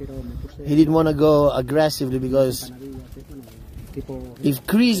himself. He didn't want to go aggressively because if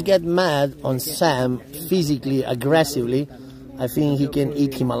Chris get mad on Sam physically, aggressively, I think he can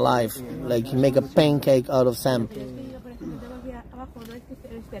eat him alive. Like, he make a pancake out of Sam.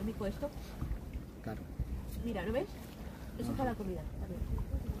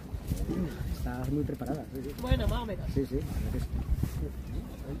 Estás muy preparada. Bueno, más o menos. Sí, la verdad que sí.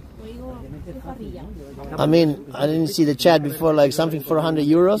 I mean, I didn't see the chat before, like something 400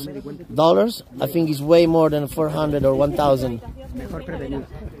 euros, dollars. I think it's way more than 400 or 1,000.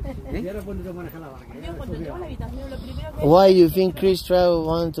 Why you think Chris Travel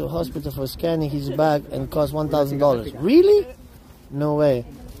went to hospital for scanning his back and cost $1,000? Really? No way.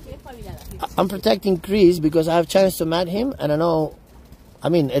 I'm protecting Chris because I have a chance to meet him, and I know, I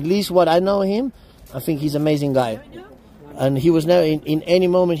mean, at least what I know him, I think he's an amazing guy. And he was never, in any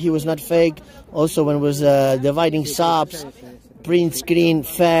moment, he was not fake. Also, when it was dividing subs, print screen,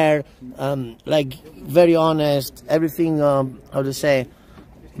 fair, like very honest, everything, how to say,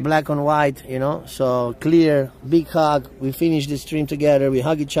 black and white, you know, so clear, big hug. We finish the stream together, we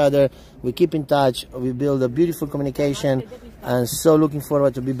hug each other, we keep in touch, we build a beautiful communication, and so looking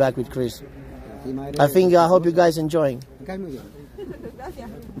forward to be back with Chris. I hope you guys enjoying.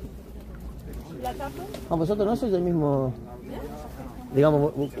 ¿A vosotros no sois del mismo,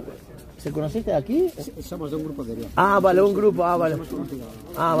 digamos, se conociste aquí? Somos de un grupo de... Ah, vale, un grupo, ah, vale.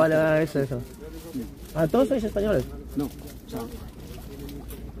 Ah, vale, eso. ¿Ah, todos sois españoles? No, o sea,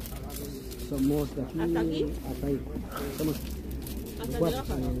 somos de aquí hasta ahí. Somos cuatro.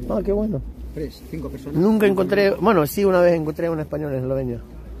 Ah, qué bueno. 5 personas. Nunca encontré, bueno, sí, una vez encontré un español en Eslovenia.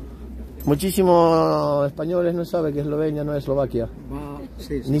 Muchísimos españoles no saben que Eslovenia no es Eslovaquia.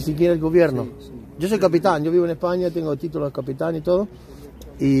 Sí. Ni siquiera el gobierno. Sí. Yo soy capitán, yo vivo en España, tengo título de capitán y todo.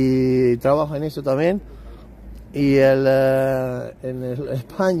 Y trabajo en eso también. Y en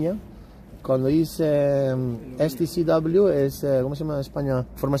España, cuando hice STCW, es, ¿cómo se llama en España?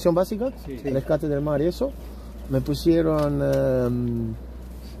 Formación básica, rescate del mar y eso. Me pusieron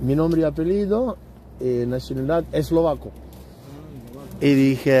mi nombre y apellido, nacionalidad eslovaco. Y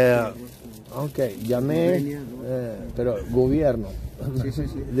dije, ok, llamé, pero gobierno. Sí.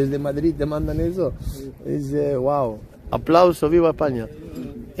 Desde Madrid te mandan eso. Dice, wow, aplauso, viva España.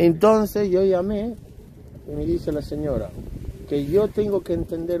 Entonces yo llamé y me dice la señora que yo tengo que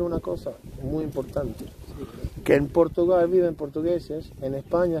entender una cosa muy importante, que en Portugal viven portugueses, en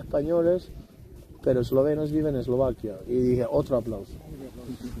España españoles, pero eslovenos viven en Eslovaquia. Y dije, otro aplauso.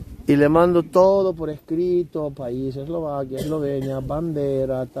 Y le mando todo por escrito, país, Eslovaquia, Eslovenia,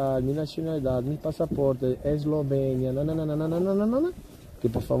 bandera, tal, mi nacionalidad, mis pasaportes, Eslovenia, que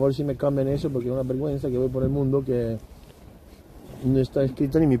por favor si me cambien eso, porque es una vergüenza que voy por el mundo que no está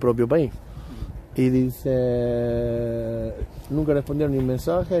escrito ni en mi propio país. Y dice, nunca respondieron ni un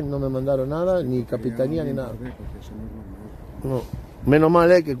mensaje, no me mandaron nada, ni capitanía ni nada. No. Menos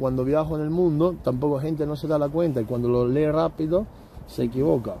mal es que cuando viajo en el mundo, tampoco gente no se da la cuenta, y cuando lo lee rápido, se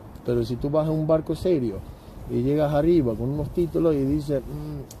equivoca. Pero si tú vas en un barco serio y llegas arriba con unos títulos y dices,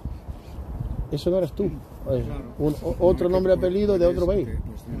 eso no eres tú, otro nombre y apellido de otro país.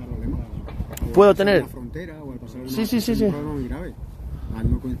 Puedo tener. Sí. Al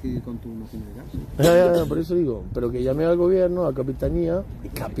no coincidir con tu nacionalidad. Ya, por eso digo, pero que llamé al gobierno, a capitanía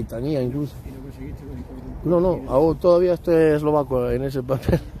incluso. No, aún todavía estoy eslovaco en ese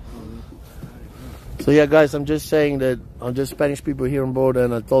papel. So yeah, guys, I'm just saying that I'm just Spanish people here on board,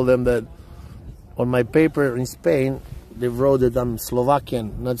 and I told them that on my paper in Spain, they wrote that I'm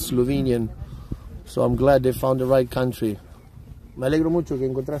Slovakian, not Slovenian. So I'm glad they found the right country. Me alegro mucho que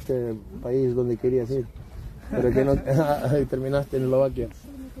encontraste el país donde querías ir, pero que no terminaste en Eslovaquia.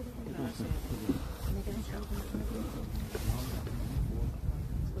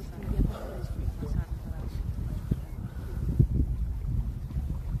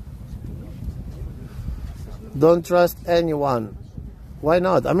 Don't trust anyone. Why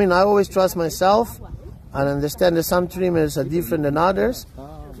not? I mean, I always trust myself and understand that some streamers are different than others,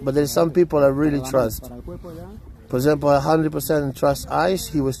 but there's some people I really trust. For example, I 100% trust Ice.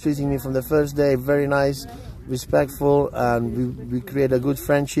 He was treating me from the first day very nice, respectful, and we create a good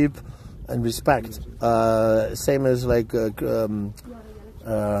friendship and respect. Same as like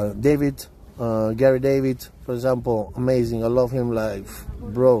David, Gary David, for example, amazing. I love him like,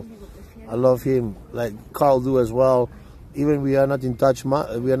 bro. I love him, like Carl do as well. Even we are not in touch,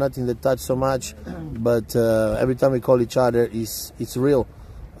 we are not in the touch so much, but every time we call each other, it's real.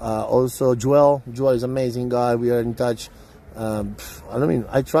 Also, Joel is an amazing guy. We are in touch. I mean,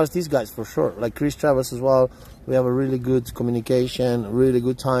 I trust these guys for sure. Like Chris Travis as well. We have a really good communication, really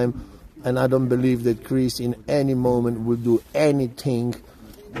good time, and I don't believe that Chris in any moment will do anything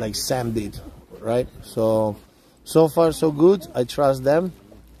like Sam did, right? So far so good. I trust them.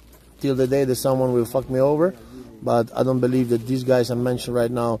 Till the day that someone will fuck me over, but I don't believe that these guys I mentioned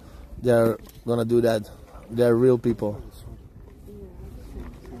right now, they're gonna do that. They're real people.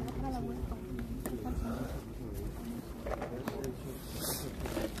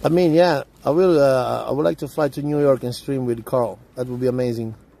 I mean, yeah, I would like to fly to New York and stream with Carl. That would be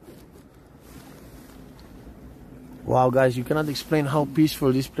amazing. Wow, guys, you cannot explain how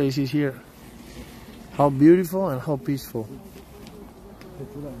peaceful this place is here. How beautiful and how peaceful.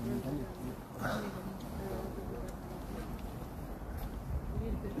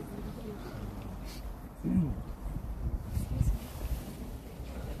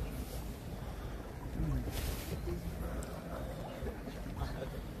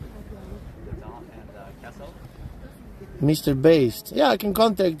 Mr. Based. Yeah, I can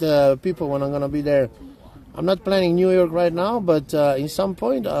contact people when I'm gonna be there. I'm not planning New York right now, but in some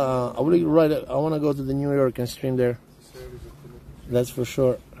point, I want to go to the New York and stream there. That's for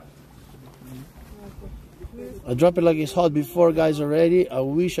sure. I dropped it like it's hot before, guys, already. I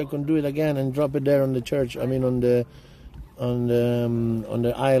wish I could do it again and drop it there on the church. I mean, on the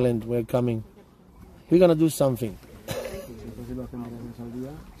island we're coming. We're gonna do something.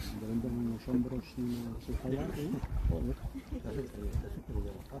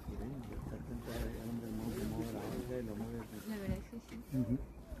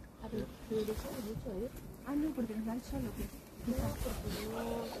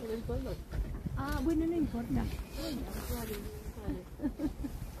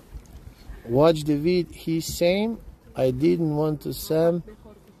 Watch the vid. He's saying I didn't want to Sam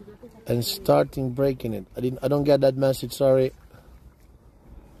and starting breaking it. I don't get that message. Sorry.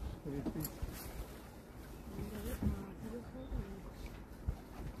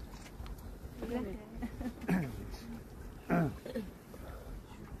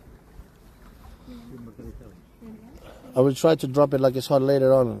 I will try to drop it like it's hot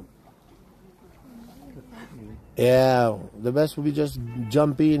later on. Yeah, the best would be just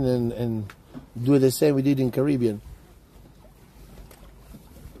jump in and do the same we did in Caribbean.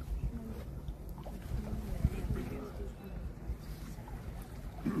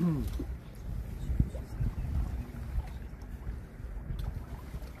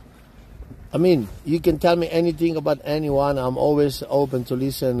 I mean, you can tell me anything about anyone. I'm always open to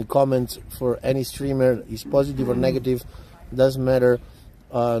listen, comments for any streamer. It's positive or negative, doesn't matter.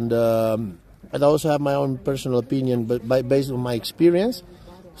 And I also have my own personal opinion, but based on my experience.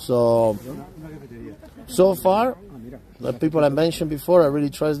 So far, the people I mentioned before, I really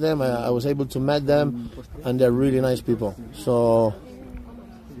trust them. I was able to meet them, and they're really nice people. So.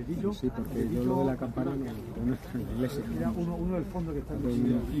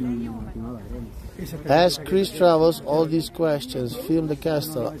 Ask Chris Travels all these questions. Film the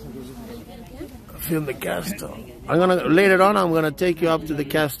castle. Film the castle. Later on, I'm gonna take you up to the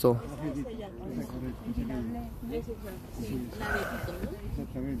castle.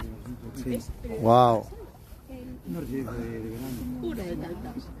 Wow.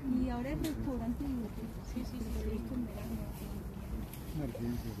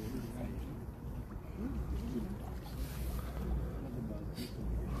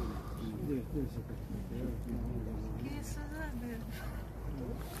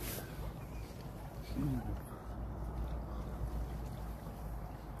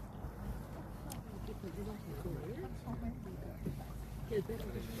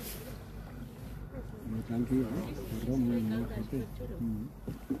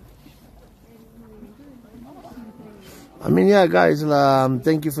 I mean, yeah, guys,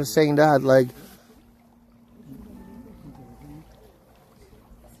 thank you for saying that. Like,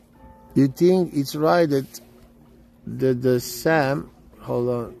 do you think it's right that the Sam, hold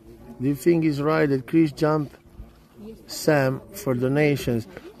on, do you think it's right that Chris jumped Sam for donations?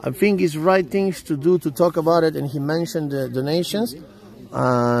 I think it's right things to do to talk about it, and he mentioned the donations,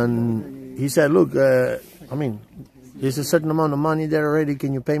 and he said, look, I mean, there's a certain amount of money there already,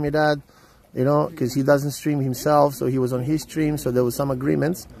 can you pay me that? You know, because he doesn't stream himself, so he was on his stream, so there was some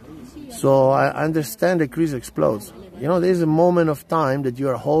agreements. So I understand that Chris explodes. You know, there's a moment of time that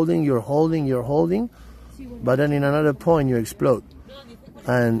you're holding, but then in another point you explode.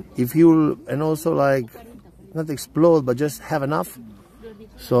 And if you, and also like, not explode, but just have enough.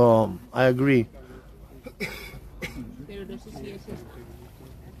 So I agree.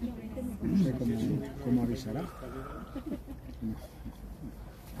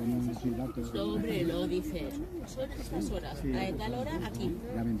 Sobre lo dices, son estas horas, a tal hora aquí,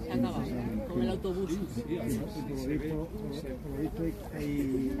 se acaba, con el autobús.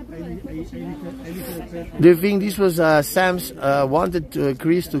 Do you think this was Sam's wanted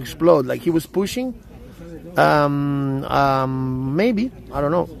Chris to explode, like he was pushing? Maybe, I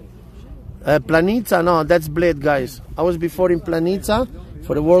don't know. Planeta, no, that's Blade, guys. I was before in Planeta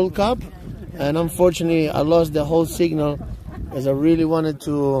for the World Cup, and unfortunately I lost the whole signal, as I really wanted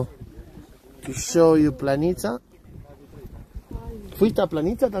to show you Planeta. ¿Fuiste a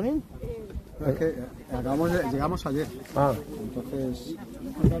Planeta también? Es que llegamos ayer. Ah. Entonces,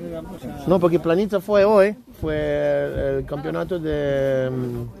 No, porque Planita fue hoy, fue el campeonato de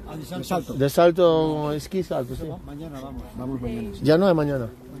salto, esquí salto, sí. mañana vamos mañana. Ya no es mañana.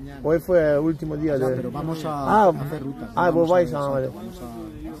 Hoy fue el último día de... Pero vamos a hacer rutas. Vos vais a... Vale.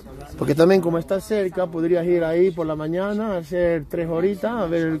 Porque también como está cerca, podrías ir ahí por la mañana, hacer 3 horitas, a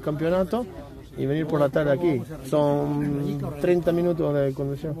ver el campeonato y venir por la tarde aquí. Son 30 minutos de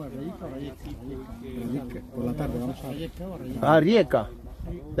conducción. Por la tarde vamos a... Rijeka.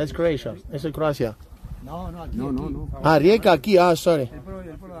 That's Croatia. Eso es Croacia. No. Rijeka aquí, sorry. El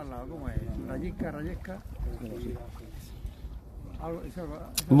pueblo al lado, ¿cómo es? Rayesca.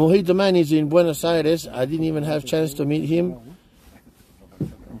 Mojito Man is in Buenos Aires. I didn't even have chance to meet him.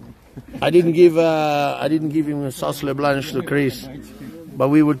 I didn't give him a sauce le blanche to Chris, but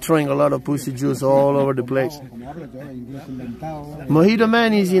we were throwing a lot of pussy juice all over the place. Mojito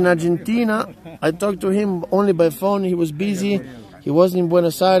Man is in Argentina. I talked to him only by phone. He was busy. He wasn't in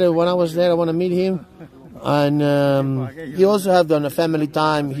Buenos Aires. When I was there, I want to meet him. And he also had done a family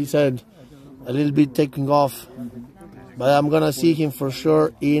time. He said a little bit taking off. But I'm going to see him for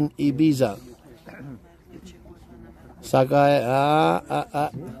sure in Ibiza. Sakai,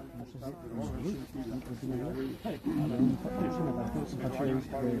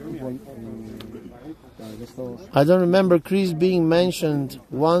 I don't remember Chris being mentioned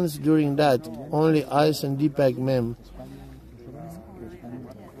once during that. Only Ice and Deepak mem.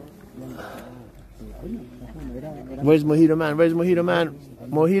 Where's Mojito Man? Where's Mojito Man?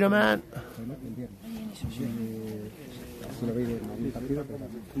 Mojito Man!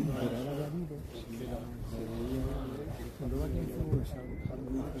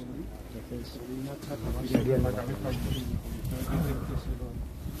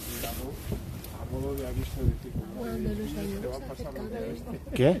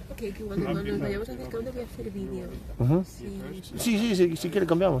 ¿Qué? Que cuando nos vayamos acercando voy a hacer vídeo. Si quiere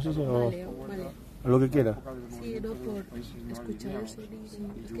cambiamos. Sí, Vale. lo que quiera. Sí, no por escuchar el sonido.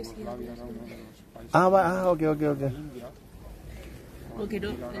 Es que si hablas... Ok. Aunque no,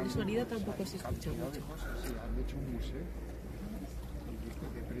 el sonido tampoco se escucha mucho.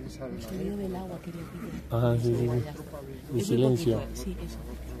 El sonido del agua que le pide. Sí. El silencio. Sí, eso.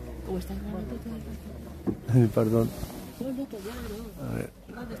 O estás grabando todo el rato. Perdón. No, todavía no. A ver.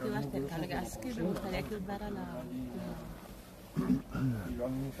 Cuando esté más cerca, es que me gustaría que os dara la...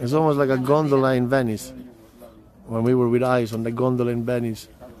 It's almost like a gondola in Venice. When we were with Ice on the gondola in Venice.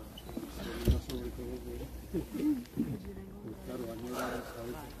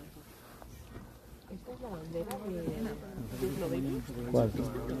 ¿Esta es la bandera de esLOVEnia?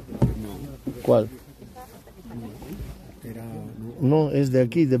 ¿Cuál? No, es de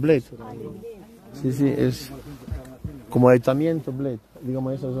aquí, de Bled. Sí, es como ayuntamiento Bled,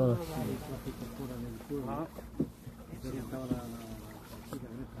 digamos esa zona.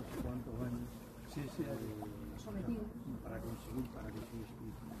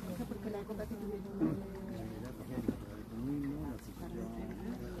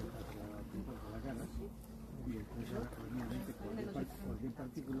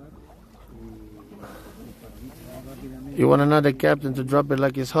 You want another captain to drop it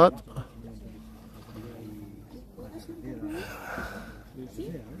like it's hot?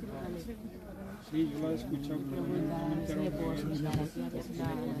 Sí, yo la he escuchado, pero no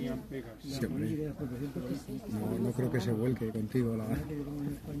No creo que se vuelque contigo la...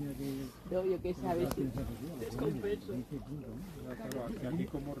 Obvio que sabes si descompenso. Claro, aquí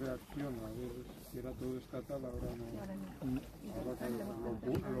cómo reacciona, a ver si era todo estatal, ahora no. Ahora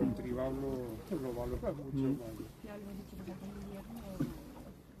que lo tribal lo valora mucho más.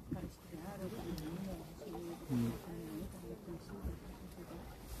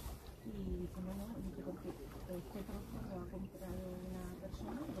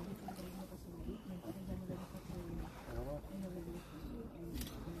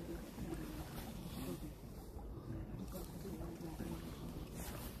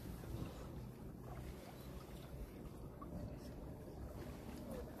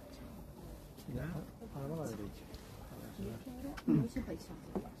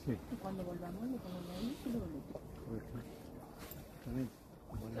 Sí. Cuando volvamos, le ponemos ahí y lo volvemos.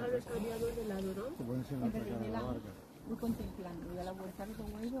 Claro, los cambiadores del lado, ¿no? Muy contemplando, y a la vuelta le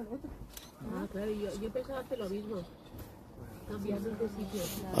pongo algo al otro. Claro, yo pensaba hacer lo mismo. Cambiando de sitio.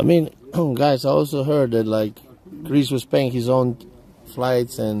 I mean, guys, I also heard that like Chris was paying his own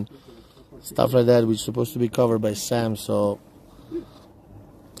flights and stuff like that, which is supposed to be covered by Sam. So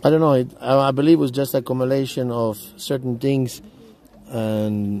I don't know. I believe it was just a accumulation of certain things,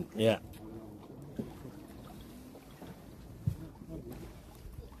 and yeah.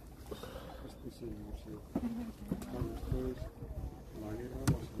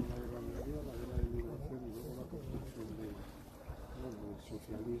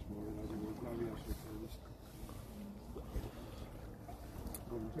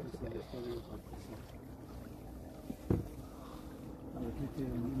 Sí,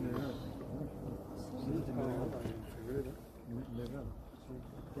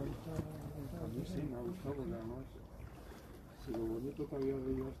 me ha gustado porque además, si lo bonito todavía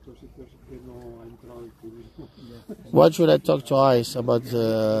de estos sitios es que no ha entrado el turismo. What should I talk to Ice about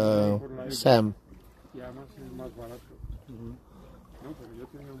Sam? Y además es más barato. No, pero yo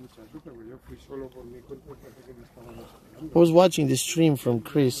tenía mucha suerte, porque yo fui solo por mi cuenta y parece que me estaban esperando. I was watching the stream from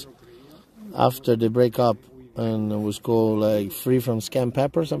Chris after they break up, and it was called like Free from Scam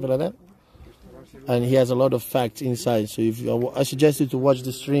Pepper, something like that. And he has a lot of facts inside, so if you, I suggest you to watch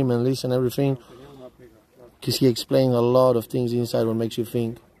the stream and listen everything, because he explained a lot of things inside what makes you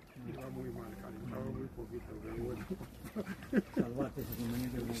think.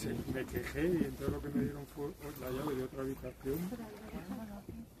 Me quejé y entonces lo que me dieron fue la llave de otra habitación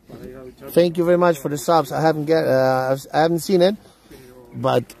para ir a duchar. Thank you very much for the subs. I haven't seen it,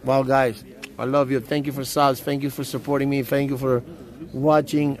 but wow, guys, I love you. Thank you for subs. Thank you for supporting me. Thank you for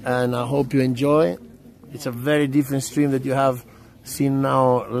watching, and I hope you enjoy. It's a very different stream that you have seen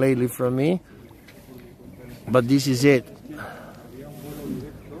now lately from me, but this is it.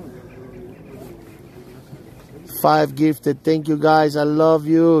 5 gifted. Thank you, guys. I love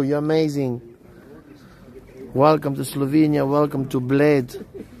you. You're amazing. Welcome to Slovenia. Welcome to Bled.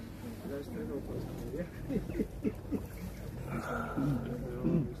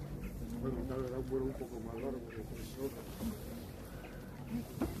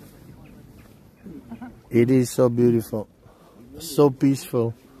 It is so beautiful, so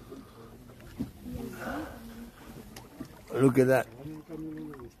peaceful. Look at that.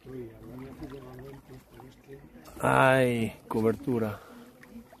 Ay, cobertura.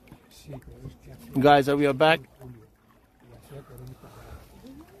 Guys, are we back?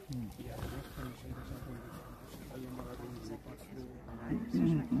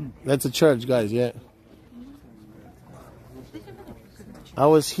 That's a church, guys, yeah. I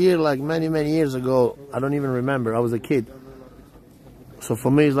was here like many years ago. I don't even remember. I was a kid. So for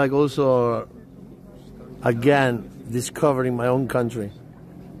me, it's like also, again, discovering my own country.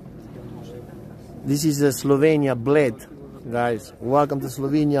 This is Slovenia, Bled, guys. Welcome to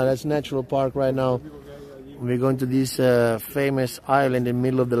Slovenia. That's Natural Park right now. We're going to this famous island in the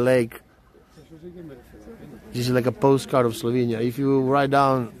middle of the lake. This is like a postcard of Slovenia. If you write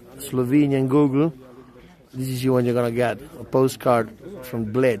down Slovenia in Google, this is what you're gonna get, a postcard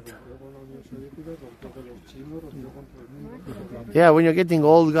from Bled. Yeah, when you're getting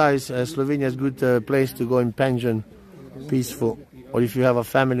old, guys, Slovenia is a good place to go in pension, peaceful. Or if you have a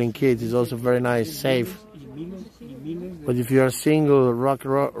family and kids, it's also very nice, safe. But if you're a single rock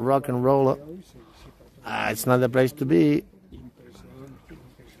and roller, it's not the place to be.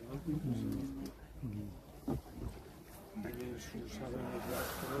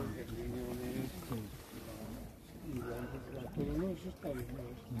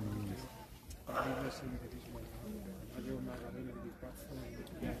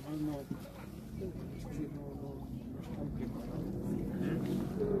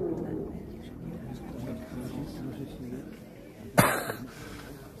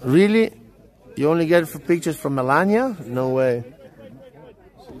 Really? You only get pictures from Melania? No way.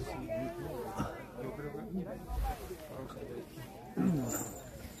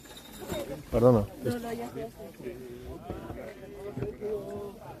 Perdona.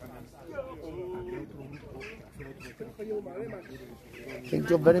 Thank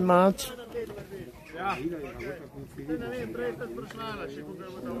you very much.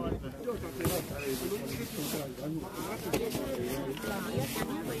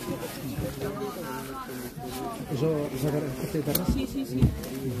 Sí, sí, sí.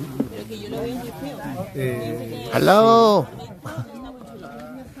 Pero que yo lo veo muy feo. Hello.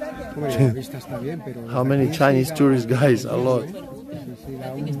 La vista está bien, pero How many Chinese tourists, guys? A lot.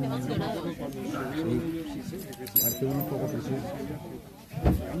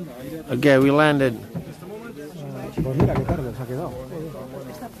 Okay, we landed. Pues mira qué tarde se ha quedado.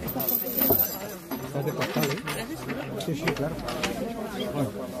 Estás de postal, ¿eh? Sí, sí, claro.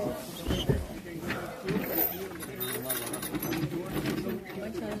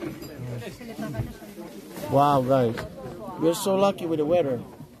 Wow, guys. We're so lucky with the weather.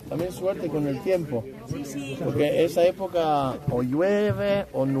 También suerte con el tiempo. Porque esa época o llueve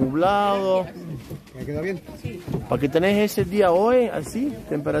o nublado. ¿Me queda bien? Para que tenés ese día hoy, así,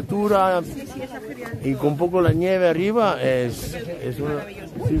 temperatura y con poco la nieve arriba, es una...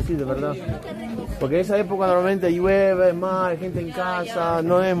 Sí, de verdad. Porque esa época normalmente llueve, más gente en casa,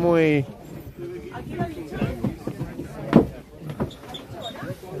 no es muy...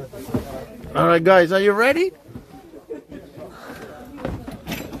 Alright guys, are you ready?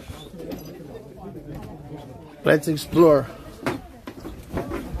 Let's explore.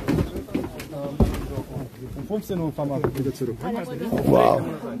 Um 15 Uhr fahren wir wieder zurück. Wow.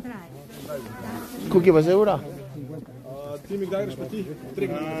 Koliko je pa za ura? Ti mi kdaj greš pa ti? 3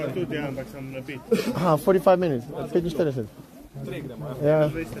 gremo. Tudi, ampak sem na 5. Aha, 45 minutes. 45. 3 gremo. Yeah.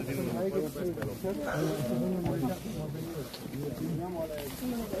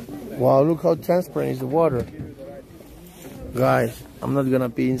 Wow, look how transparent is the water. Guys, I'm not gonna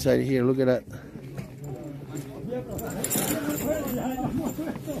be inside here. Look at that.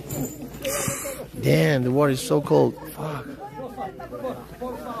 Damn, the water is so cold. Fuck.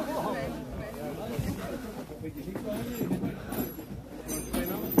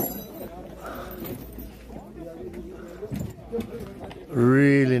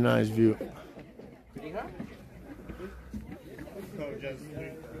 Really nice view.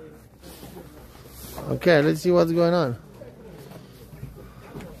 Okay, let's see what's going on.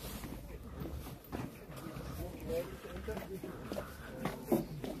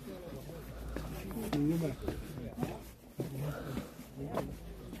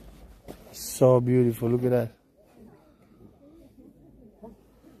 So beautiful, look at that.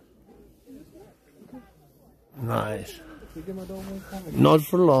 Nice. Not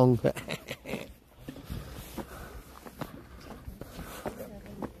for long.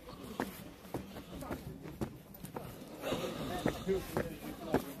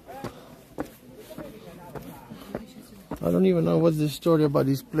 I don't even know what's the story about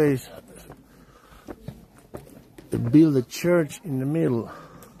this place. They built a church in the middle.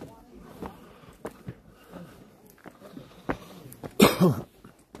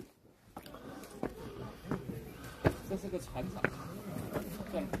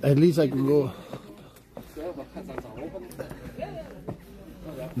 At least I can go.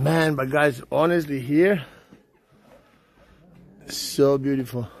 Man, but guys, honestly here, so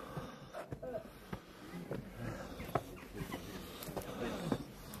beautiful.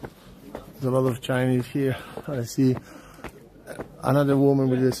 There's a lot of Chinese here. I see another woman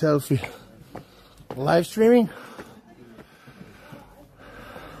with a selfie. Live streaming.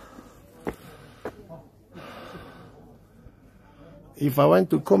 If I went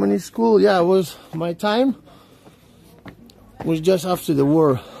to communist school, yeah, it was my time was just after the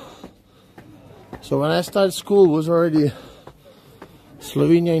war. So when I started school, it was already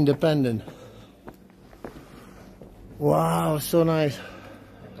Slovenia independent. Wow, so nice.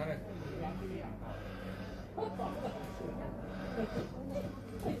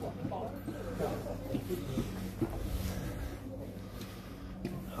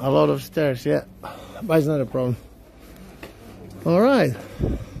 A lot of stairs, yeah, but it's not a problem. All right.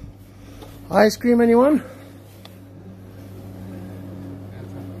 Ice cream, anyone?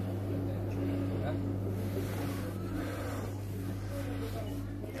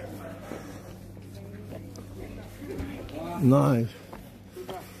 Nice.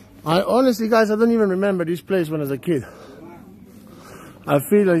 I honestly, guys, I don't even remember this place when I was a kid. I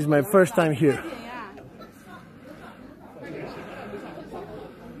feel like it's my first time here.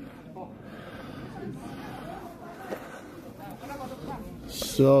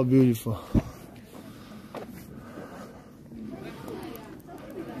 So beautiful.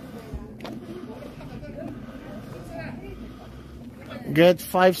 Get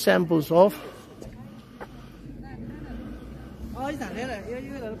 5 samples off.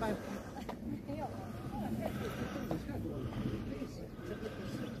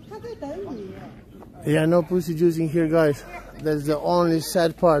 Yeah, no pussy juice in here, guys. That's the only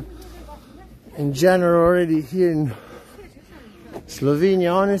sad part. In January already here in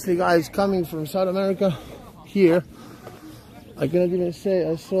Slovenia, honestly, guys, coming from South America here, I cannot even say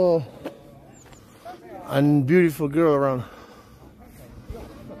I saw a beautiful girl around.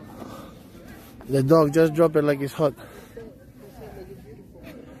 The dog just dropped it like it's hot.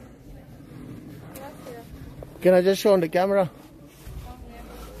 Can I just show on the camera?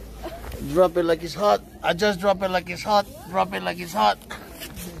 Drop it like it's hot. I just drop it like it's hot. Drop it like it's hot.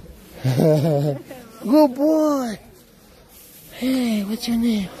 Good boy. Hey, what's your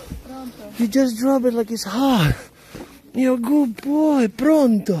name? Pronto. You just drop it like it's hot. You're a good boy.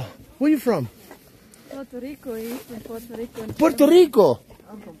 Pronto. Where are you from? Puerto Rico. Puerto Rico. Puerto Rico?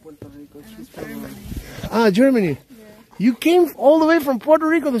 I'm from Puerto Rico. She's from Germany. Ah, Germany. Yeah. You came all the way from Puerto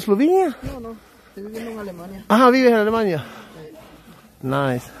Rico to Slovenia? No. Estoy viviendo en Alemania. Ah, vives en Alemania.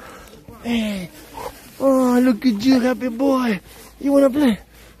 Nice. Hey. Oh, look at you, happy boy. You wanna play?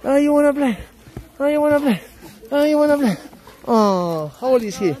 Oh, you wanna play? Oh, you wanna play? Oh, you wanna play? Oh, how old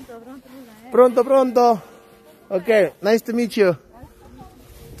is he? Pronto. Okay, nice to meet you.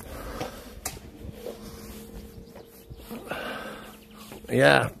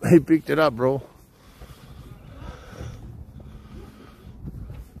 Yeah, he picked it up, bro.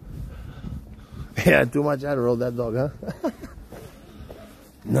 Yeah, too much IRL, that dog, huh?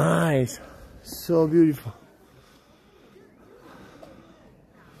 Nice. So beautiful.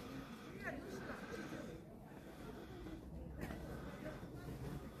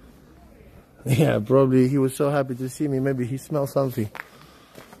 Yeah, probably he was so happy to see me. Maybe he smelled something.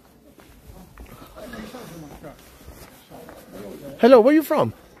 Hello, where are you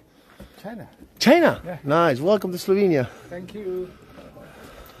from? China. China? Yeah. Nice. Welcome to Slovenia. Thank you.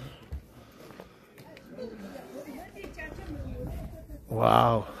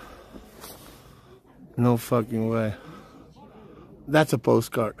 Wow. No fucking way. That's a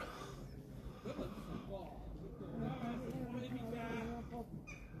postcard.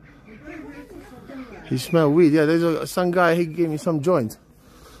 He smelled weed. Yeah, there's some guy, he gave me some joints.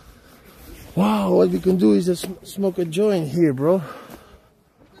 Wow, what we can do is just smoke a joint here, bro.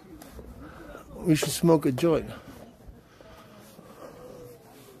 We should smoke a joint.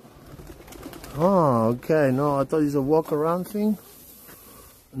 Oh, okay. No, I thought it's a walk around thing.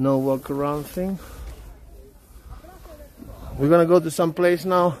 No walk around thing. We're gonna go to some place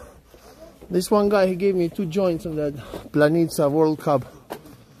now. This one guy, he gave me 2 joints on that Planica World Cup.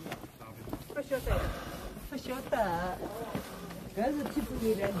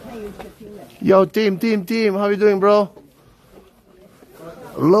 Yo, team, how you doing, bro?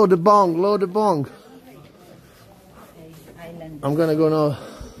 Load the bong. I'm gonna go now.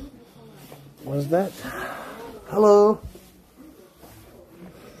 What's that? Hello?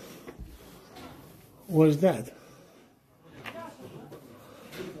 What is that?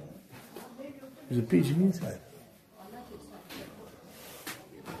 There's a pigeon inside.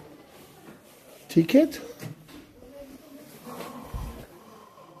 Ticket?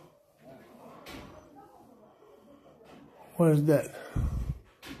 What is that?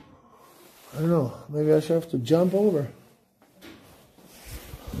 I don't know. Maybe I should have to jump over.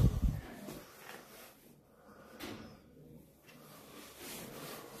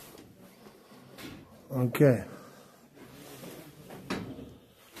 Okay.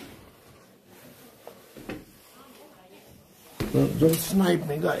 Don't snipe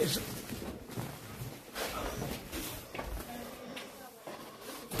me, guys.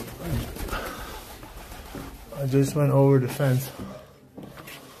 I just went over the fence.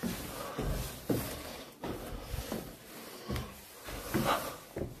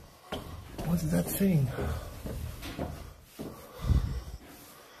 What's that thing?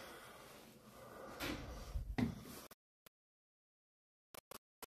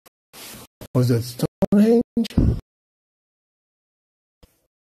 Was that Stonehenge?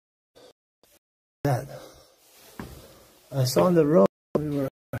 That I saw on the road. We were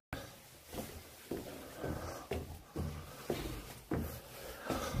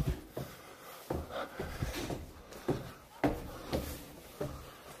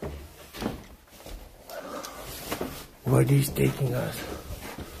where are these taking us?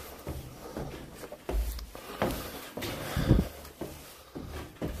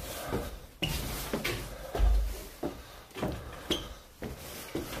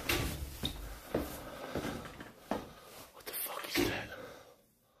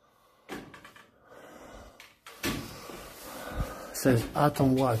 Says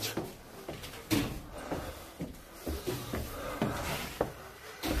Atom Watch.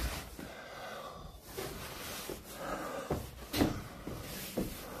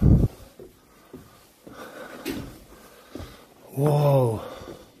 Whoa.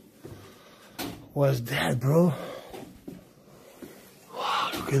 What's that, bro?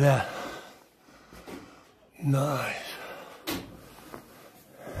 Wow, look at that. Nice.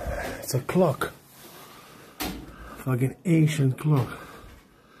 It's a clock. Fucking ancient clock.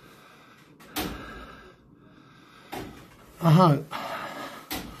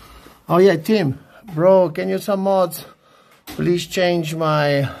 Oh yeah, Tim, bro, can you some mods please change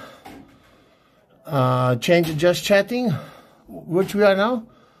my change just chatting, which we are now?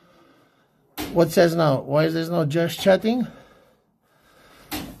 What says now? Why is there no just chatting?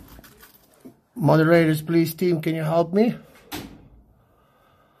 Moderators, please, team, can you help me?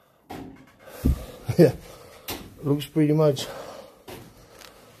 Yeah. Looks pretty much.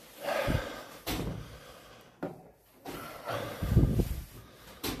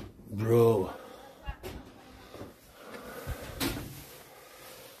 Bro.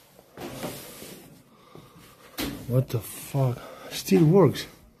 What the fuck? Still works.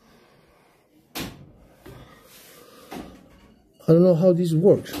 I don't know how this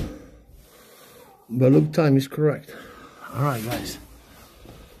works. But look, time is correct. Alright, guys.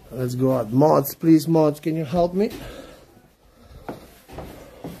 Let's go out. Mods, please, mods, can you help me?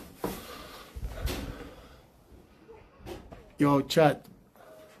 Yo, chat.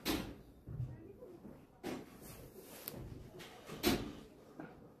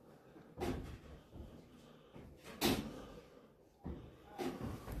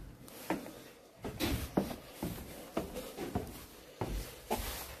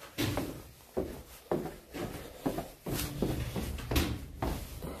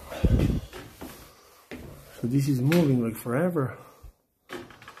 So this is moving like forever.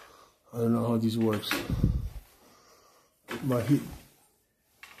 I don't know how this works. But he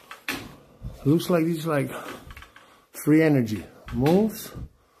looks like this is like free energy. Moves,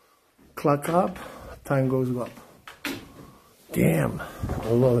 clock up, time goes up. Damn, I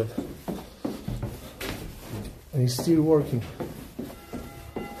love it. And it's still working.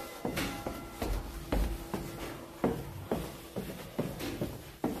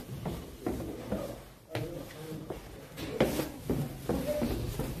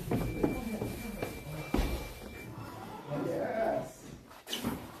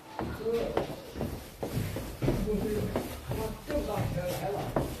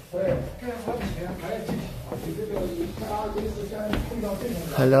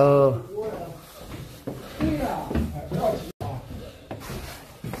 Hello.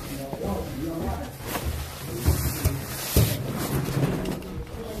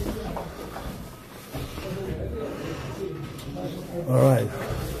 All right,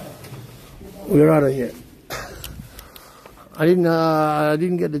 we're out of here. I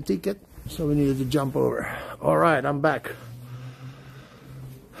didn't get the ticket, so we needed to jump over. All right, I'm back.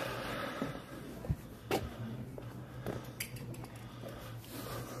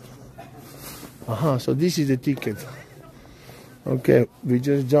 So this is the ticket. Okay, we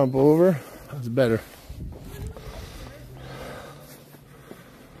just jump over. That's better.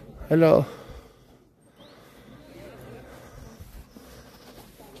 Hello.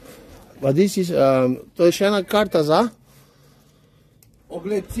 But this is to je še ena karta za?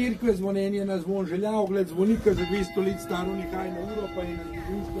 Ogled cerkve zvonjenja na zvon želja, ogled zvonika za 200 let staro nehajno uro, pa je na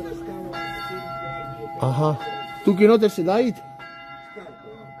zgodovinska razstava. Aha, tukaj noter se da iti?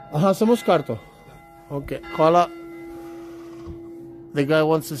 Aha, samo s karto. Okay, hvala. The guy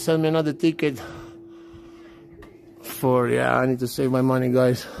wants to send me another ticket for, yeah, I need to save my money,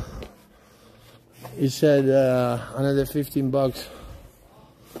 guys. He said another 15 bucks.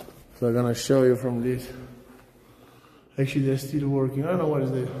 So I'm gonna show you from this. Actually, they're still working. I don't know what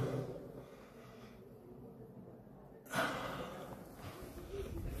is there.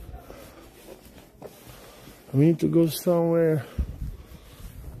 We need to go somewhere.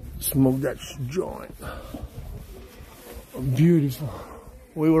 Smoke that joint. Beautiful.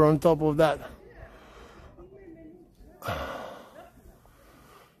 We were on top of that. I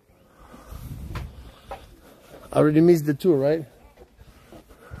already missed the tour, right?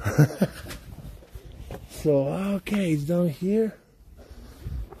 So, okay, it's down here.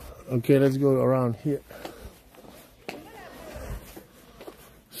 Okay, let's go around here.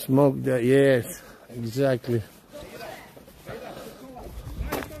 Smoke that, yes, exactly.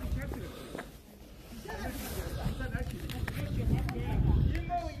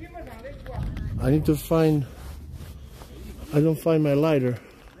 I need to find, I don't find my lighter.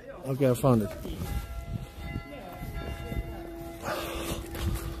 Okay, I found it.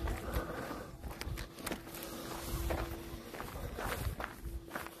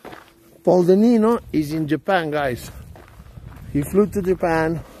 Paul Denino is in Japan, guys. He flew to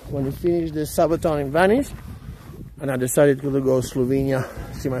Japan when he finished the sabaton in Venice, and I decided to go to Slovenia,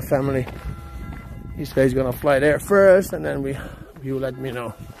 see my family. He said he's gonna fly there first, and then he will let me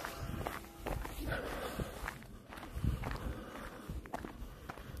know.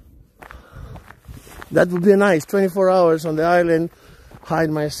 That would be nice, 24 hours on the island, hide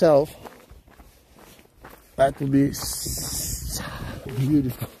myself. That would be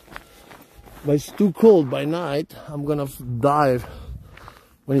beautiful. But it's too cold by night. I'm gonna dive.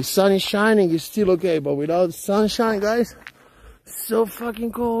 When the sun is shining, it's still okay, but without sunshine, guys, so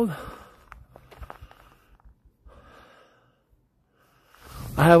fucking cold.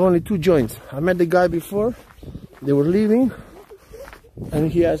 I have only 2 joints. I met the guy before. They were leaving,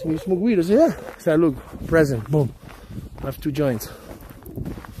 and he asked me, "Smoke weed?" I said, "Yeah." I said, "Look, present, boom. I have 2 joints."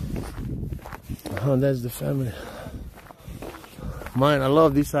 Oh, that's the family. Man, I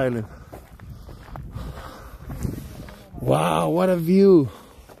love this island. Wow, what a view,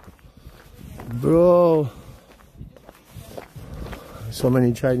 bro. So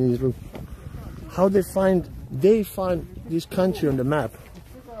many Chinese, look. How they find this country on the map.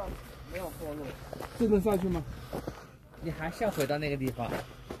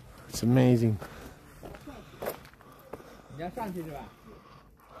 It's amazing.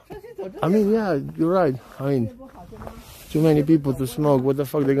 I mean, yeah, you're right. I mean, too many people to smoke. What the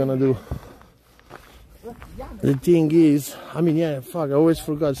fuck they gonna do? The thing is, I mean, yeah, fuck, I always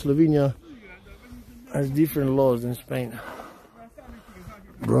forgot Slovenia has different laws than Spain.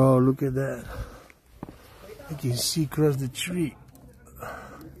 Bro, look at that. I can see across the tree.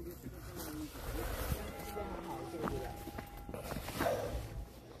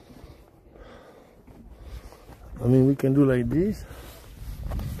 I mean, we can do like this.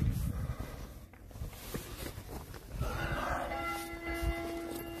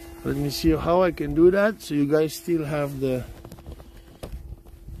 Let me see how I can do that so you guys still have the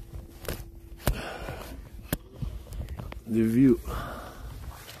view.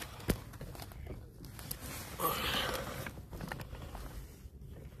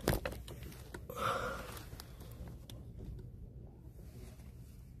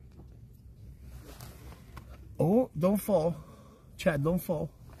 Oh, don't fall. Chat, don't fall.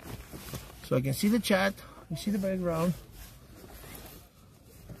 So I can see the chat, you see the background.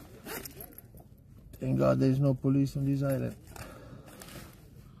 Thank God there's no police on this island.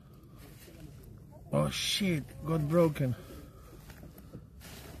 Oh shit, got broken.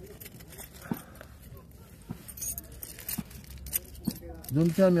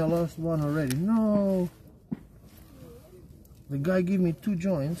 Don't tell me I lost one already. No. The guy gave me 2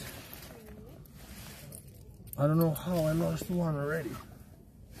 joints. I don't know how I lost one already.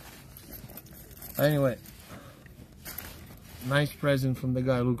 Anyway, nice present from the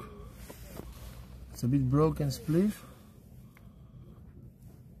guy. Look, it's a bit broken, spliff.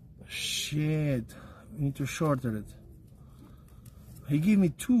 Shit, we need to shorten it. He gave me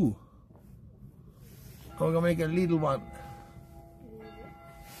 2. I'm gonna make a little one.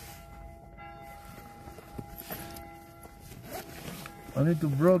 I need to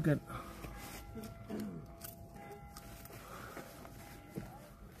broke it.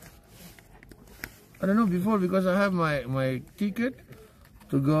 I don't know before because I have my ticket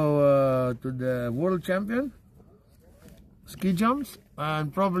to go to the world champion ski jumps,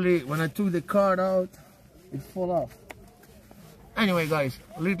 and probably when I took the card out it fall off. Anyway guys,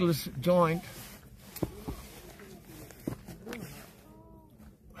 little joint.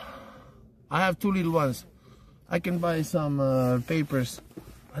 I have 2 little ones. I can buy some papers.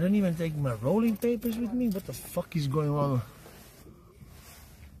 I don't even take my rolling papers with me. What the fuck is going on?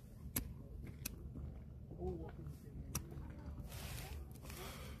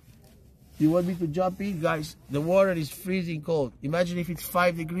 You want me to jump in? Guys, the water is freezing cold. Imagine if it's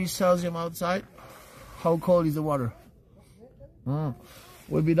 5 degrees Celsius outside. How cold is the water?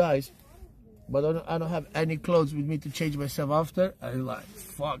 Would be nice. But I don't have any clothes with me to change myself after. I'm like,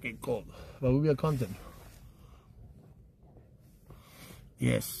 fucking cold. But we'll be a content.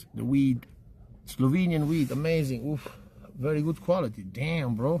 Yes, the weed. Slovenian weed, amazing. Oof, very good quality.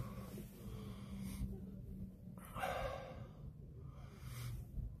 Damn, bro.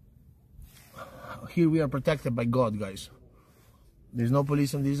 Here we are protected by God, guys. There's no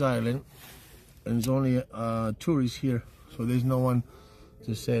police on this island, and it's only tourists here, so there's no one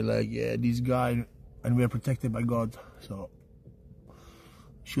to say like, yeah, this guy, and we are protected by God, so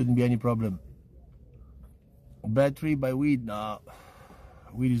shouldn't be any problem. Bad trip by weed? Nah,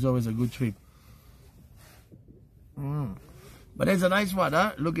 weed is always a good trip. But it's a nice one,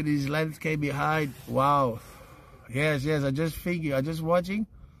 huh? Look at this landscape behind. Wow. Yes, I just figured, I just watching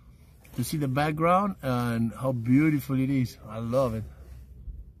to see the background and how beautiful it is. I love it.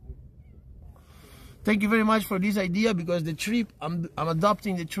 Thank you very much for this idea, because the trip, I'm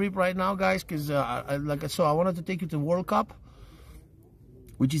adopting the trip right now, guys, because I wanted to take you to World Cup,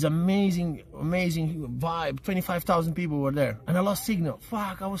 which is amazing vibe. 25,000 people were there, and I lost signal.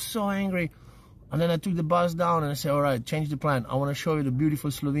 Fuck, I was so angry. And then I took the bus down and I said, all right, change the plan. I want to show you the beautiful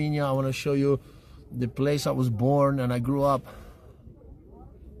Slovenia. I want to show you the place I was born and I grew up.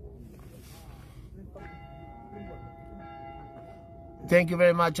 Thank you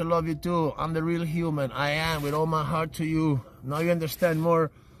very much. I love you too. I'm the real human. I am, with all my heart to you. Now you understand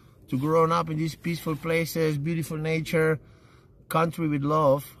more to growing up in these peaceful places, beautiful nature, country with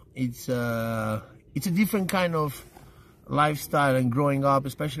love. It's a different kind of lifestyle, and growing up,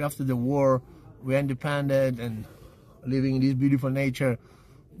 especially after the war, we're independent and living in this beautiful nature.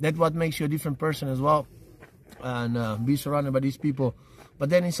 That's what makes you a different person as well, and be surrounded by these people. But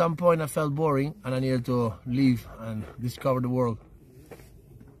then at some point I felt boring and I needed to leave and discover the world.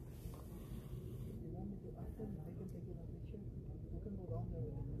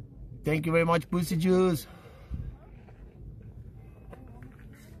 Thank you very much, Pussy Juice.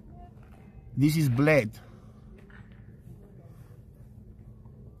 This is Bled.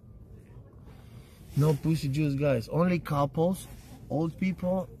 No Pussy Juice, guys. Only couples, old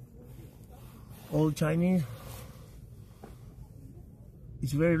people, old Chinese.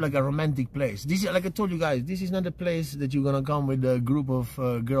 It's very like a romantic place. This is, like I told you guys, this is not a place that you're gonna come with a group of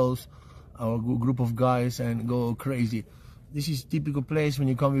girls or a group of guys and go crazy. This is typical place when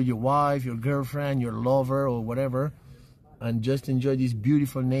you come with your wife, your girlfriend, your lover, or whatever, and just enjoy this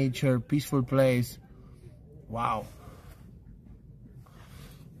beautiful nature, peaceful place. Wow.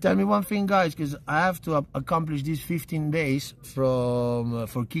 Tell me one thing, guys, because I have to accomplish these 15 days from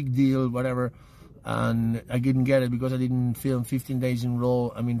for kick deal, whatever, and I didn't get it because I didn't film 15 days in a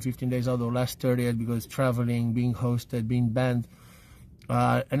row. I mean, 15 days out of the last 30 because traveling, being hosted, being banned.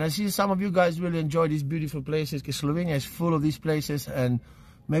 And I see some of you guys really enjoy these beautiful places because Slovenia is full of these places, and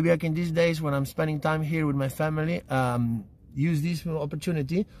maybe I can these days when I'm spending time here with my family use this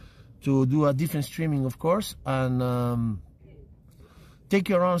opportunity to do a different streaming, of course, and take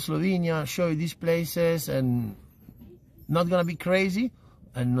you around Slovenia, show you these places, and not gonna be crazy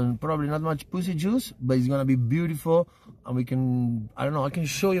and probably not much pussy juice, but it's gonna be beautiful, and we can, I don't know, I can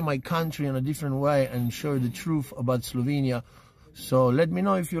show you my country in a different way and show you the truth about Slovenia. So let me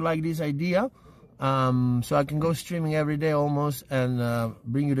know if you like this idea, so I can go streaming every day almost and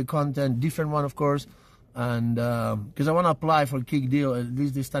bring you the content, different one of course, and because I want to apply for kick deal. At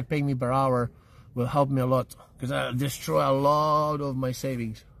least they start paying me per hour, will help me a lot because I destroy a lot of my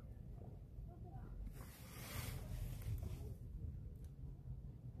savings.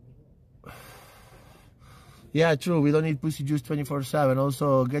 Yeah, true, we don't need pussy juice 24/7.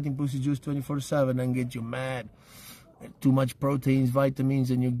 Also getting pussy juice 24/7 and get you mad. Too much proteins, vitamins,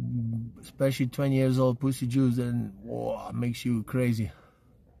 and you, especially 20 years old pussy juice, and whoa, makes you crazy.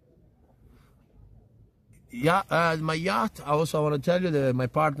 Yeah, my yacht, I also want to tell you that my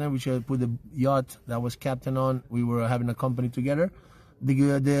partner, which I put the yacht that was captain on, we were having a company together.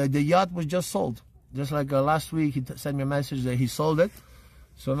 The yacht was just sold. Just like last week, he sent me a message that he sold it.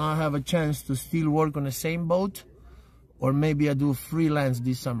 So now I have a chance to still work on the same boat, or maybe I do freelance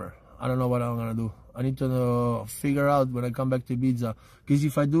this summer. I don't know what I'm going to do. I need to figure out when I come back to Ibiza. Because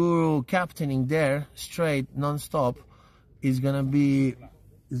if I do captaining there, straight, non-stop, it's gonna be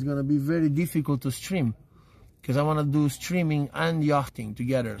very difficult to stream. Because I want to do streaming and yachting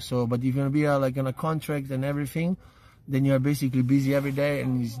together. So, but if you're gonna be like on a contract and everything, then you're basically busy every day,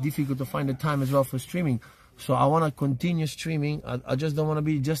 and it's difficult to find the time as well for streaming. So I want to continue streaming. I just don't want to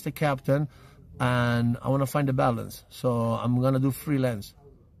be just a captain, and I want to find a balance. So I'm gonna do freelance.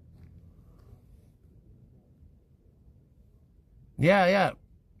 Yeah.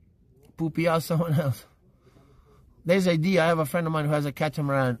 Poopy out someone else. There's an idea. I have a friend of mine who has a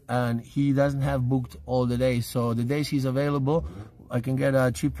catamaran, and he doesn't have booked all the days. So the days he's available, I can get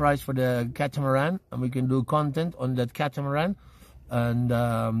a cheap price for the catamaran, and we can do content on that catamaran. And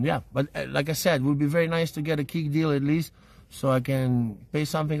yeah, but like I said, it would be very nice to get a kick deal at least, so I can pay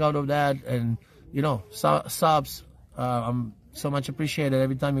something out of that. And you know, subs, I'm so much appreciated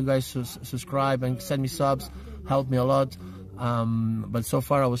every time you guys subscribe and send me subs. Help me a lot. But so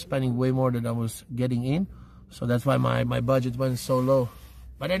far I was spending way more than I was getting in, so that's why my budget went so low.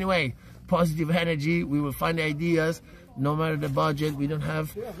 But anyway, positive energy. We will find ideas no matter the budget. We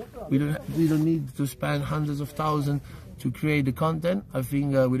don't need to spend hundreds of thousands to create the content. I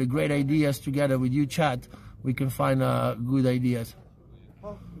think with the great ideas together with you chat, we can find good ideas.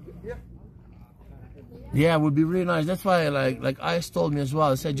 Yeah, it would be really nice. That's why like Ice told me as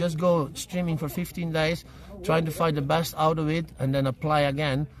well. I said just go streaming for 15 days, trying to find the best out of it, and then apply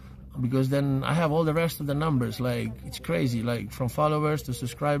again, because then I have all the rest of the numbers. Like, it's crazy, like from followers to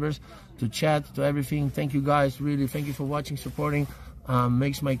subscribers to chat to everything. Thank you guys, really. Thank you for watching, supporting.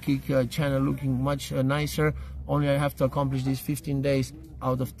 Makes my kick channel looking much nicer. Only I have to accomplish these 15 days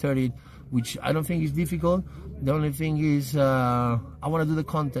out of 30, which I don't think is difficult. The only thing is I want to do the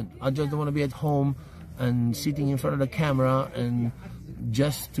content. I just don't want to be at home and sitting in front of the camera and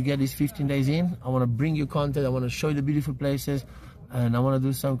just to get these 15 days in. I want to bring you content. I want to show you the beautiful places, and I want to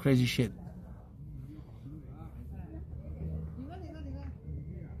do some crazy shit.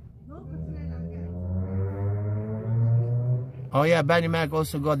 Oh yeah, Benny Mac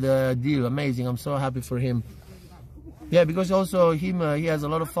also got the deal. Amazing. I'm so happy for him. Yeah, because also he has a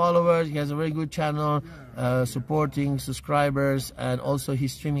lot of followers. He has a very good channel, supporting subscribers, and also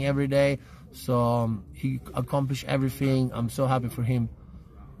he's streaming every day. So he accomplished everything. I'm so happy for him.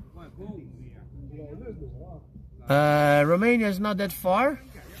 Romania is not that far,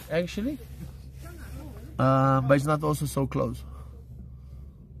 actually, but it's not also so close.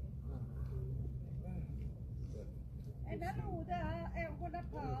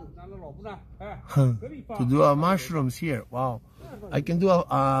 To do our mushrooms here, wow! I can do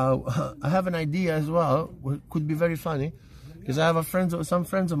I have an idea as well. Could be very funny. Because I have some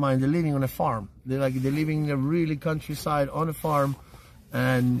friends of mine, they're living on a farm. They're living in a really countryside on a farm,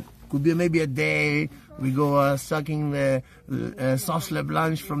 and could be maybe a day. We go sucking the sauce le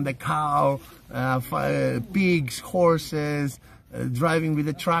blanche from the cow, pigs, horses, driving with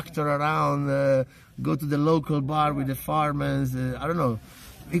the tractor around, go to the local bar with the farmers. I don't know.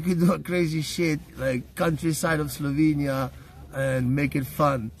 We could do a crazy shit like countryside of Slovenia, and make it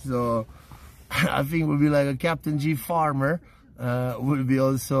fun. So I think we'll be like a CaptainGee farmer. Will be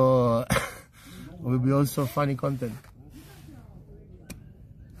also funny content.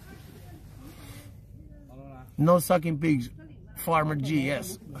 No sucking pigs, Farmer G,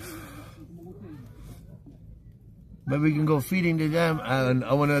 yes. But we can go feeding to them, and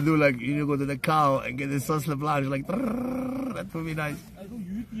I want to do like, you know, go to the cow and get the sauce blanche, like, that would be nice.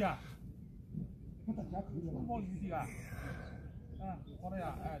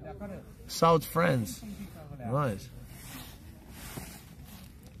 South France, nice.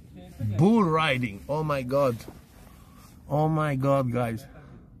 Bull riding, oh my god, guys.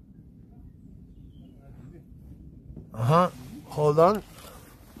 Hold on.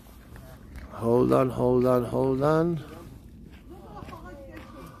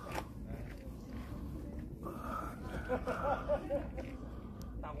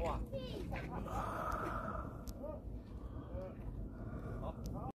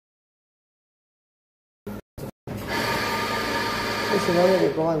 Se non è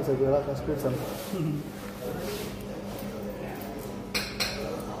che comanda quella scusa.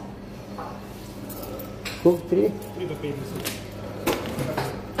 Cook 3? 3 potatoes.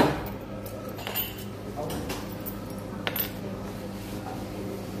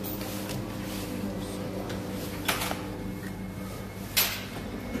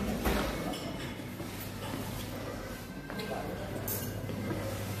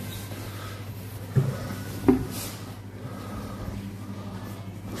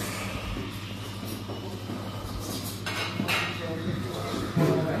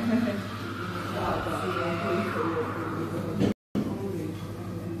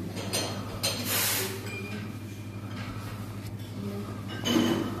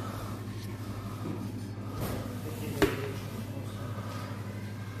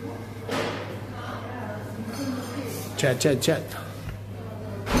 Chat.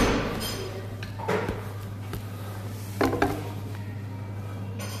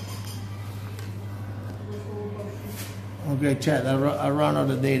 Okay, chat, I run out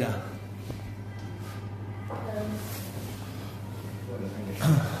of data.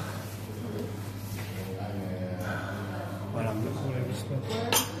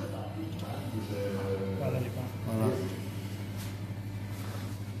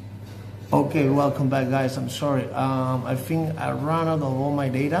 Okay, welcome back, guys. I'm sorry. I think I ran out of all my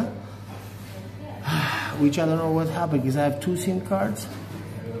data, which I don't know what happened, because I have 2 SIM cards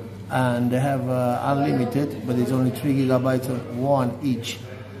and they have unlimited, but it's only 3 gigabytes of one each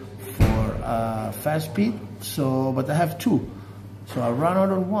for fast speed. So, but I have 2. So I ran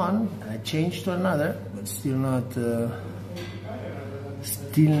out of one and I changed to another, but still not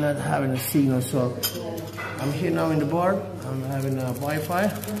having a signal. So I'm here now in the bar. I'm having a Wi-Fi,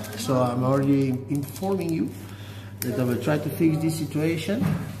 so I'm already informing you that I will try to fix this situation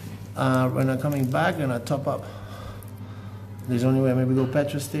when I'm coming back and I top up. There's only way, maybe go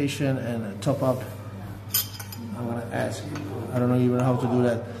petrol station and top up. I'm gonna ask. I don't know even how to do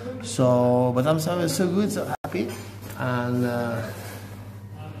that. So, but I'm so good, so happy, and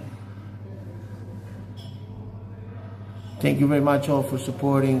thank you very much all for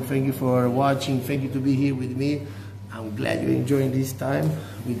supporting. Thank you for watching. Thank you to be here with me. I'm glad you're enjoying this time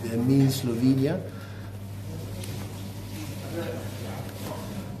with me in Slovenia.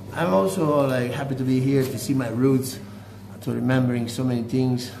 I'm also like happy to be here to see my roots, to remembering so many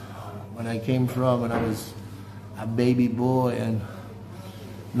things when I came from when I was a baby boy, and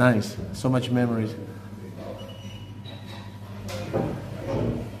nice, so much memories.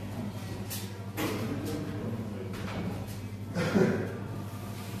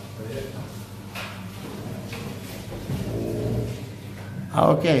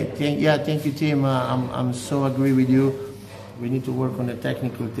 Okay, thank you, Tim. I'm so agree with you. We need to work on the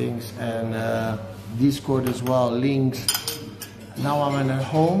technical things, and Discord as well, links. Now I'm at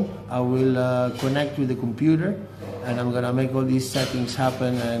home. I will connect with the computer, and I'm gonna make all these settings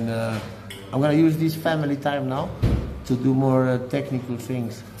happen, and I'm gonna use this family time now to do more technical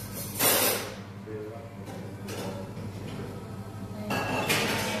things.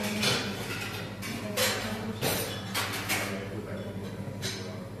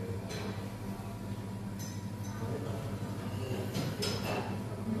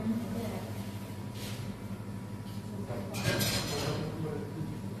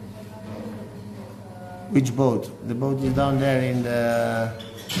 Which boat? The boat is down there in the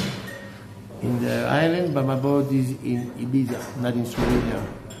island, but my boat is in Ibiza, not in Slovenia.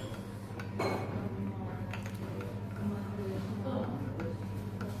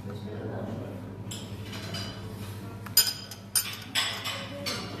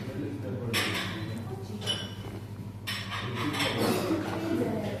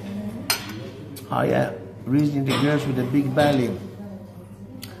 Oh yeah, raising the girls with a big belly.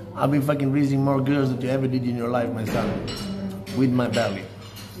 I've been fucking raising more girls than you ever did in your life, my son, with my belly.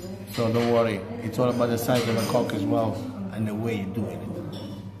 So don't worry, it's all about the size of the cock as well and the way you're doing it.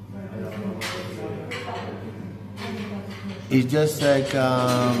 It's just like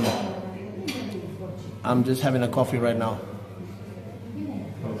I'm just having a coffee right now.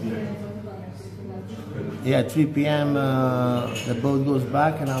 Yeah, 3 p.m. The boat goes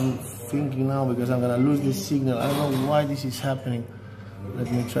back, and I'm thinking now because I'm gonna lose this signal. I don't know why this is happening. Let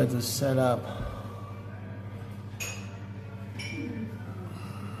me try to set up.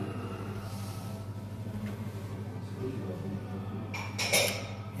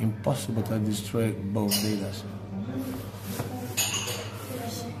 Impossible to destroy both datas.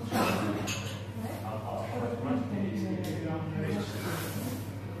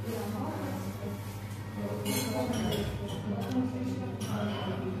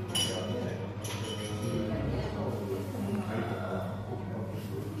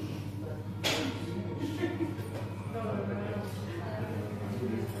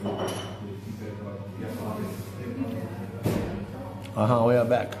 We are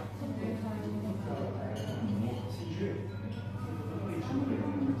back.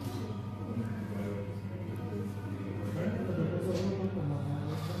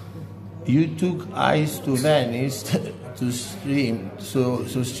 You took Ice to Venice to stream, so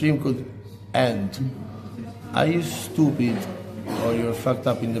stream could end. Are you stupid or you're fucked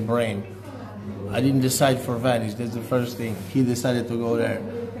up in the brain? I didn't decide for Venice, that's the first thing. He decided to go there.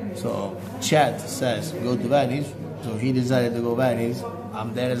 So chat says go to Venice, so he decided to go Venice.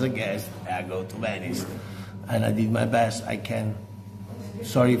 I'm there as a guest, I go to Venice. And I did my best I can.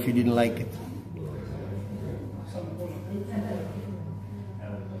 Sorry if you didn't like it.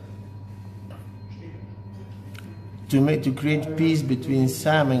 To create peace between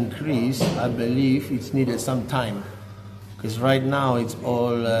Sam and Chris, I believe it's needed some time. Because right now it's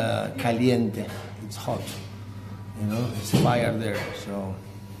all caliente, it's hot. You know, it's fire there, so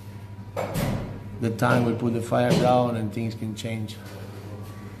the time we put the fire down and things can change.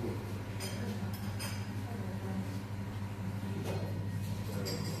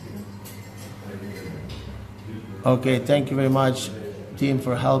 Okay, thank you very much, team,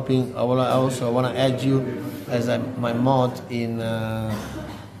 for helping. I also want to add you as my mod in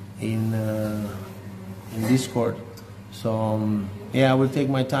Discord. So yeah, I will take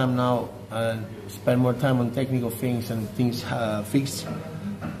my time now and spend more time on technical things and things fixed,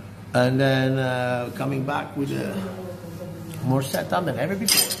 and then coming back with more setup than ever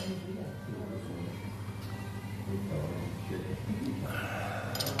before.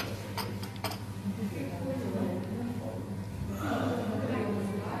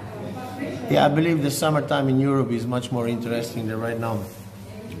 Yeah, I believe the summertime in Europe is much more interesting than right now.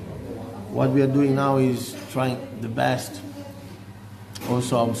 What we are doing now is trying the best.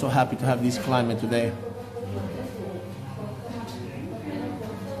 Also, I'm so happy to have this climate today.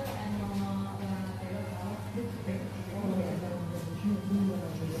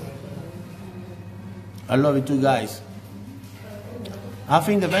 I love it too, guys. I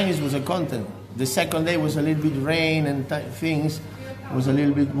think the Venice was a content. The second day was a little bit rain and things. It was a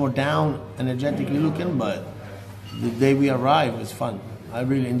little bit more down, energetically looking, but the day we arrived was fun. I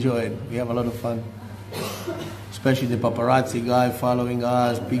really enjoyed it. We have a lot of fun. Especially the paparazzi guy following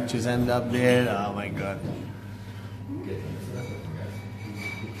us, pictures end up there. Oh my God.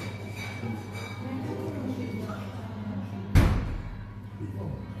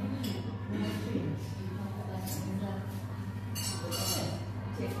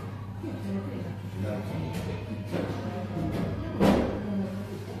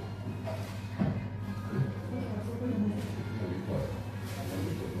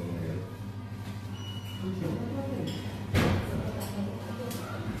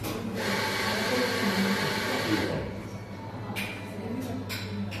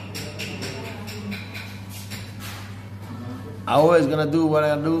 I'm always gonna do what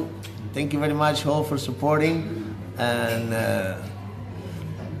I do. Thank you very much all for supporting, and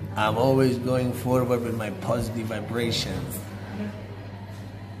I'm always going forward with my positive vibrations.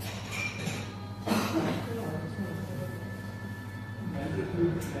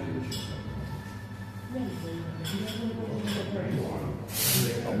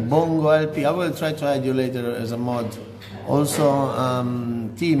 Bongo LP, I will try to add you later as a mod. Also,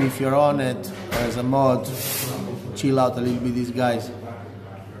 team, if you're on it as a mod, chill out a little bit, these guys.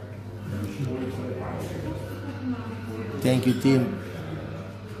 Thank you, team.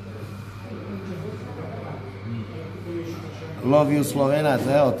 Love you, Slovenac.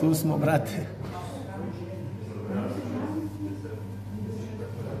 Evo, tu smo, brate.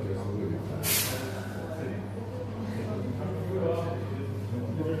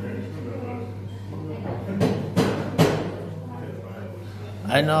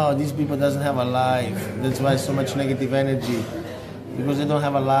 I know these people doesn't have a life. That's why so much negative energy. Because they don't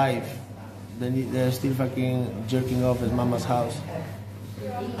have a life. They're still fucking jerking off at mama's house.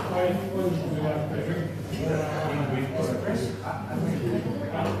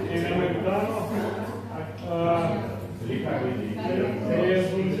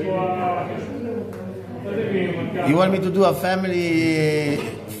 You want me to do a family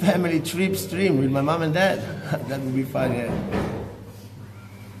trip stream with my mom and dad? That would be fun, yeah.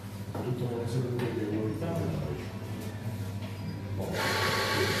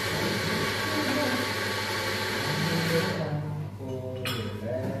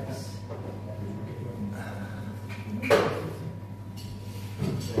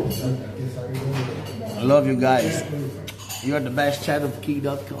 I love you guys. You're the best chat of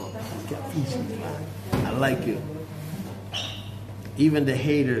key.com. I like you. Even the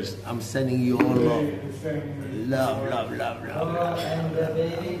haters, I'm sending you all love. Love, love, love, love, love.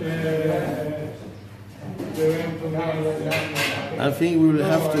 I think we will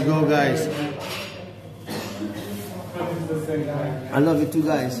have to go, guys. I love you too,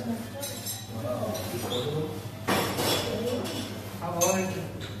 guys.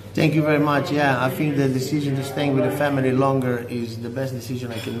 Thank you very much. Yeah, I think the decision to staying with the family longer is the best decision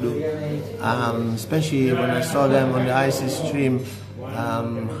I can do. Especially when I saw them on the Ice stream,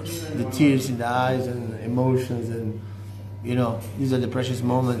 the tears in the eyes and emotions, and you know, these are the precious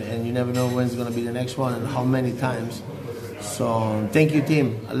moments, and you never know when it's going to be the next one and how many times. So thank you,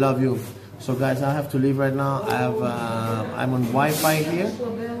 team. I love you. So guys, I have to leave right now. I'm on Wi-Fi here,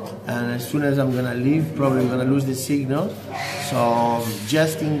 and as soon as I'm gonna leave, probably gonna lose the signal. So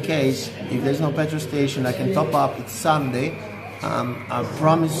just in case, if there's no petrol station, I can top up. It's Sunday. I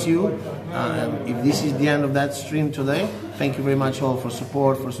promise you, if this is the end of that stream today, thank you very much all for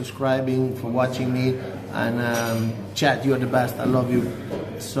support, for subscribing, for watching me, and chat, you're the best. I love you.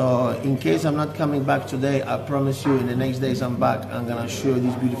 So in case I'm not coming back today, I promise you in the next days I'm back. I'm gonna show you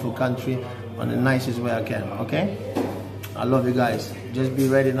this beautiful country on the nicest way I can, okay? I love you guys. Just be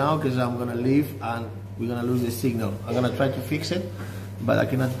ready now, because I'm gonna leave and we're gonna lose the signal. I'm gonna try to fix it, but I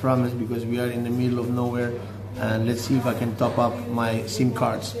cannot promise because we are in the middle of nowhere, and let's see if I can top up my SIM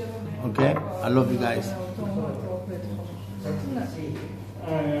cards, okay? I love you guys.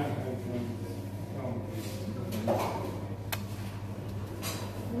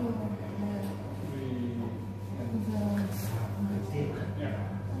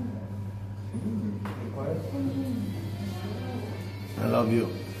 I love you.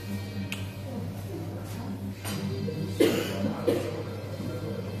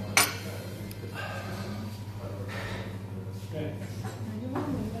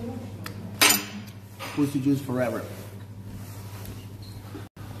 Pussy juice forever.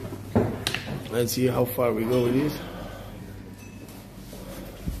 Let's see how far we go with this.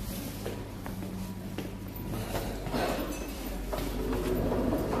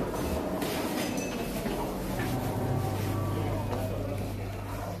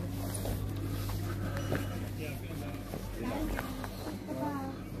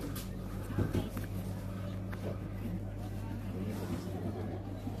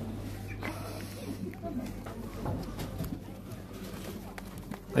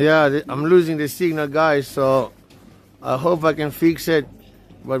 Yeah, I'm losing the signal, guys, so I hope I can fix it.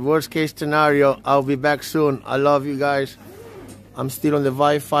 But worst case scenario, I'll be back soon. I love you guys. I'm still on the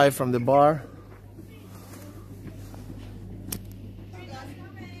Wi-Fi from the bar.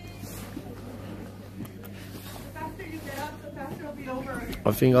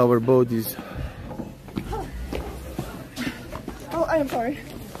 I think our boat is... Oh, I am sorry.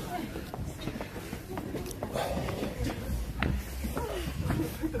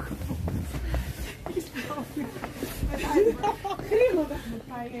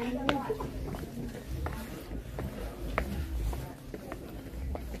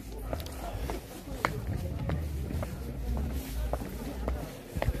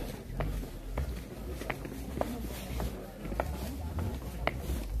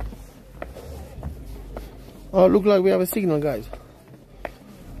 Oh, look like we have a signal, guys.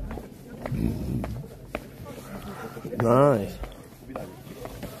 Nice.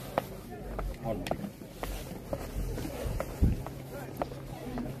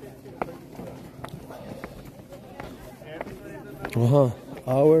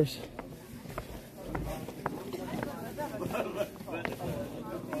 Hours.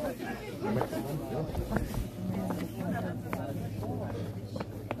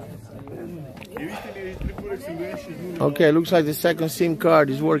 Okay, looks like the second SIM card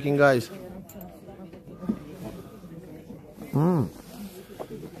is working, guys.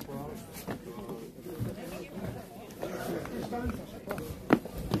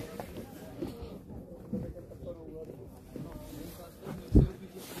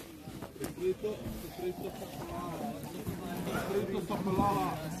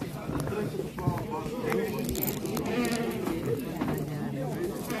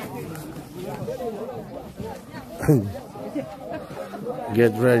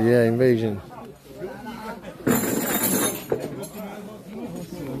 Get ready, yeah, invasion.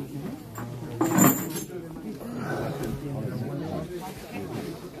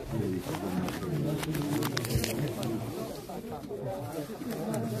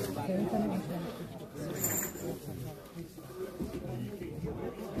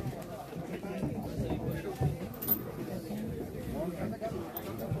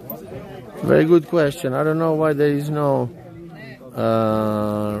 Very good question. I don't know why there is no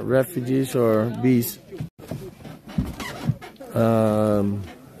refugees or bees.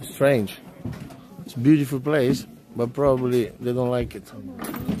 Strange. It's a beautiful place, but probably they don't like it.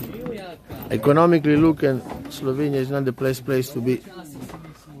 Economically looking, Slovenia is not the place to be.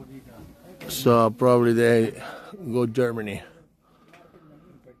 So probably they go Germany.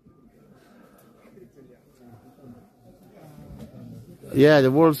 Yeah,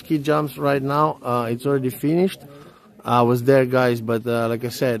 the world ski jumps right now, it's already finished. I was there, guys, but like I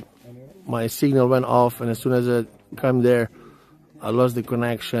said, my signal went off, and as soon as I came there, I lost the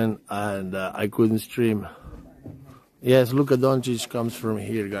connection and I couldn't stream. Yes, Luka Doncic comes from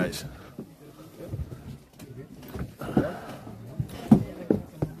here, guys.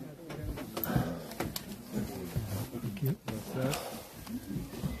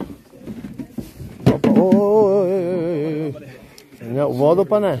 Vodu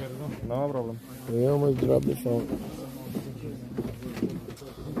pa ne? No problem. We almost dropped the phone.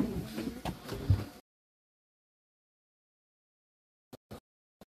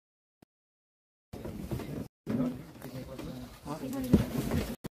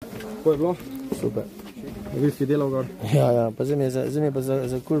 Kako je bilo? Super. Vi si delal gor? Ja, pa zdaj mi je pa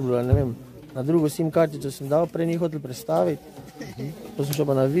za kurbilo, ne vem. Na drugo SIM kartico sem dal, prej ni hotel predstaviti. Pa sem šel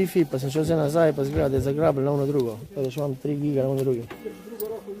pa na Wi-Fi, pa sem šel zdaj nazaj, pa zgleda, da je zagrabil na ono drugo. Tako da še imam 3 giga na ono druge.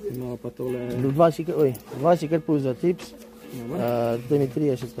 No, pa tole... Dva si kar pul za tips. Zdaj mi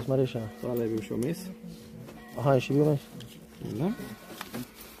 30, pa smo rešena. Tale je bil še vmes. Aha, je še bil vmes? Da.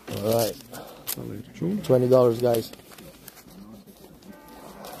 Alright. Tale je račun. $20, guys.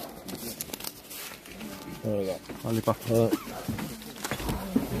 There we go. Hvala lepa.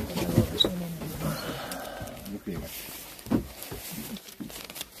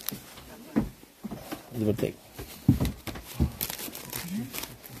 Give or take.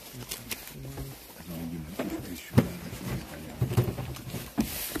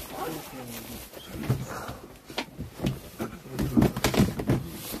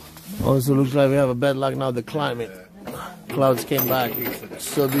 Also looks like we have a bad luck now, the climate. Clouds came back.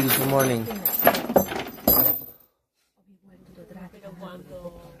 So beautiful morning.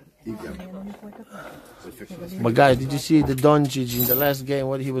 But guys, did you see the Doncic in the last game,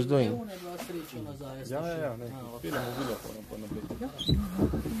 what he was doing?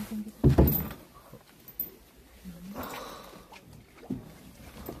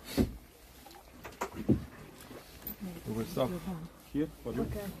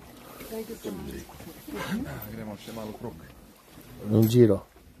 Gremo še malo krog. Un giro.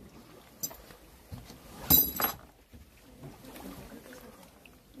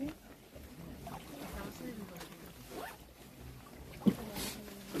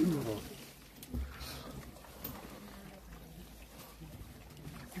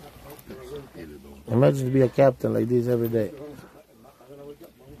 Imagine to be a captain like this every day.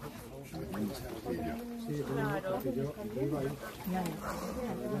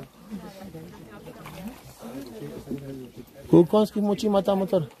 Koliko moči ima ta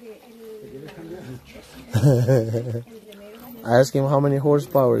motor? I asked him how many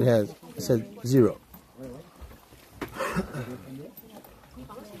horsepower he has. He said 0.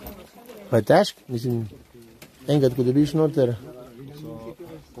 Pa je težk? Mislim, enkrat, ko dobiš noter.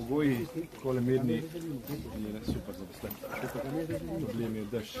 Pogoji, takole mirni, je super za posled. Problem je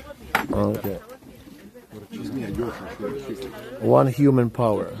dež. Okay. One human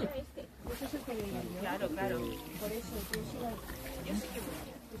power.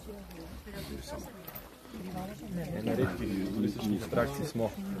 Na redkih turističnih atrakcij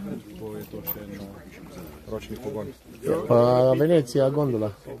smo, ko je to še na ročni pogon. Pa Venecija,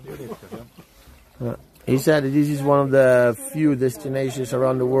 gondola. He said this is one of the few destinations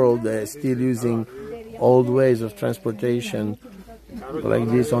around the world that are still using old ways of transportation like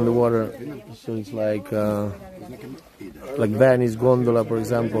this on the water. So it's like Venice gondola, for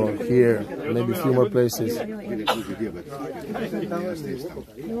example, here, maybe a few more places.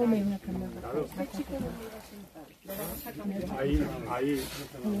 No,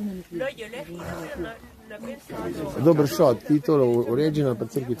 yo le he ido, pero no he pensado. Dober shot, ti tole original pa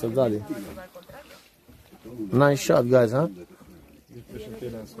crkvica odzadi. Nice shot, guys, huh? Prejšnji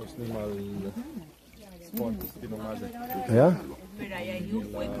teden smo snimali spot s Tino Maze. Ja?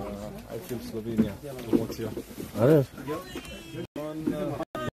 I feel Slovenija, promocijo. A res?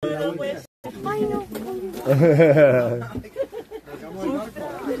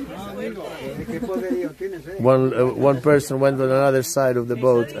 One person went on another side of the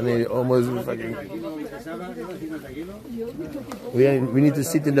boat and he almost fucking... We need to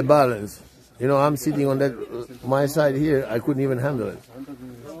sit in the balance. You know, I'm sitting on that my side here. I couldn't even handle it.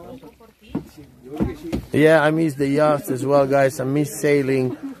 Yeah, I miss the yachts as well, guys. I miss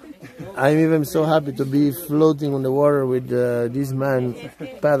sailing. I'm even so happy to be floating on the water with this man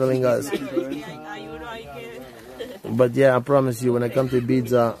paddling us. But yeah, I promise you, when I come to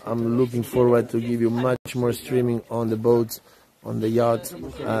Ibiza, I'm looking forward to give you much more streaming on the boats, on the yacht,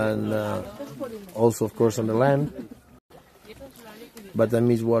 and also, of course, on the land. But I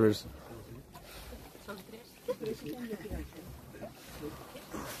miss waters.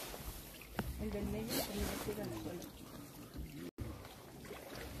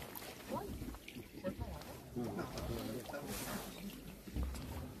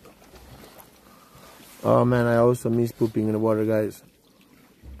 Oh man, I also miss pooping in the water, guys.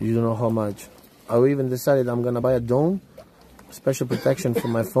 You don't know how much. I even decided I'm gonna buy a dome, special protection for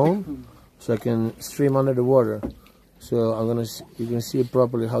my phone, so I can stream under the water. So you can see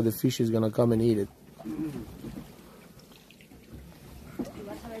properly how the fish is gonna come and eat it.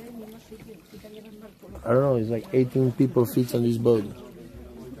 I don't know, it's like 18 people fits on this boat.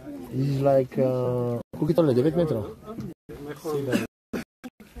 This is like, koliko je tole, 9 metrov?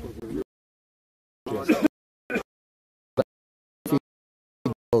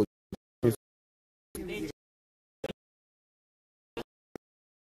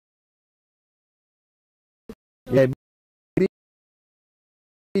 Yeah,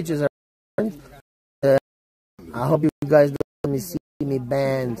 beaches are I hope you guys don't see me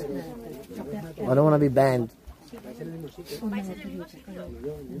banned. I don't want to be banned.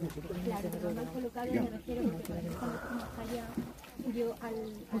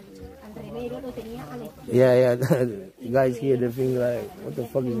 Yeah, you guys hear the thing like, what the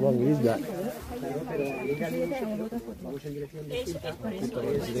fuck is wrong with this guy?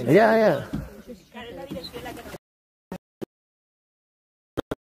 Yeah.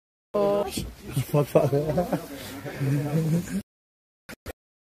 Fuck.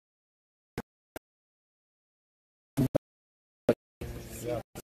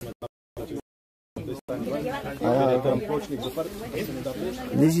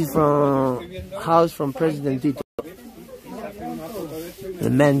 This is from house from President Tito, the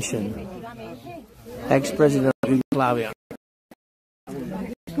mansion, ex-president of Yugoslavia.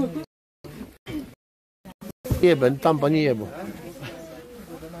 Jeben, tam pa ni jebo.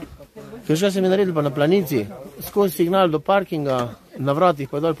 Kaj se mi naredili pa na planici, skozi signal do parkinga, na vratih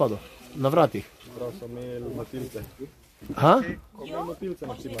pa je dol padel, na vratih. Prav so imeli motilce. Ha?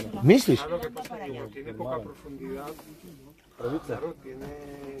 Misliš? Pravice?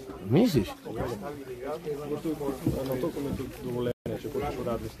 Misliš? Na to kom je tudi dovoljenje, če hočeš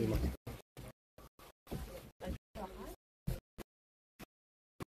uradno snimati.